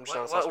 Yeah, I'm just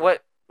not a salsa.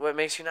 What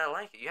makes you not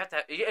like it? You have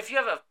to. If you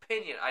have an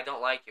opinion, I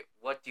don't like it.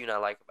 What do you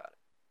not like about it?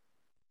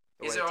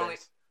 The Is way there it only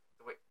tastes.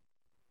 the way,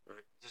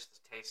 or just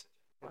the taste?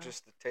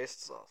 Just the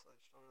taste of salsa. I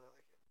just don't really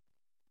like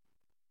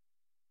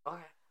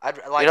it.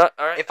 Okay. I'd like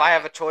all right, if I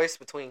have a choice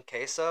between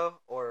queso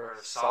or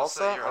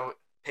salsa, you're I'm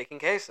picking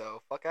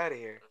queso. Fuck out of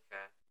here.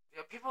 okay.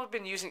 Yeah, people have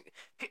been using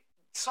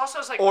salsa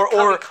is like Or-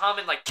 becoming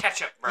common like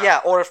ketchup, bro.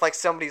 Yeah, or if like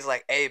somebody's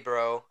like, "Hey,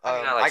 bro, I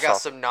mean, I like I got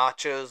salsa. some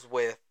nachos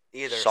with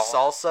either Sauce.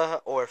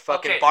 salsa or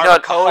fucking Okay,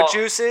 barbacoa no,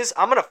 juices,"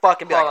 I'm gonna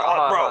fucking be like, Hold "Oh, on,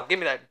 hold bro, on. give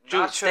me that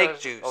Nachos, steak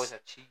juice." Oh, is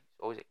that cheese?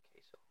 Oh, is it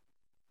queso?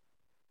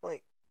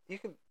 Like you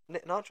can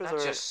nachos Not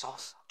are just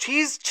salsa.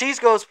 cheese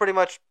goes pretty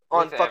much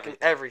on With fucking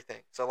everything.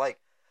 everything. So like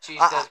Cheese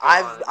does go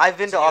on. I've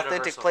been It's to a authentic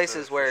universal places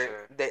food, for where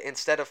sure. they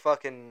instead of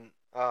fucking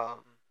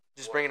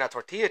just What? bringing out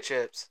tortilla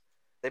chips,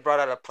 they brought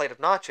out a plate of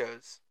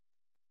nachos,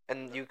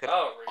 and you could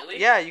Oh, really?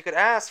 yeah, you could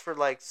ask for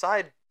like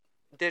side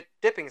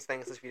dipping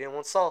things if you didn't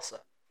want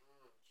salsa.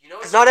 You know,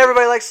 Because not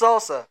everybody likes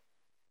salsa,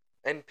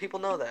 and people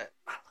know that.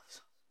 I love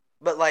salsa.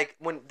 But like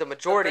when the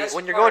majority, best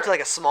when you're going to part-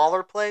 like a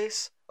smaller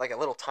place, like a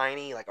little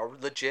tiny, like a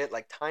legit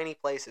like tiny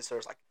places, so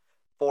there's like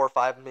 4 or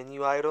 5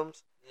 menu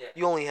items. Yeah.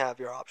 You only have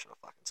your option of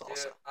fucking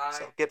salsa. Dude,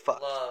 So get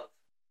fucked. Love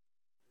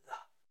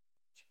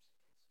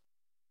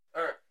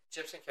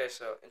chips and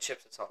queso and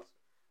chips and salsa.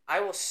 I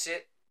will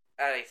sit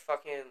at a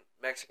fucking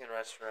Mexican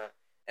restaurant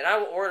and I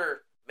will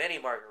order many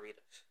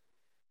margaritas,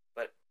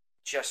 but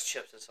just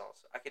chips and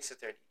salsa. I could sit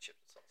there and eat chips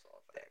and salsa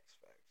all day,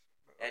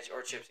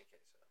 or chips and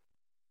queso.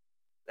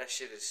 That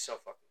shit is so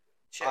fucking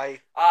good.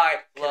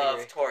 I can love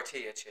agree.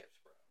 tortilla chips,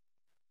 bro.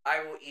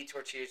 I will eat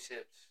tortilla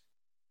chips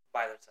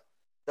by themselves.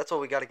 That's what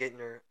we got to get in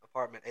your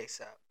apartment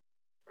ASAP.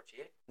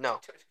 Tortilla? No,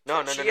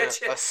 Tortilla a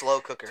chips? slow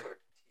cooker. Tortilla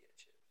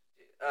chips.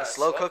 Dude. A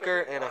slow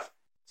cooker and Why?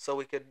 so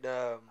we could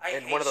I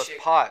in hate one of those shit.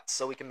 pots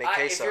so we can make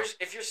queso.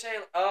 If you're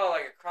saying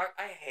like a crock,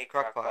 I hate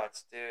crock Crock-pot.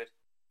 pots, dude.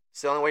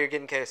 It's the only way you're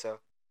getting queso.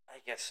 I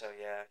guess so.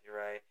 Yeah, you're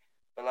right.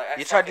 But like,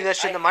 You try to do that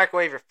shit in the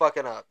microwave, you're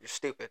fucking up. You're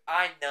stupid.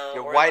 I know.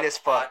 You're or in white the as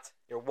fuck. pot.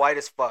 You're white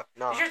as fuck.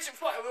 No. You're too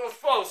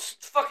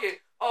fucking.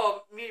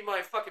 Oh, me and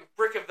my fucking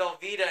brick of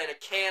Velveeta in a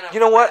can of. You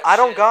know what? that I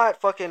don't shit got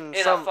fucking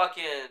in some. a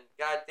fucking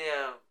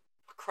goddamn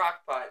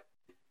crock pot.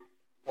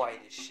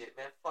 White as shit,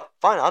 man. Fuck.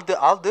 Fine, I'll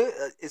do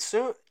it. It's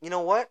soon. You know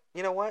what?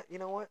 Fine.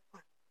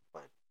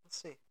 Let's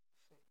see.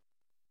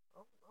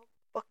 I'll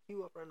fuck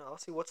you up right now. I'll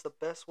see what's the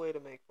best way to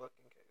make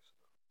fucking queso.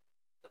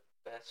 The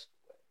best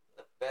way.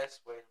 The best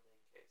way to make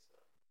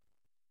queso.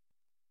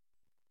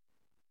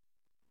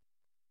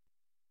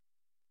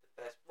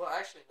 The best. Well,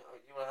 actually, no.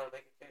 You know how to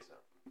make a queso?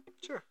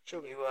 Sure,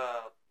 show me. You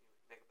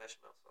make a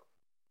bechamel sauce,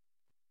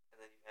 and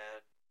then you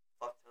add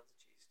fuck tons of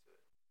cheese to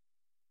it,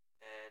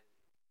 and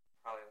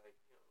probably like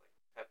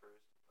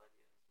peppers,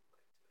 onions,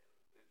 like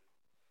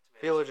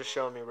tomatoes. People are just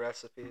showing me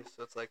recipes,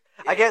 so it's like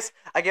Yeah.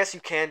 I guess you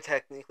can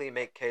technically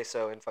make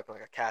queso in fucking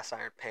like a cast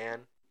iron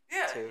pan.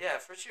 Yeah, too. yeah,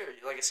 for sure.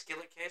 Like a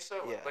skillet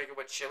queso, Yeah. like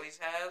what Chili's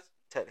has,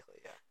 Technically,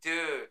 yeah.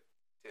 dude.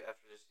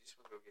 After this, you just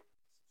want to go get some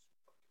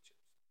fucking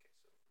chips,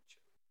 queso from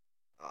Chili.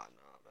 Oh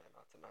no, man,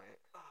 not tonight.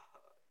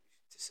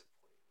 You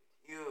disappointed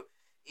me.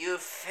 You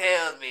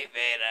failed me,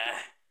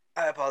 Vader.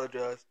 I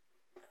apologize.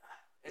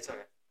 It's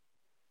okay.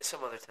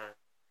 Some other time.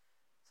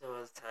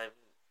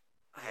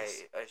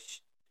 Yes.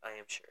 I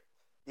am sure.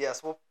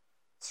 Yes, well,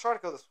 let's try to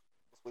go this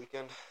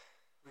weekend.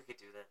 We could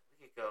do that.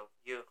 We could go.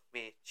 You,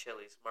 me,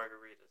 Chili's,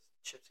 margaritas,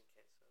 chips and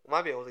queso. We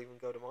might be able to even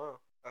go tomorrow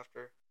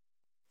after.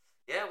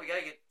 Yeah, we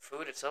gotta get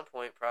food at some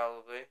point,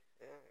 probably.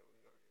 Yeah,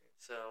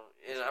 So,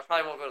 and I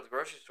probably won't go to the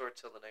grocery store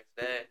till the next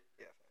day.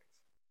 yeah,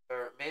 thanks.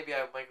 Or maybe I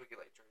might go get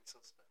like drinks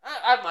and stuff.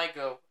 I might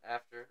go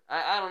after.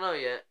 I don't know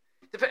yet.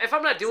 If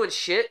I'm not doing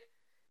shit,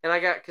 and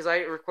because I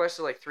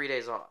requested like 3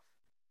 days off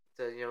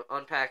to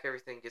unpack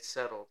everything, get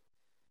settled.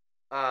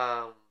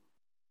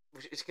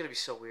 It's gonna be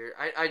so weird.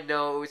 I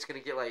know it's gonna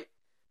get like.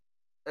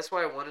 That's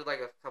why I wanted like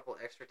a couple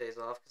extra days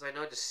off, because I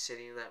know just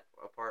sitting in that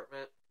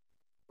apartment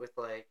with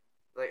like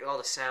all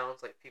the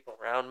sounds, like people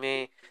around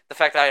me, the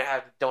fact that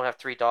I don't have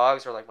 3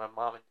 dogs or like my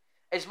mom, and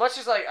as much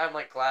as like I'm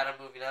like glad I'm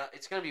moving out,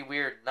 it's gonna be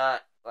weird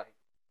not like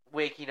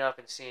waking up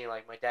and seeing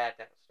like my dad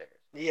downstairs.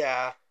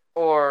 Yeah.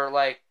 Or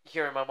like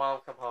hearing my mom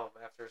come home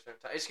after a certain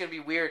time. It's gonna be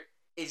weird.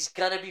 It's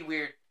gonna be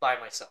weird by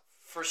myself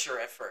for sure.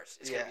 At first,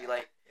 it's gonna be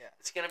like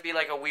it's gonna be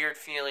like a weird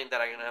feeling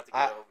that I'm gonna have to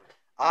get over.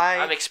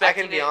 I'm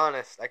expecting. I can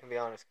be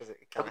honest because it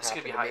kind of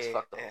happened to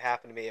me. It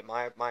happened to me at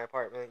my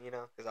apartment,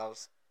 because I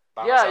was.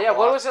 Yeah.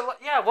 What was it?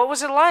 What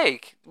was it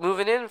like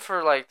moving in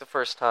for like the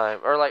first time,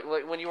 or like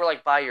when you were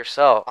like by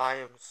yourself? I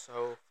am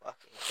so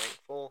fucking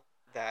thankful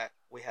that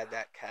we had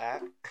that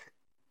cat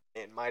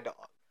and my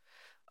dog.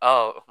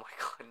 Oh my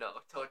god, no!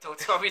 Don't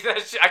tell me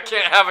that shit. I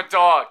can't have a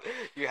dog.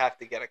 You have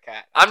to get a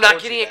cat. I'm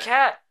not getting a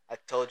cat. I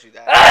told you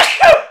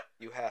that.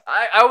 You have.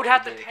 I would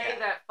have to pay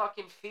that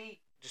fucking fee.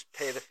 Just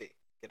pay the fee.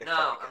 Get a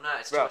no, I'm not.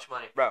 It's too much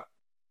money, bro.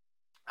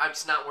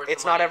 It's not worth.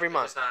 It's the money not every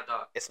month. It's not a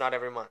dog. It's not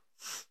every month.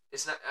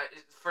 It's not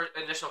for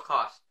initial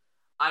cost.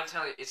 I'm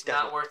telling you, it's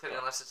not worth it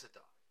unless it's a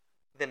dog.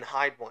 Then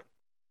hide one.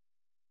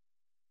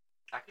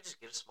 I could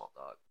just get a small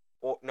dog.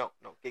 Or no,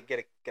 get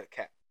a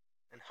cat.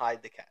 And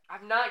hide the cat.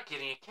 I'm not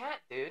getting a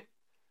cat, dude.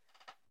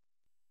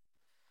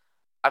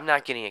 I'm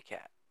not getting a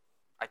cat.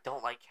 I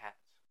don't like cats.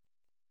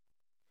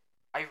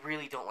 I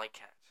really don't like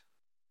cats.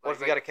 What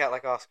if you got a cat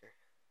like Oscar?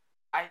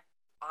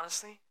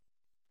 Honestly,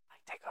 I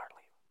take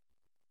Harley.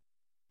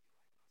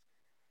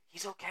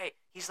 He's okay.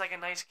 He's like a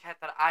nice cat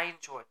that I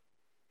enjoy.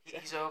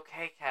 He's an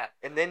okay cat.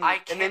 And then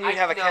you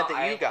have a cat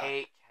that you got. I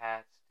hate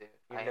cats, dude.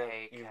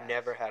 You've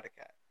never had a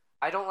cat.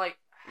 I don't like.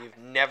 You've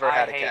never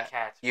had a cat. I hate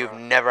cats. You've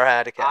never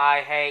had a cat.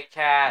 I hate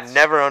cats.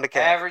 Never owned a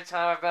cat. Every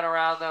time I've been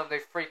around them, they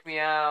freak me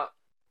out.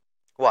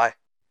 Why?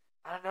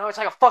 I don't know. It's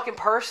like a fucking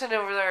person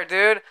over there,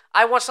 dude.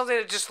 I want something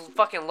that just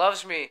fucking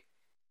loves me.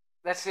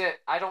 That's it.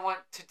 I don't want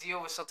to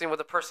deal with something with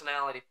a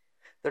personality.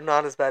 They're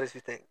not as bad as you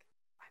think.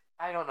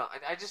 I don't know.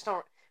 I just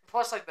don't.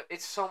 Plus, like,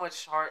 it's so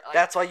much hard. Like,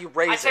 that's why you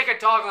raise it. I take a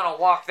dog on a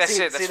walk. That's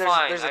it. That's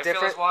fine. There's a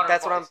difference.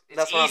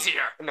 It's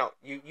easier. No,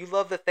 you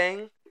love the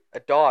thing, a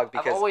dog,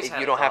 because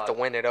you don't have to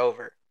win it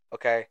over.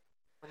 Okay.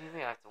 What do you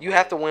mean? You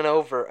have to win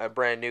over a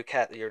brand new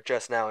cat that you're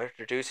just now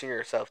introducing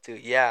yourself to.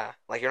 Yeah,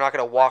 like you're not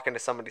gonna walk into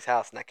somebody's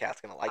house and that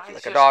cat's gonna like you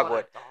like a dog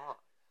would.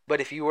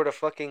 But if you were to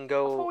fucking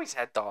go, I've always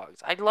had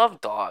dogs. I love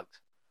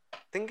dogs.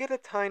 Then get a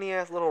tiny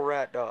ass little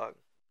rat dog.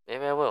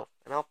 Maybe I will.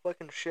 And I'll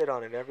fucking shit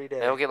on it every day.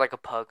 Maybe I'll get like a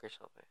pug or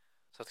something.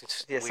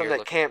 Something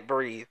that can't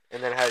breathe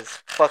and then has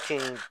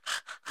fucking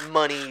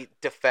money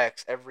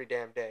defects every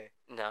damn day.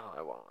 No,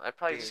 I won't. I'd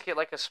probably just get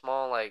like a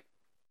small, like,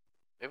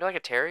 maybe like a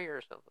terrier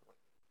or something.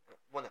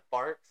 One that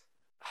barks?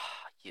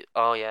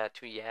 Oh, yeah,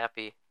 too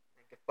yappy.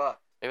 Get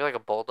fucked. Maybe like a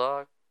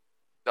bulldog?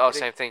 Oh,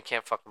 same thing,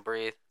 can't fucking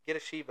breathe. Get a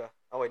Shiba.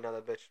 Oh, wait, no,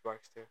 that bitch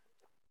barks too.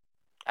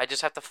 I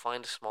just have to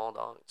find a small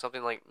dog.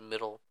 Something like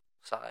middle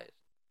size.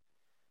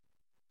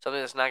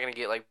 Something that's not going to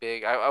get like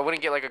big. I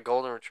wouldn't get like a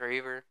golden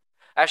retriever.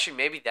 Actually,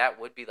 maybe that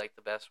would be like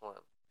the best one.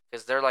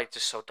 Because they're like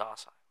just so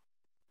docile.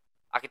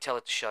 I could tell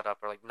it to shut up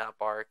or like not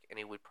bark, and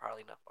it would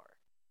probably not bark.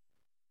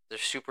 They're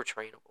super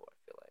trainable, I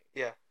feel like.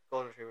 Yeah,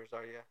 golden retrievers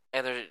are, yeah.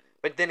 And they're...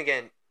 But then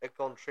again, a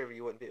golden retriever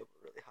you wouldn't be able to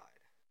really hide.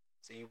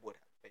 So you would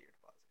have to pay your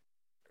deposit.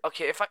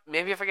 Okay,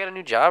 if I get a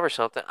new job or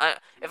something,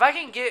 if I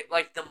can get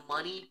like the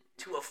money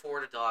to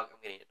afford a dog, I'm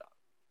getting a dog.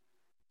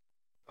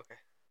 Okay.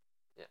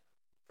 Yeah,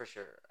 for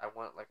sure. I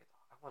want a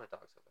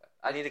dog so bad.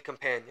 I need a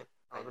companion.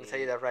 I'm gonna tell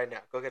you that right now.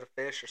 Go get a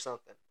fish or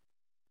something.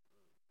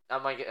 I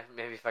might get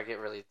maybe if I get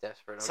really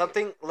desperate.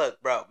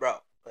 Look, bro.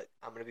 Look,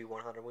 I'm gonna be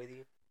 100 with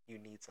you. You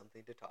need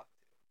something to talk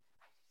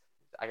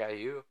to. I got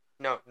you.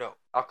 No.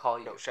 I'll call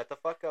you. No, shut the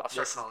fuck up. I'll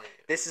start calling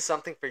you. This is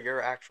something for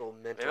your actual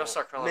mental. Maybe I'll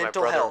start calling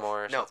mental my brother health.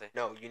 more or something.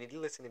 No, you need to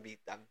listen to me.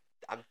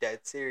 I'm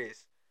dead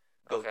serious.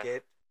 Go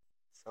get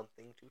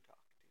something to talk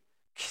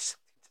to. Get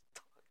something to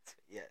talk to.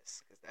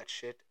 Yes, because that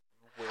shit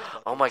will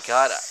oh my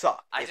god,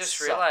 suck. I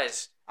just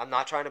realized. I'm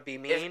not trying to be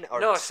mean or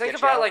no, think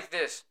about it like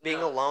this.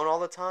 Being alone all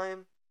the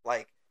time,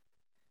 like,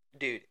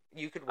 dude,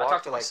 you could walk I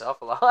talk to like,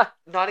 myself a lot.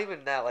 Not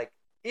even that, like,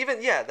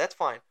 that's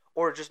fine.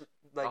 Or just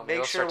like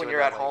make sure when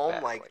you're at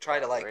home, like try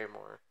to like,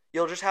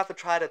 you'll just have to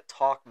try to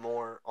talk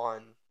more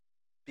on,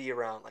 be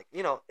around, like,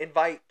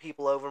 invite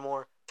people over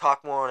more,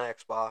 talk more on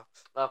Xbox.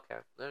 Okay,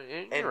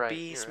 and right,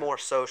 be more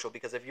social,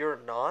 because if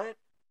you're not,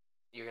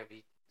 you're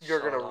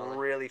gonna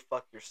really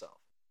fuck yourself.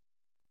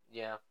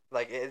 Yeah.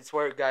 Like, it's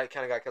where it kind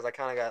of got, because I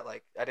kind of got,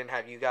 like, I didn't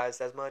have you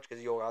guys as much,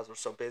 because you guys were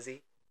so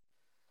busy.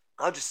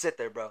 I'll just sit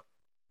there, bro.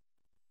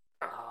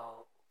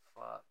 Oh,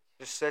 fuck.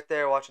 Just sit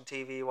there watching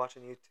TV,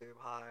 watching YouTube.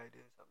 Hi,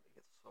 dude. Something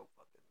gets so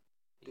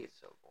fucking... It's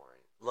so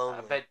boring. Lonely.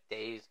 I bet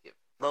days get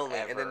lonely.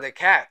 Forever. And then the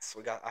cats.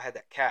 I had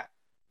that cat.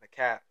 The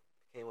cat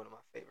became one of my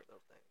favorite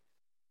little things.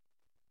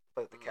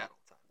 Played with the cat all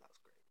the time. That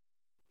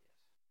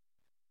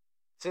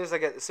was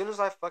great. As soon as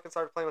I fucking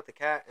started playing with the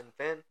cat and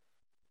Finn...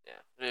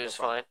 Yeah, it was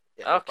fine.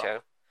 Yeah, okay.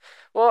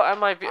 Well, I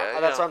might be.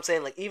 That's what I'm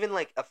saying. Like, even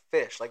like a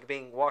fish, like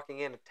walking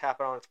in and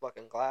tapping on its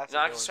fucking glass. No,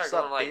 I can start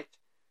going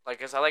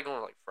cause I like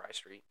going like Fry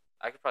Street.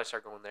 I could probably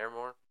start going there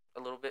more a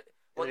little bit.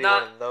 Well,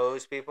 not one of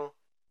those people.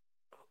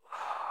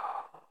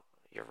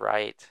 You're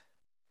right.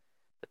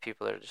 The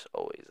people that are just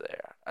always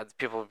there.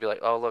 People would be like,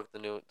 "Oh, look,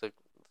 the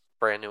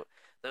brand new,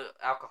 the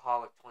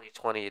alcoholic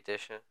 2020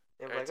 edition.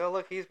 And we're like, oh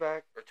look, he's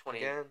back or 20,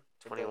 again.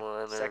 21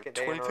 or second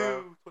day 22, in a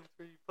row.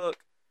 23. Fuck.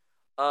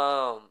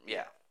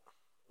 Yeah.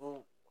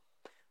 Well,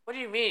 What do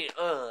you mean?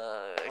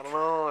 I don't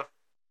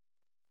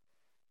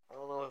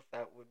know if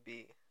that would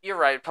be. You're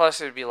right.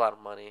 Plus, it would be a lot of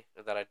money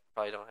that I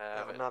probably don't have.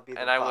 That would not be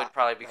and the I vibe. would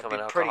probably That'd become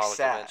be an pretty alcoholic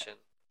sad. eventually.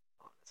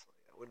 Honestly,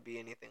 that wouldn't be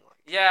anything like.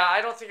 Yeah,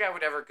 I don't think I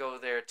would ever go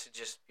there to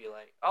just be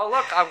like, oh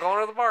look, I'm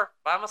going to the bar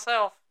by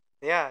myself.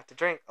 Yeah, to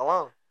drink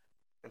alone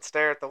and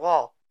stare at the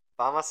wall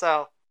by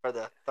myself for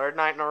the third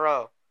night in a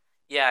row.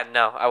 Yeah,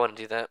 no, I wouldn't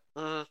do that.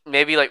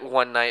 Maybe like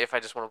one night if I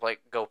just want to like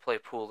go play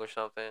pool or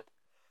something.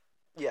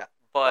 Yeah,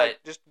 but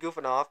like, just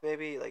goofing off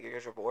maybe, like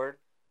because you're bored.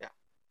 Yeah.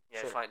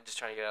 Yeah, sure. fine. Just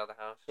trying to get out of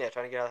the house. Yeah,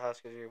 trying to get out of the house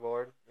because you're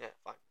bored. Yeah,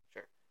 fine,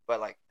 sure.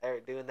 But like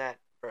doing that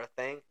for a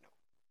thing,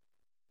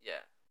 no.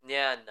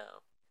 Yeah, no.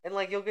 And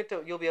like you'll be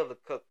able to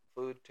cook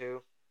food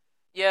too.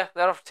 Yeah,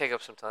 that'll take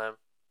up some time.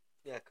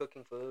 Yeah,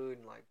 cooking food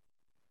and like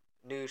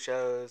new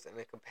shows and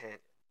a companion.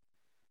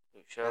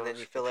 New shows. And then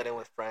you fill it in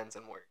with friends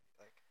and work.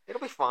 Like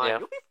it'll be fine. Yeah.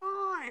 You'll be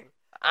fine.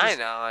 I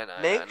know.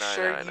 Make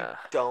sure you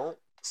don't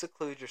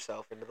seclude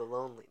yourself into the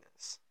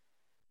loneliness.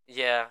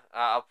 Yeah,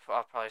 I'll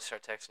probably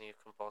start texting you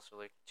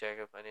compulsively,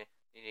 Jacob.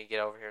 You need to get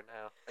over here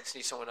now. I just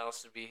need someone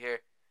else to be here.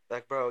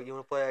 Like, bro, you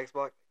want to play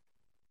Xbox?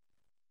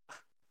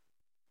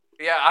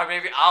 Yeah,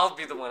 maybe I'll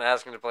be the one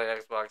asking to play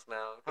Xbox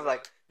now. I'm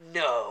like,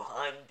 no,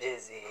 I'm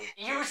busy.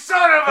 You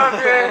son of a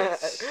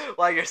bitch!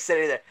 While you're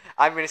sitting there,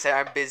 I'm gonna say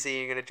I'm busy.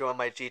 You're gonna join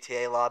my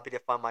GTA lobby to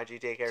find my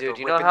GTA character. Dude,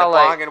 you know ripping how the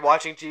bong and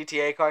watching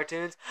GTA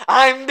cartoons.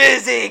 I'm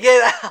busy.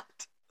 Get out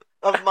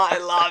of my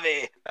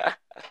lobby.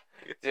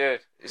 Dude,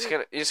 it's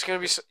gonna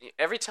be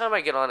every time I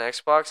get on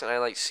Xbox and I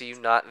like see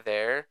you not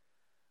there,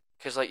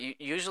 cause like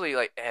usually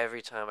like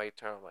every time I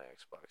turn on my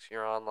Xbox,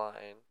 you're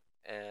online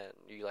and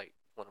you like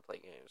want to play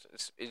games.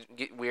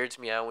 It weirds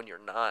me out when you're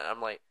not.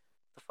 I'm like,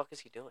 the fuck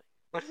is he doing?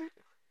 What is he?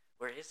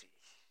 Where is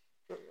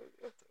he?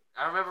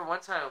 I remember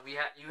one time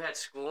you had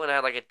school and I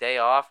had like a day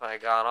off and I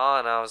got on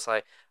and I was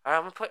like,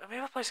 all right,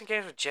 maybe I'll play some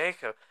games with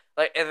Jacob.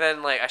 Like, and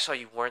then like I saw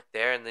you weren't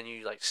there and then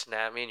you like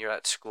snapped me and you're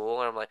at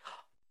school and I'm like,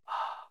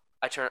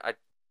 I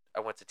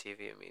went to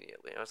TV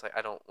immediately. I was like,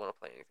 I don't want to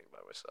play anything by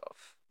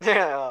myself.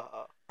 Yeah.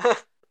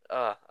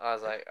 I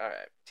was like, all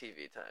right,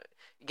 TV time.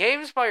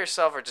 Games by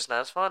yourself are just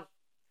not as fun.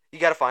 You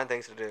gotta find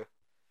things to do.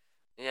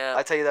 Yeah.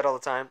 I tell you that all the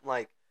time.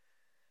 Like.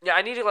 Yeah,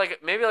 I need to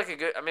maybe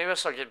I'll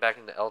start getting back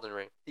into Elden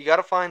Ring. You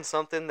gotta find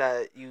something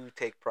that you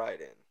take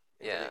pride in.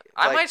 Yeah,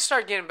 I might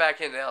start getting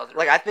back into Elden Ring.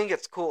 Like I think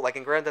it's cool. Like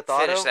in Grand Theft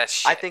Auto, Finish that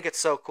shit. I think it's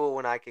so cool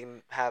when I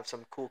can have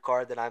some cool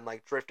card that I'm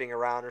like drifting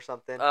around or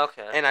something.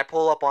 Okay. And I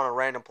pull up on a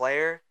random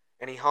player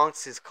and he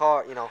honks his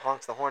car,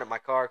 honks the horn at my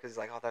car because he's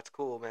like, oh, that's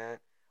cool, man.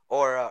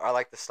 Or I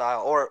like the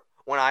style. Or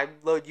when I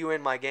load you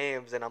in my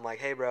games and I'm like,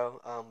 hey, bro,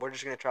 we're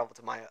just gonna travel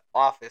to my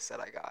office that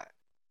I got,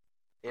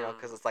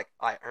 because it's like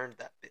I earned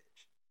that bitch.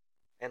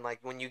 And like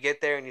when you get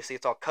there and you see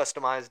it's all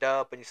customized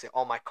up and you see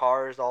all my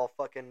cars all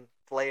fucking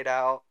flayed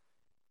out,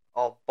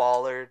 all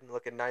ballered and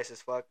looking nice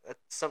as fuck, that's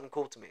something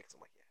cool to me. Cause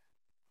I'm like,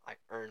 yeah,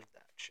 I earned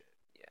that shit.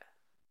 Yeah.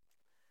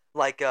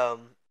 Like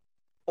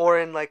or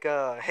in like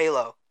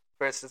Halo,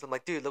 for instance, I'm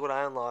like, dude, look what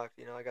I unlocked.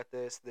 I got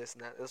this,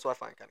 and that. That's what I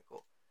find kind of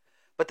cool.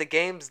 But the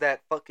games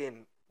that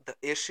the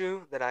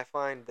issue that I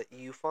find that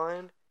you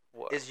find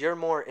is you're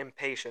more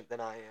impatient than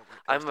I am.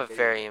 I'm a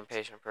very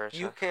impatient person.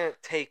 You can't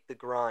take the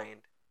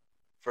grind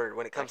for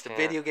when it comes to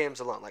video games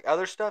alone. Like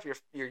other stuff,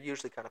 you're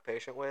usually kind of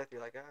patient with.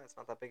 You're like, it's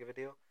not that big of a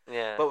deal.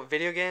 Yeah. But with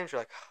video games,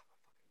 you're like, oh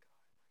my fucking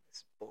god, this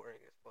is boring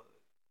as fuck.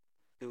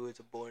 Dude, it's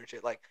a boring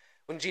shit. Like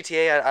when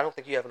GTA, I don't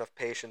think you have enough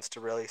patience to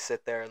really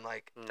sit there and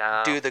like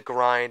do the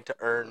grind to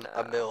earn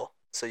a mill,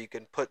 so you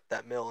can put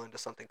that mill into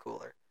something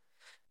cooler.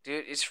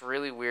 Dude, it's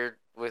really weird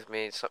with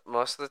me. So,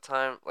 most of the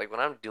time, like when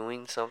I'm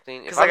doing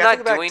something, if like,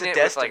 I'm not doing it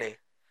Destiny, with like,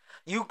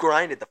 you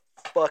grinded the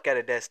fuck out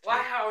of Destiny.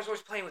 Why? I was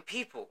always playing with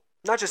people.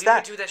 Not just we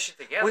that. We would do that shit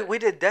together. We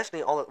did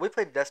Destiny we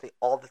played Destiny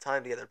all the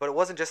time together. But it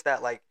wasn't just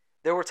that. Like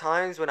there were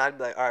times when I'd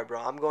be like, all right, bro,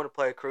 I'm going to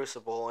play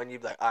Crucible, and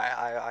you'd be like,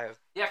 I have.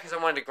 Yeah, because I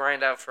wanted to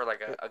grind out for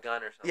like a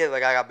gun or something. Yeah,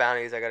 like I got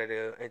bounties I gotta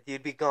do, and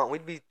you'd be gone.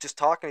 We'd be just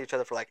talking to each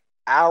other for like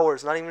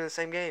hours, not even in the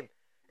same game.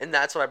 And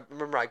that's what I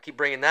remember. I keep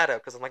bringing that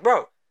up because I'm like,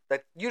 bro,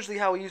 that's usually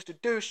how we used to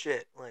do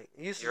shit. Like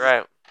You're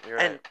right.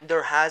 And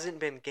there hasn't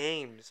been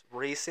games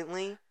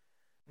recently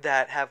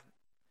that have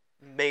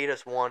made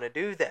us want to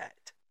do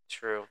that.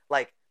 True.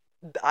 Like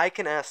I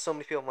can ask so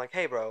many people. I'm like,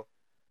 hey, bro,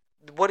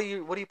 what do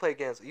you play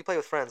games? You play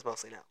with friends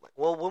mostly now. Like,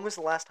 well, when was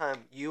the last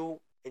time you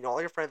and all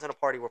your friends in a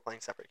party were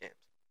playing separate games?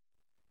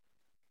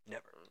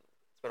 Never.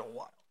 It's been a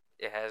while.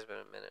 It has been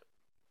a minute.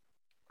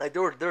 Like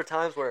there were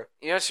times where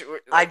like,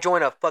 I'd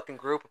join a fucking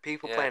group of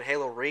people playing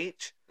Halo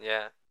Reach.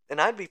 Yeah. And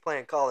I'd be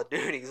playing Call of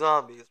Duty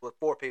Zombies with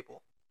 4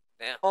 people.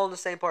 Damn. All in the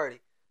same party.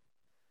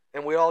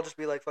 And we'd all just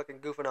be like fucking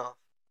goofing off.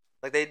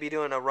 Like they'd be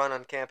doing a run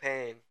on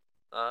campaign,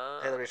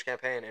 Halo Reach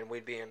campaign, and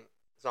we'd be in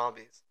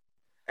Zombies.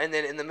 And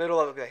then in the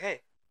middle of it, be like,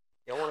 hey,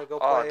 y'all want to go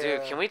play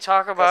dude, can we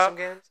talk about custom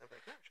games?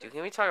 Dude,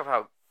 can we talk about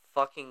how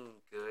fucking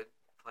good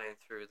playing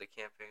through the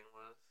campaign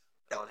was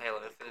on Halo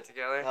really Infinite cool.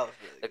 together. That was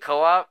really The good.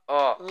 co-op,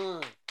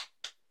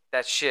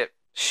 that shit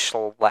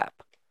slap.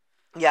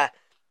 Yeah,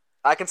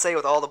 I can say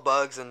with all the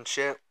bugs and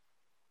shit,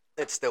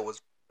 it still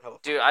was hella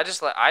Dude, I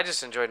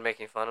just enjoyed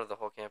making fun of the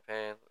whole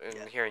campaign and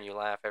Yeah. hearing you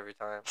laugh every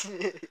time.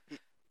 fun.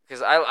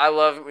 Because I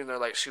love it when they're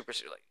like super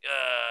like,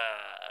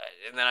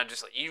 and then I'm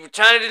just like, you were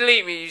trying to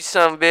delete me, you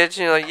son of a bitch. And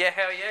you're like, yeah,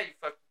 hell yeah, you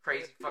fucking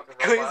crazy fucking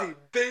robot. Crazy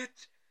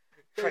bitch.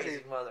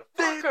 Crazy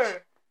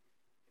motherfucker.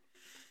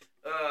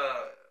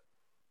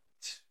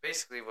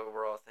 Basically what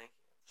we're all thinking.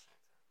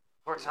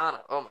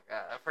 Cortana. Oh my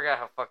god, I forgot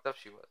how fucked up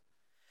she was.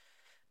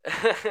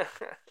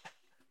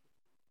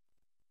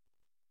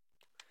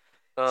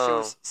 She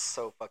was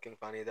so fucking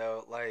funny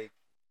though. Like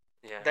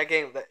yeah. that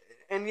game,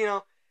 and you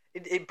know,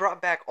 it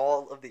brought back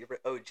all of the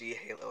OG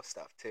Halo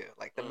stuff too.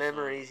 Like the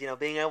memories, you know,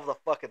 being able to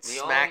fucking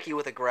smack you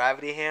with a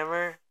gravity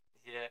hammer.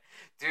 Yeah,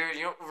 dude,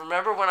 you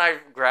remember when I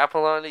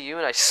grappled onto you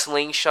and I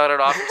slingshot it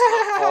off into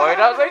the void?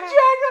 I was like,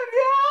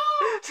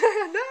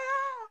 Jacob, no!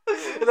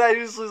 And I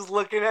just was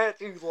looking at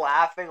you,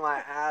 laughing my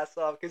ass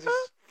off because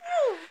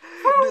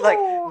like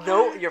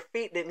no, your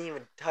feet didn't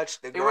even touch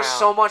the ground. It was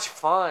so much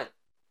fun.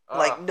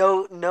 Like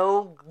no,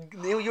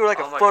 you were like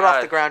a Oh my foot off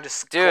God. the ground,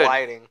 just Dude.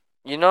 gliding.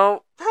 You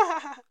know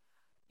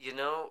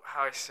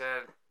how I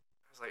said,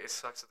 I was like, it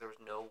sucks that there was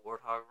no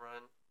Warthog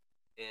run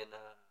in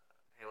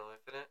Halo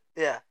Infinite.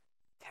 Yeah.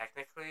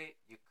 Technically,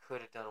 you could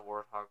have done a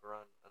Warthog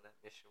run on that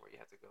mission where you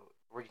have to go,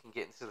 where you can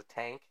get into the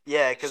tank.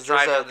 Yeah, because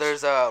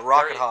there's a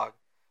Rocket Hog,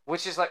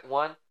 which is like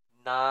one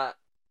not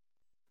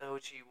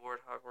OG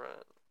Warthog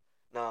run.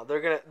 No,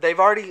 they've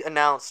already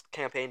announced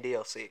campaign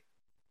DLC.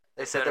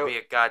 They said there'll be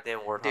a goddamn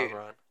Warthog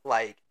run.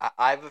 Like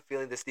I have a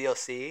feeling this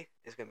DLC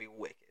is gonna be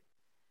wicked.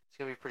 It's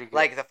gonna be pretty good.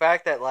 Like the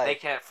fact that like they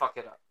can't fuck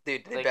it up.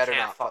 Dude, they better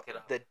not fuck it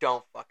up. They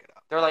don't fuck it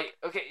up. They're like,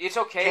 okay, it's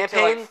okay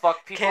to like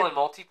fuck people in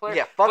multiplayer.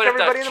 Yeah, fuck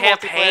everybody in the multiplayer. But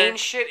if the campaign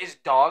shit is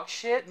dog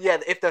shit. Yeah,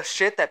 if the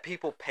shit that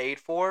people paid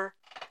for,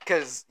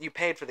 because you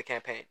paid for the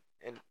campaign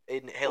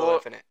in Halo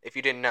Infinite, if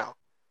you didn't know.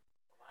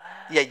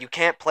 What? Yeah, you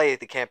can't play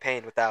the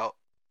campaign without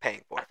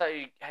paying for it. I thought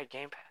you had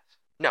Game Pass.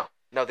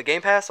 No, the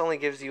Game Pass only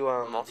gives you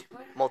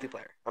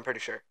multiplayer. I'm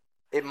pretty sure.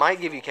 It might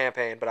give you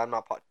campaign, but I'm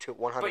not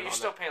 100. But you're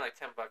still paying like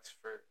 $10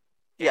 for.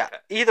 Yeah,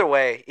 either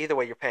way,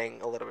 you're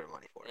paying a little bit of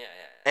money for it.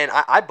 Yeah. And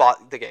I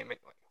bought the game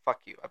anyway.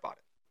 Fuck you, I bought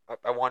it.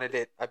 I wanted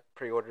it. I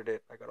pre-ordered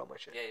it. I got all my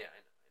shit. Yeah,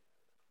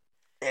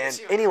 I know.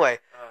 And anyway,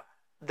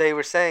 they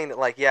were saying that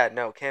like, yeah,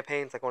 no,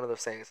 campaign's like one of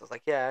those things. I was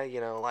like, yeah,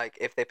 you know, like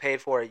if they paid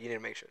for it, you need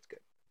to make sure it's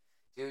good.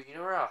 Dude, you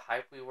know how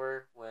hype we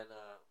were when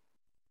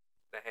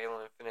the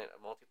Halo Infinite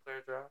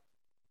multiplayer dropped?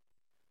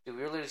 Dude,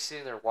 we were literally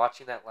sitting there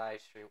watching that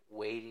live stream,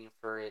 waiting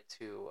for it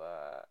to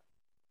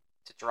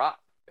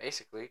drop,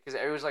 basically, because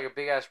it was like a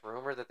big ass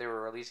rumor that they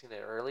were releasing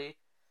it early,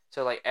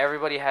 so like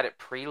everybody had it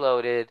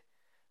preloaded,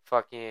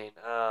 fucking,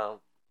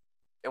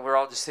 and we're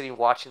all just sitting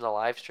watching the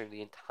live stream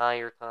the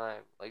entire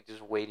time, like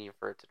just waiting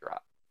for it to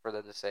drop, for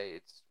them to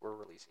say we're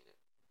releasing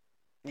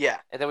it. Yeah.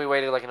 And then we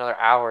waited like another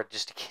hour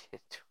just to get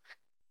into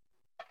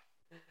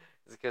it,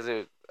 because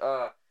it.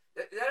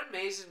 That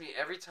amazes me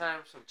every time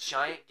some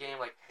giant game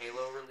like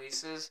Halo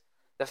releases.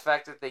 The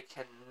fact that they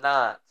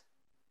cannot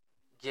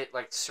get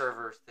like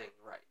server thing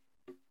right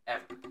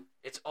ever.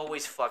 It's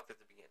always fucked at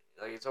the beginning.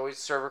 Like it's always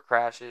server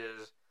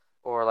crashes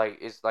or like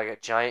it's like a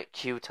giant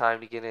queue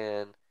time to get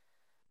in,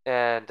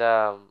 and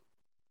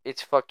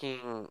it's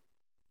fucking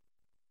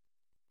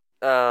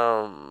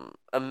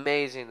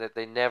amazing that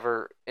they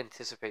never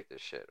anticipate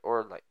this shit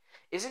or like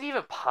is it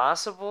even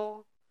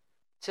possible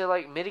to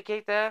like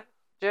mitigate that,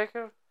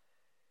 Jacob?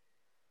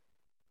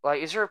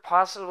 Like, is there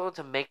possible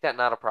to make that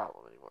not a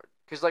problem anymore?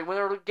 Because, like, when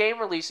a game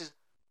releases,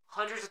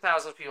 hundreds of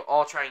thousands of people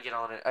all try and get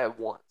on it at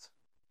once.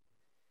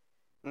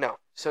 No.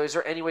 So, is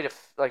there any way to,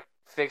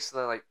 fix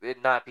the, like,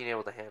 it not being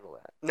able to handle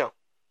that? No.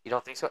 You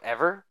don't think so?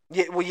 Ever?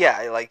 Yeah, well,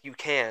 yeah, like, you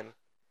can.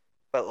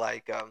 But,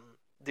 like,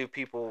 do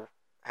people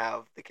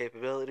have the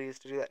capabilities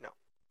to do that? No.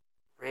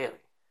 Really?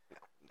 No.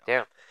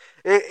 Damn.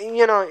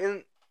 You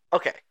know,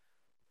 okay.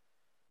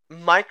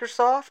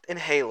 Microsoft and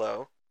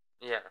Halo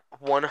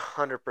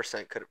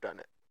 100% could have done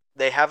it.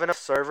 They have enough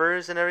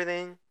servers and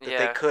everything that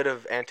they could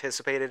have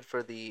anticipated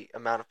for the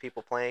amount of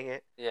people playing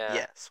it. Yeah.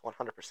 Yes,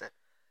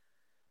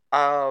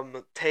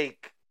 100%.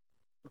 Take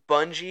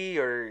Bungie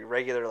or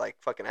regular like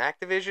fucking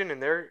Activision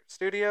and their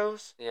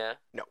studios. Yeah.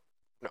 No.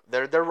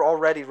 They're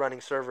already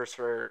running servers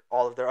for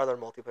all of their other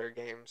multiplayer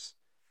games.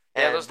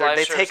 And those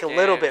they take a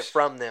little bit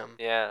from them.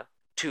 Yeah.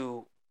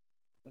 To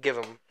give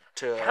them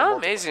to. How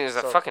amazing is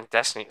that fucking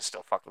Destiny is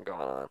still fucking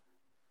going on?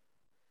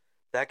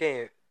 That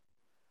game,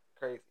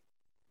 crazy.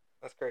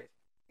 That's crazy.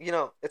 You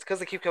know, it's because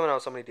they keep coming out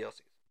with so many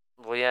DLCs.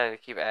 Well, yeah, they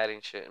keep adding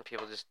shit, and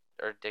people just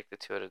are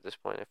addicted to it at this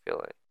point, I feel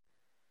like.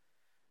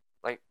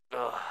 Like,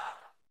 ugh,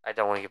 I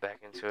don't want to get back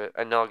into it.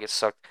 I know I'll get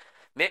sucked.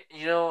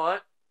 You know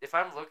what? If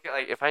I'm looking,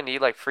 like, if I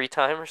need, like, free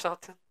time or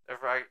something, if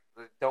I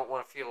don't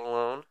want to feel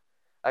alone,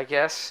 I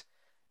guess,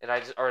 and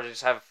or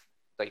just have,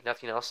 like,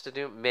 nothing else to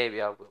do,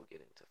 maybe I will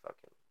get into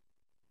fucking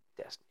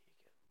Destiny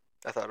again.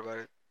 I thought about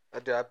it.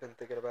 I've been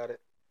thinking about it.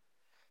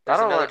 There's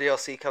don't another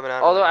want- DLC coming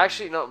out. Although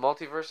actually no,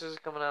 Multiverses is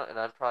coming out, and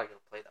I'm probably gonna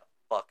play the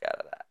fuck out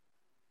of that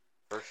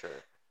for sure.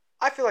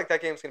 I feel like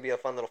that game's gonna be a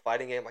fun little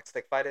fighting game, like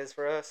Stick Fight is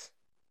for us.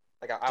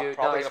 Like I'm Dude,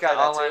 probably no, it's gonna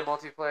got play that online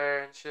too.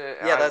 multiplayer and shit.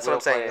 And Yeah, I that's what will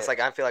I'm saying. play It's it. like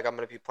I feel like I'm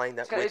gonna be playing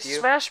that with It's you.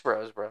 Smash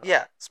Bros, bro.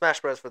 Yeah, Smash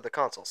Bros for the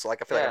console. So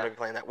like I feel like I'm Yeah. gonna be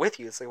playing that with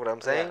you. It's like what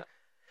I'm saying. Yeah.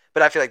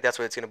 But I feel like that's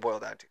what it's gonna boil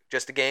down to.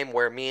 Just a game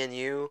where me and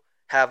you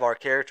have our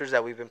characters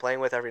that we've been playing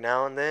with every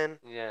now and then,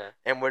 Yeah.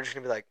 and we're just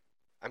gonna be like,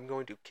 I'm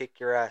going to kick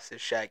your ass as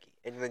Shaggy,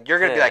 and then you're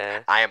gonna be like,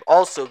 Yeah. I am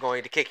also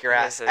going to kick your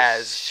ass Yes,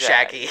 as as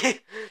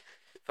Shaggy.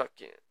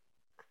 Fucking.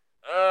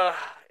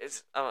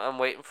 I'm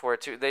waiting for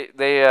it too.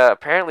 They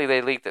apparently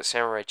they leaked that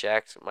Samurai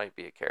Jackson might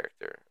be a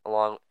character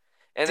along,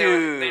 and they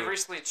Dude.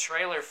 recently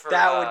trailer for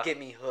That would get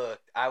me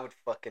hooked. I would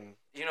fucking.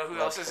 You know who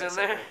love else is playing in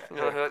there?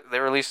 Samurai You know who they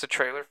released a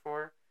trailer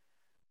for?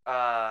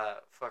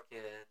 Fucking.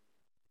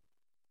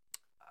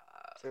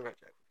 Samurai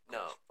Jack.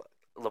 No. Fuck.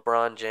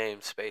 LeBron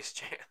James Space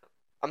Jam.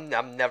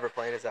 I'm never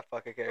playing as that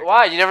fucking character.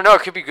 Why? You never know.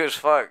 It could be good as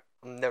fuck.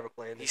 I'm never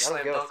playing He this. I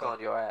don't slam give a dunk fuck. on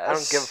your ass. I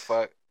don't give a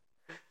fuck.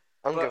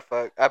 I don't give a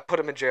fuck. I put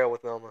him in jail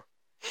with Melma.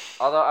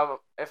 Although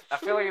I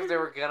feel like if they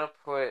were gonna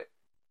put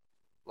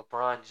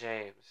LeBron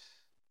James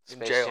In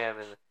Space jail. Jam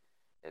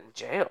in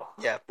jail.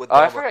 Yeah, with Oh,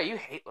 I Melma. forgot you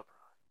hate LeBron.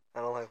 I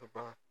don't like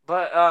LeBron.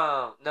 But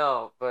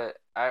no, but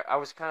I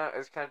was kind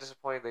of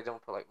disappointed they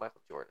don't put like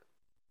Michael Jordan.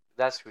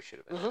 That's who should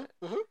have been in it.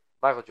 Mm-hmm.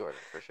 Michael Jordan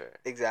for sure.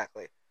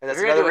 Exactly. And that's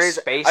If you're gonna another do a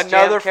reason. Space Jam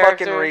Another fucking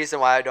character- reason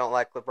why I don't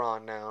like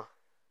LeBron now.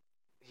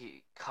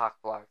 He cock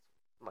blocked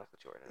Michael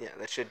Jordan. Yeah,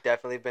 that should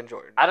definitely have been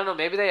Jordan. I don't know.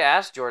 Maybe they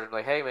asked Jordan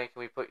like, "Hey man, can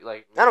we put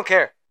like?" I don't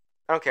care.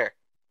 I don't care.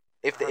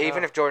 I don't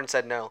Even know. if Jordan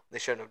said no, they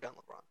shouldn't have done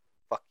LeBron.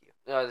 Fuck you.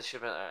 No, this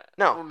should have been.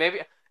 No. Well, maybe.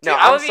 No, Dude,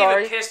 I I'm would be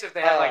sorry. even pissed if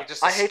they had like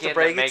just. A I hate to skin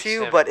break that it makes to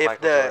you, him but if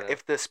Michael Jordan.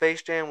 the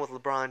Space Jam with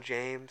LeBron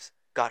James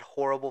got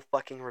horrible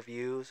fucking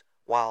reviews,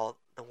 while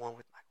the one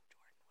with Michael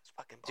Jordan was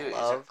fucking Dude, it's a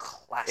beloved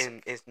classic.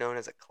 and is known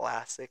as a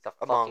classic It's a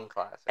fucking among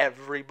classic.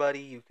 everybody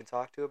you can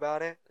talk to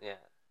about it. Yeah.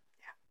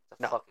 It's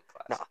a No, fucking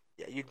classic. No,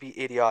 yeah, you'd be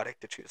idiotic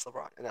to choose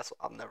LeBron, and that's what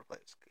I'll never play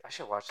this game. I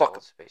should watch Fuck the him.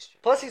 old Space Jam.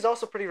 Plus, he's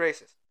also pretty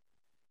racist.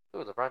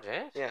 Ooh, LeBron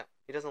James? Yeah,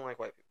 he doesn't like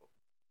white people.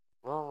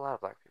 Well, a lot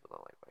of black people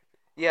don't like white people.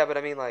 Yeah, but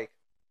I mean, like,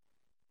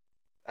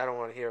 I don't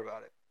want to hear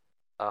about it.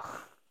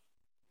 Oh,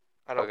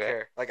 I don't Okay.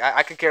 care. Like,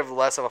 I could care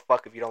less of a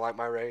fuck if you don't like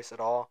my race at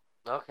all.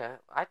 okay.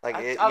 Like,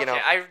 I, it- okay, you know-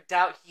 I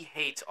doubt he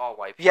hates all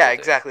white people. Yeah, dude.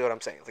 exactly what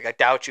I'm saying. Like, I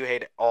doubt you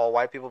hate all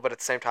white people, but at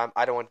the same time,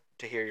 I don't want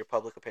to hear your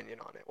public opinion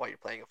on it while you're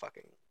playing a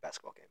fucking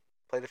basketball game.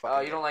 Play the fucking Oh,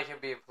 game. you don't like him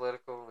being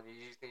political when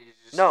you think you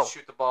just No.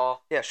 shoot the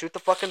ball Yeah, shoot the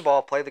fucking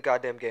ball, play the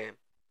goddamn game.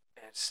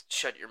 and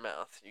shut your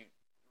mouth, you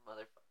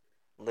motherfucker.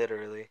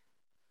 Literally.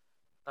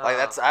 Like,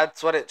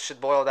 that's what it should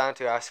boil down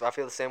to. I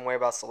feel the same way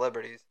about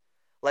celebrities.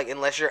 Like,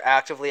 unless you're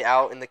actively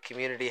out in the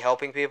community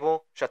helping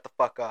people, shut the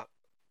fuck up.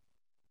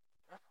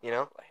 You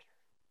know?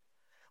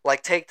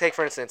 Like, take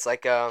for instance,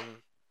 like,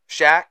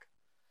 Shaq,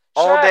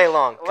 all Shaq. day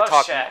long, Love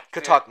Shaq,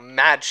 could dude. talk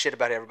mad shit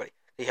about everybody.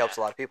 He helps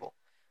a lot of people.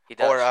 He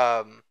does.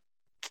 Or,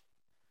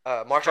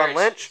 Marshawn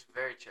Lynch. He's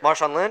very chill.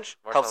 Marshawn Lynch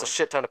Marshawn helps a Lynch.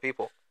 shit ton of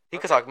people. He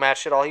could Okay. talk mad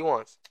shit all he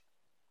wants.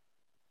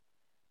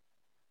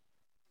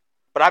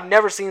 But I've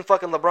never seen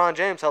fucking LeBron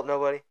James help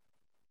nobody.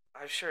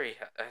 I'm sure he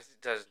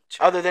does.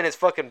 Other than his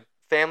fucking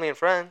family and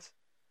friends.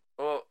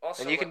 Well,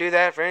 also, And you can do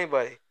that for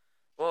anybody.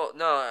 Well,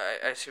 no,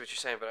 I see what you're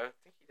saying, but I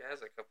think he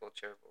has a couple of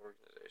charitable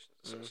organizations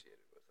associated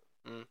with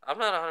him. Mm. I'm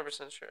not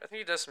 100% sure. I think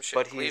he does some shit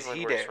But in is Cleveland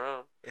he where he's there?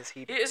 from. Is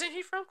he? Isn't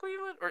he from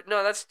Cleveland? Or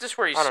no, that's just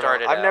where he I don't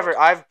started know. out.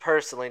 I've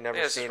personally never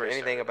Yeah, this is seen where he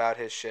anything started about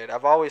his shit.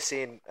 I've always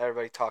seen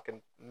everybody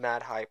talking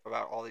mad hype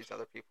about all these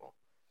other people.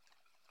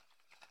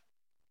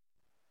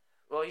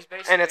 Well, he's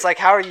basically. And it's like,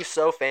 how are you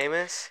so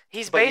famous?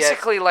 He's but yet-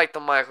 basically like the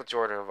Michael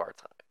Jordan of our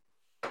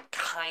time.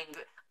 Kind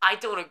of. I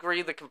don't agree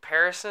with the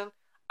comparison.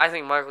 I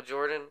think Michael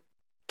Jordan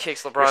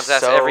kicks LeBron's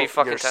ass every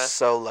fucking you're time.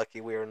 so lucky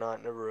we were not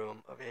in a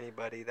room of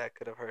anybody that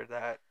could have heard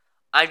that.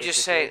 I'm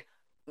just basically.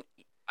 saying.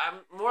 I'm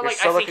more You're like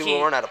so I lucky think we he.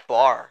 weren't at a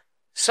bar.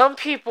 Some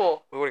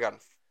people. We would have gotten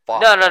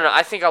fought. No.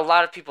 I think a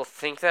lot of people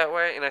think that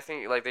way, and I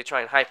think like they try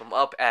and hype him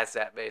up as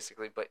that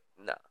basically, but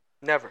no.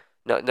 Never.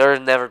 No, there'll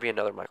never be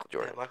another Michael Yeah,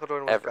 Jordan. Michael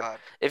Jordan was Ever. God.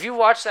 If you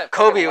watch that,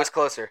 Kobe fucking was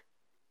closer.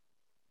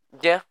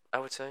 Yeah, I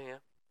would say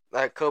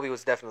yeah. Kobe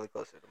was definitely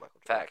closer to Michael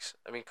Jordan. Facts.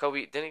 I mean,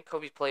 didn't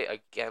Kobe play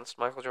against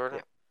Michael Jordan?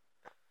 Yeah.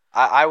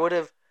 I would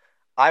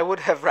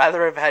have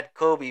rather have had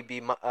Kobe be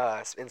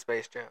in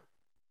Space Jam.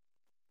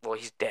 Well,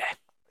 he's dead.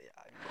 Yeah,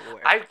 I'm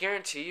aware. I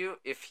guarantee you,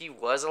 if he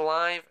was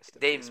alive, Rest in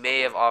they peace, may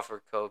my have boy.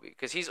 offered Kobe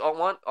because he's on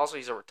one. Also,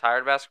 he's a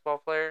retired basketball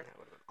player. That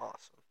would have been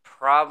awesome.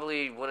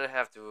 Probably wouldn't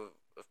have to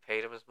have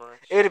paid him as much.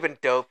 It would have been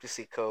dope to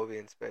see Kobe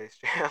in Space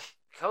Jam.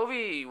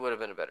 Kobe would have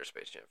been a better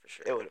Space Jam for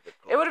sure. It would have been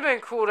cool. It would have been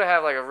cool to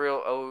have like a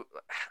real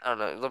I don't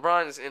know.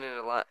 LeBron's in it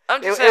a lot.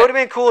 I'm It just would saying. have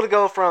been cool to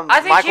go from I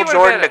think he Michael would've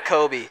Jordan been to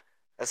Kobe.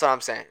 That's what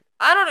I'm saying.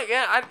 I don't know.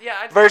 Yeah.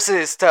 I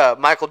Versus to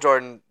Michael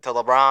Jordan to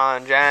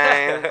LeBron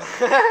James.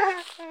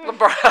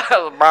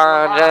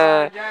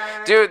 LeBron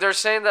James. Dude, they're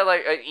saying that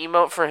like an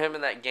emote for him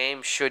in that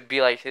game should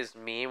be like his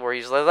meme where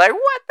he's like,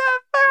 "What the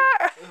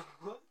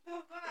fuck?"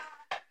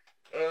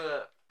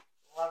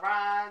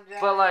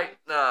 But like,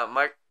 nah,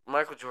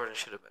 Michael Jordan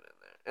should have been in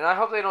there. And I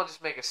hope they don't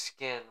just make a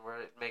skin where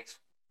it makes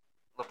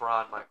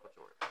LeBron Michael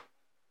Jordan.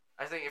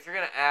 I think if you're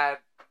gonna add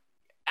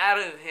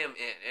him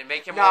in and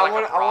make him more like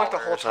I want the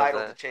brawler whole or title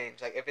something. to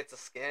change. Like if it's a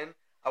skin,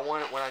 I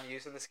want it when I'm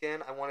using the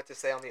skin. I want it to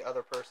say on the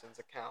other person's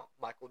account,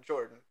 Michael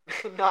Jordan,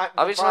 not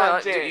I'll be LeBron telling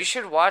you, James. dude, you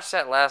should watch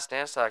that Last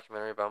Dance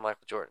documentary about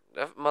Michael Jordan.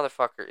 That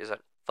motherfucker is a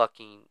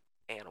fucking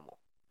animal.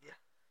 Yeah.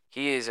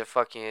 He is a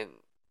fucking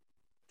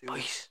Dude,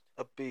 beast.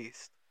 a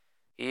beast.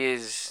 He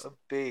is A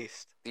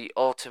beast. the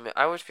ultimate.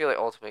 I would feel like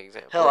ultimate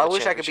example. Hell, of I a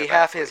wish I could be championship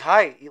half athlete. his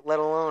height, let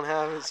alone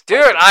have his. Dude,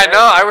 fucking I know.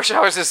 I character. wish I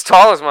was as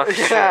tall as Michael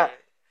Yeah. Jordan.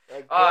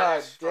 Like, Oh, God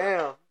that's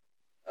damn.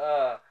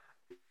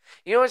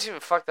 You know what's even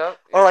fucked up?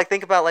 Or like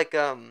think about like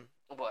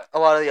What? a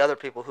lot of the other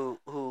people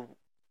who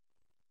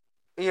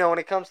you know, when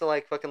it comes to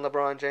like fucking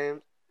LeBron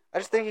James, I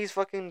just think he's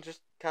fucking just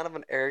kind of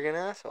an arrogant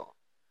asshole.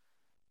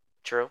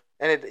 True.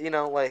 And it, you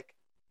know, like,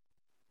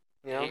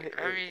 you know, I mean,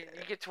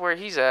 you get to where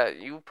he's at,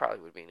 you probably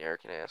would be an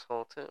arrogant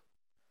asshole too.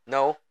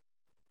 no,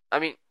 I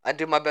mean, I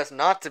do my best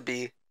not to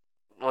be,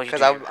 well, you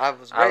because do. I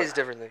was raised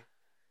differently.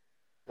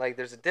 Like,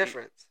 there's a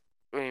difference.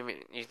 What do you mean?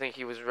 You think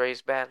he was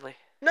raised badly?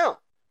 No,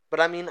 but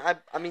I mean,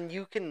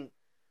 you can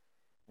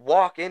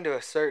walk into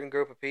a certain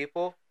group of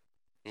people,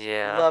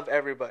 Yeah. love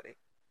everybody,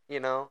 you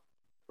know,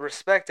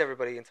 respect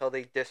everybody until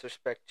they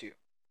disrespect you.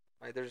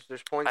 Like, there's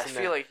points I in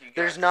feel there. like you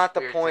There's got not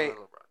this the weird point-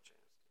 thing with LeBron James.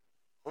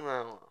 Well, I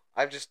don't know.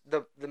 I've just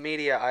the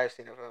media I've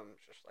seen of him is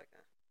just like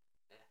that.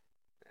 Yeah,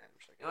 I'm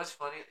just like You know what's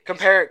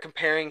funny?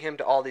 comparing him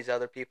to all these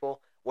other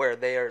people where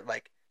they are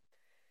like,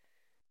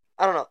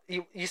 I don't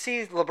know. You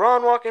see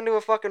LeBron walk into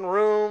a fucking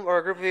room or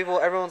a group of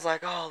people, everyone's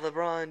like, oh,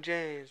 LeBron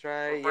James,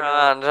 right? You know?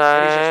 LeBron And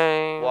he's just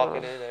James.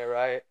 walking in there,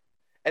 right?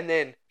 And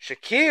then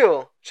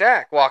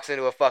Shaq walks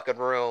into a fucking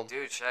room.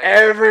 Dude, Shaq.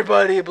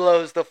 Everybody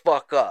blows the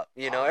fuck up.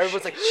 You know, Oh,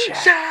 everyone's like, shit,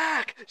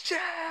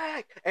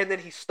 Shaq! And then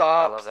he I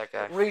stops, love that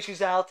guy.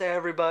 reaches out to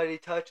everybody,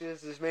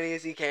 touches as many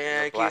as he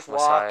can, The Black keeps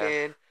walking.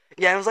 Messiah.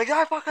 Yeah, I was like,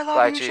 I fucking love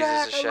Black you, Jesus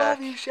Shaq. is I love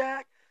Shaq. you,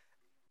 Shaq.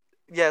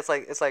 Yeah, it's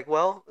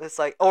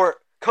like, or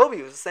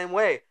Kobe was the same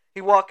way.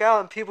 He'd walk out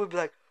and people would be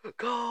like,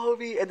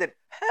 Kobe, and then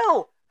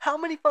hell, how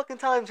many fucking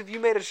times have you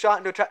made a shot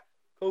into a trap?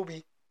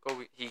 Kobe.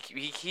 Kobe.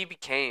 He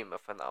became a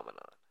phenomenon.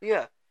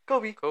 Yeah,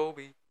 Kobe.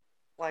 Kobe.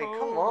 Like, come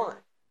Kobe. on.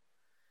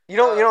 You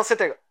don't sit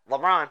there,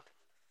 LeBron.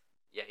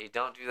 Yeah, you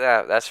don't do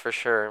that. That's for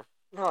sure.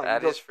 No,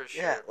 That you is for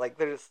Yeah, sure. like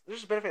there's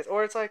benefits,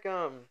 or it's like You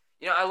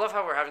know, I love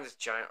how we're having this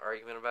giant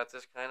argument about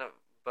this kind of,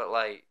 but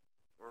like,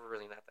 we're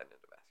really not that into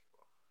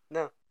basketball.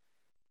 No.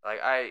 Like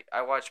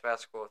I watch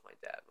basketball with my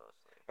dad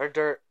mostly. or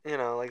dirt. You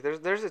know, like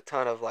there's a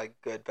ton of like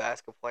good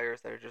basketball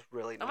players that are just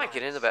really. I might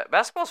get nice. into that.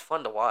 Basketball's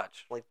fun to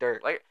watch. Like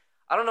dirt. Like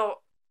I don't know.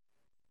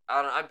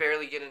 I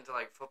barely get into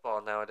like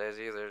football nowadays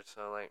either.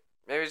 So like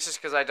maybe it's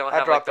just because I don't I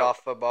have. dropped like, off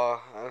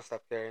football. I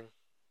stopped caring.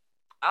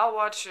 I'll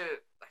watch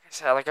it. Like I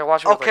said, like I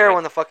watch it. I'll with, care like,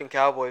 when the fucking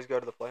Cowboys go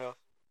to the playoffs.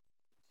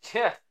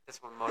 Yeah,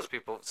 that's when most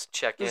people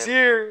check in. This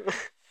year.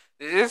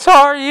 It's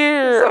our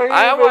year. It's our year,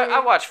 I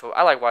baby. watch football.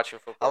 I like watching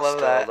football. I love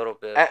still that. a little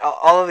bit. And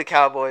all of the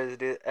Cowboys,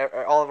 dude,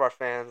 all of our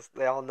fans,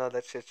 they all know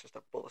that shit's just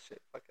a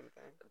bullshit fucking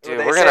thing. Dude,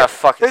 They we're say, gonna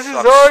fucking "This is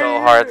suck our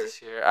so hard year."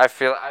 this year. I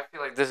feel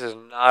like this is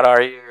not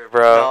our year,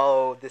 bro.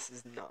 No, this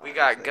is not. We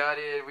got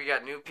gutted. We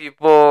got new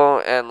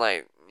people, and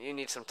like you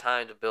need some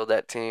time to build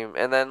that team.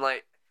 And then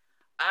like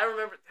I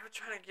remember they were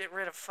trying to get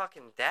rid of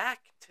fucking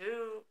Dak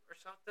too or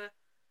something,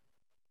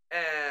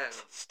 and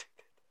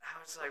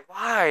I was like,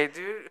 why,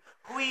 dude?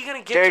 Who are you gonna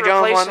get Jerry to Jones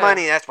replace won him?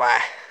 money. That's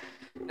why.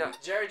 No,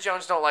 Jerry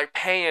Jones don't like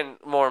paying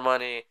more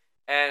money,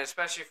 and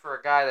especially for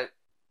a guy that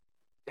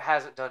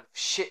hasn't done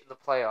shit in the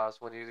playoffs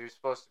when he was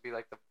supposed to be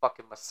like the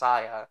fucking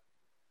messiah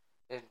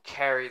and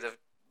carry the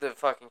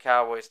fucking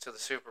Cowboys to the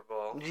Super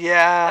Bowl.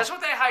 Yeah. That's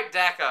what they hyped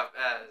Dak up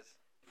as.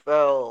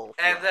 Well.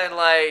 And then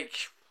like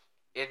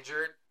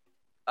injured.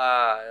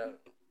 I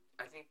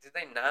think did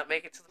they not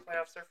make it to the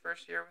playoffs their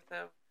first year with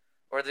him?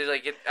 Or did they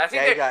get? I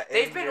think Yeah, he got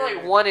they've been like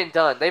injured. one and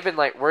done. They've been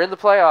like we're in the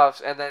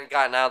playoffs and then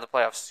gotten out of the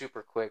playoffs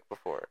super quick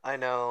before. I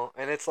know,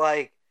 and it's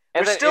like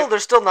And there's then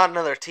still not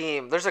another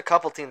team. There's a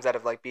couple teams that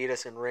have like beat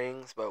us in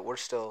rings, but we're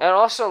still. And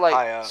also, high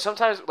like, up.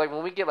 sometimes, like,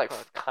 when we get, like,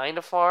 kind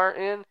of far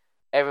in,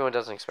 everyone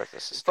doesn't expect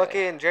us to stay.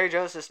 Fucking Jerry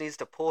Jones just needs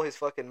to pull his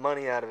fucking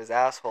money out of his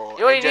asshole. You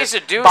know what and he needs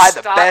just to do? buy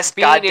the Stop best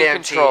being in goddamn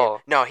control.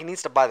 team. No, he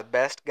needs to buy the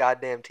best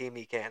goddamn team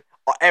he can.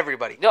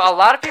 Everybody. No, a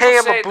lot of people pay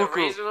him a say the buku.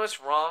 reason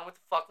what's wrong with the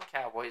fucking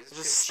Cowboys is Just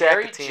because stack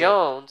Jerry the team.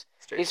 Jones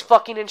Jerry is Jones.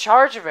 fucking in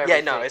charge of Yeah,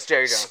 everything. no, it's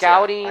Jerry Jones.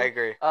 Scouting. Yeah, I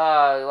agree.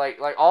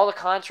 Like all the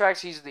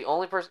contracts, he's the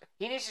only person.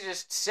 He needs to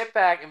just sit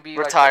back and be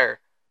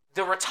Retire. like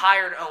the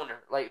retired owner.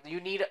 Like you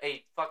need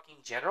a fucking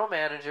general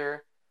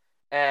manager,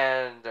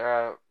 and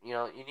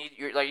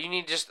you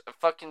need just a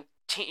fucking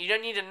team. You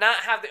don't need to not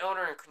have the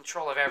owner in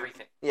control of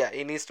everything. Yeah,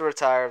 he needs to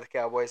retire the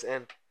Cowboys.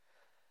 And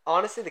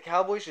honestly, the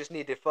Cowboys just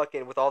need to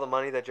fucking, with all the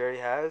money that Jerry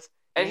has,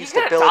 And needs he's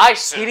gonna to build. die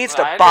soon. He needs I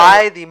to know.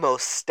 buy the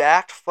most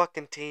stacked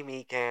fucking team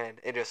he can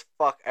and just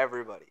fuck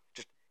everybody.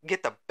 Just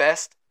get the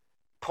best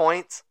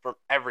points from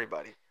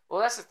everybody. Well,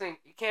 that's the thing.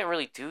 You can't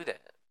really do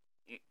that.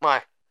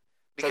 Why?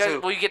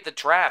 Because who? you get the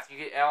draft. You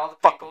get all the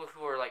Fuck people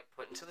who are like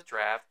put into the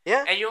draft.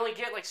 Yeah. And you only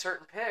get like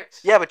certain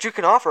picks. Yeah, but you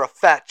can offer a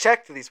fat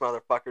check to these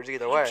motherfuckers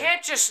either way. You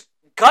can't just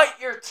gut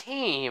your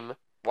team.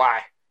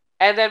 Why?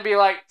 And then be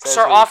like, Says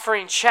start who?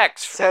 offering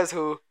checks. Says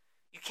who?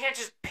 You can't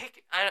just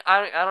pick.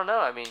 I don't know.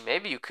 I mean,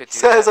 maybe you could do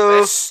Says that. who?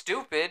 But it's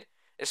stupid,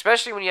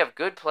 especially when you have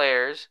good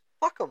players.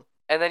 Fuck them.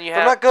 And then you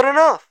They're have. not good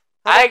enough.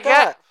 How I about get.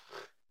 that?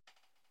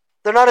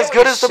 They're not as Yeah,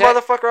 good you as the said-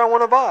 motherfucker I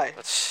want to buy.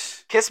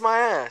 Kiss my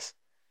ass.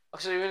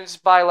 So you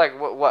just buy like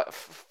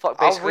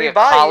basically a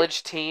rebuy it.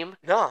 college team.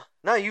 No,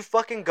 you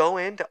fucking go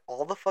into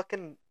all the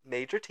fucking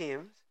major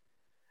teams.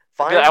 Be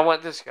Find like, I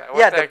want this guy. I want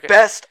yeah, that the guy.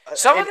 best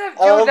Some in of them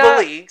do all not-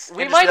 the leagues.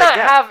 We and just might be like, not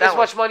yeah, have that as one.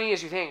 much money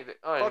as you think.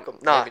 Oh, Fuck 'em.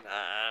 Nah. maybe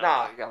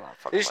Nah. You got a lot of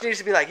It fucking just money. needs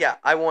to be like, yeah,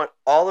 I want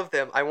all of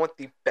them. I want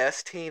the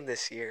best team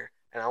this year,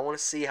 and I want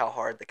to see how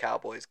hard the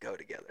Cowboys go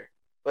together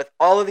with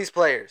all of these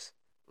players.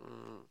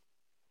 Mm.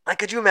 Like,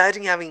 could you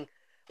imagine having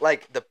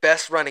like the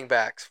best running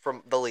backs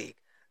from the league,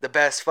 the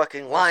best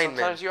fucking Well, linemen,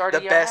 sometimes you already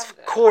the best have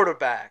that.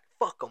 quarterback?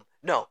 Fuck them.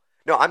 No,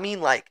 I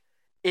mean like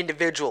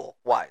individual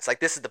wise. Like,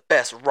 this is the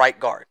best right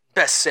guard,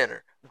 best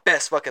center,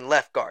 best fucking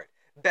left guard,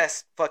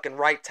 best fucking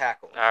right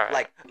tackle. Alright.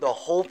 Like, the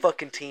whole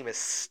fucking team is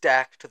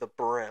stacked to the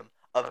brim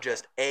of Okay.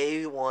 just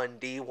A1,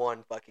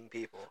 D1 fucking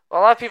people.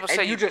 Well, a lot of people And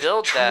say you you just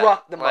build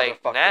truck that the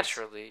like motherfuckers.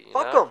 naturally. You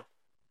Fuck know? them.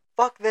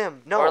 Fuck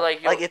them. No. Or,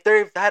 like, like you'll if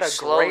they've had a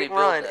slowly great build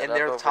run that and up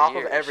they're over top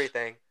years. of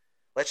everything,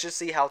 let's just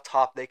see how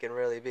top they can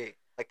really be.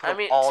 Like, put I them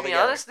mean, all to be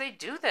together. honest, they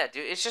do that,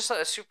 dude. It's just like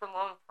a super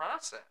long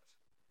process.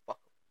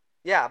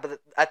 Yeah, but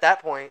at that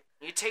point,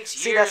 It takes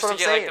See, years that's what to I'm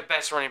get saying. like the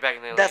best running back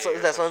in the league. that's or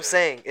what some I'm shit.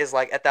 saying. Is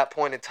like at that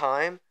point in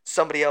time,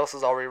 somebody else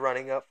is already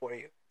running up for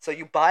you. So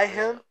you buy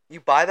him, Yeah. you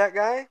buy that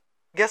guy.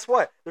 Guess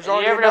what? There's And you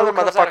already never know another who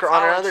comes out of motherfucker on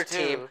college, another too.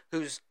 team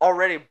who's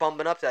already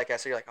bumping up to that guy.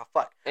 So you're like, oh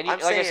fuck. And you, I'm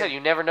like I said, saying you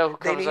never know who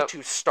they comes need up.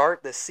 to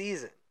start the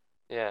season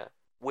Yeah.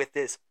 with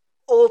this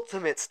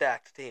ultimate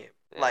stacked team.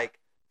 Yeah. Like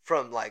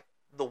from like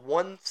the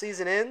one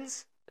season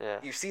ends, Yeah.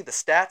 you see the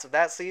stats of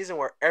that season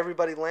where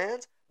everybody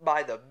lands.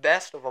 Buy the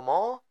best of them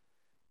all,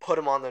 put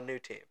them on the new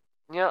team.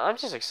 You know, I'm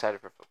just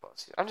excited for football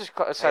season. I'm just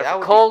Hey, excited that for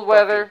would be cold fucking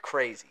weather.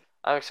 crazy.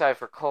 I'm excited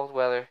for cold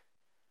weather,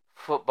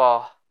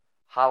 football,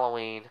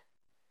 Halloween,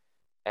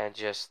 and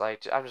just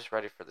like I'm just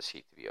ready for this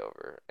heat to be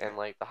over and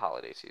like the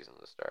holiday season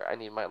to start. I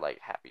need my like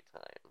happy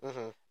time,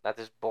 Mm-hmm. not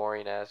this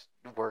boring ass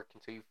work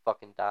until you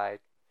fucking die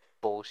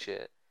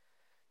bullshit.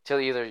 Till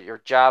either your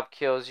job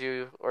kills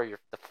you or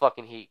the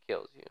fucking heat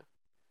kills you.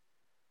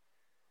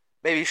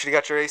 Maybe you should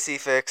have got your AC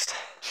fixed.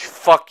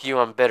 Fuck you,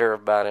 I'm bitter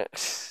about it.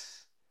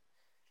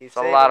 Keep It's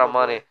a lot of my boy.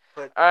 money.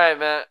 But All right,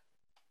 man.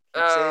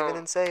 keep saving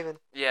and saving.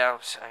 Yeah,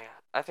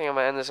 I think I'm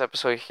gonna end this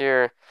episode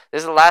here.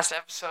 This is the last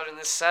episode in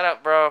this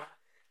setup, bro.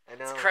 I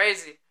know. It's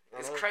crazy. I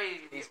It's know.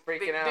 crazy. He's freaking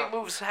big, out. Big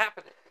moves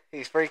happening.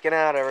 He's freaking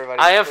out, everybody.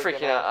 I am He's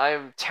freaking out. I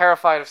am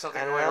terrified of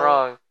something I going know.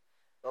 wrong.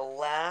 The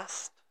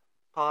last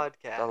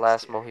podcast. The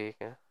last here.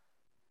 Mohican.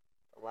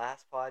 The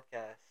last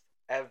podcast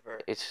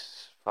ever.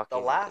 It's fucking.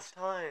 The last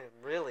time,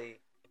 really,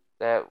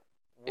 That.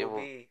 we'll will-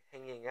 be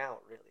hanging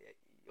out, really, at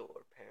your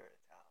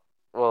parents' house.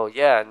 Well,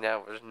 yeah.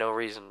 Now there's no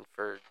reason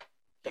for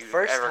The you to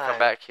first ever time, come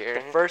back here.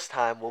 The first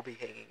time we'll be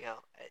hanging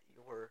out at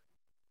your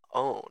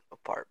own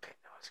apartment.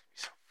 No, it's gonna be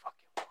so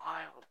fucking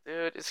wild,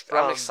 dude. I'm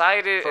From-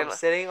 excited From and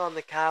sitting on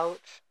the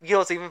couch. You know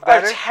what's even I'm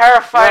better?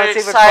 terrified You know and what's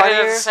even excited at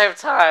funnier? the same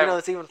time. You know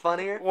what's even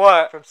funnier?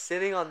 What? From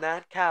sitting on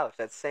that couch,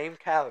 that same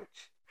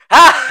couch.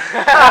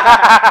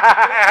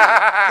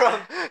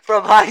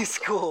 From high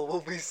school,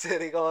 we'll be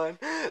sitting on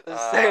the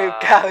same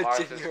couch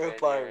Martha's in your Vineyard.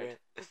 apartment.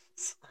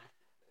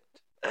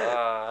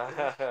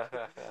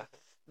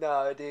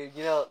 No, dude,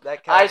 you know that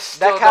I couch.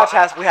 still That couch don't-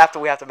 has. We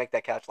have to make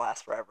that couch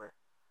last forever.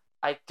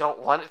 I don't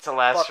want it to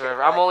last Fuck it,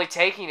 forever. I'm like- only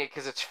taking it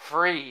because it's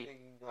free.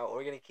 No,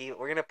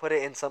 we're gonna put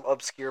it in some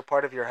obscure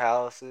part of your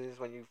houses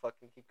when you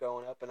fucking keep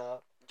going up and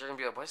up. You're gonna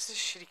be like, what's this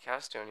shitty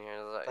couch doing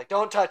here? Like,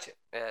 don't touch it.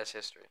 Yeah, it's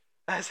history.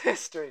 That's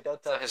history. Don't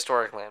It's a touch it.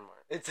 historic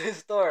landmark. It's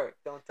historic.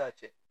 Don't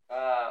touch it. All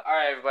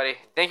right, everybody.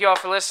 Thank you all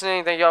for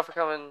listening. Thank you all for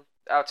coming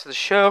out to the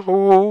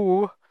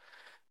show.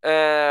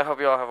 I hope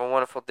you all have a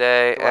wonderful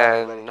day. Goodbye,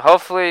 And everybody.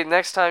 hopefully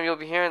next time you'll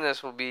be hearing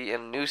this will be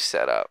in a new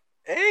setup.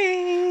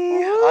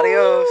 Hey,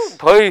 adios.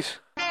 Peace.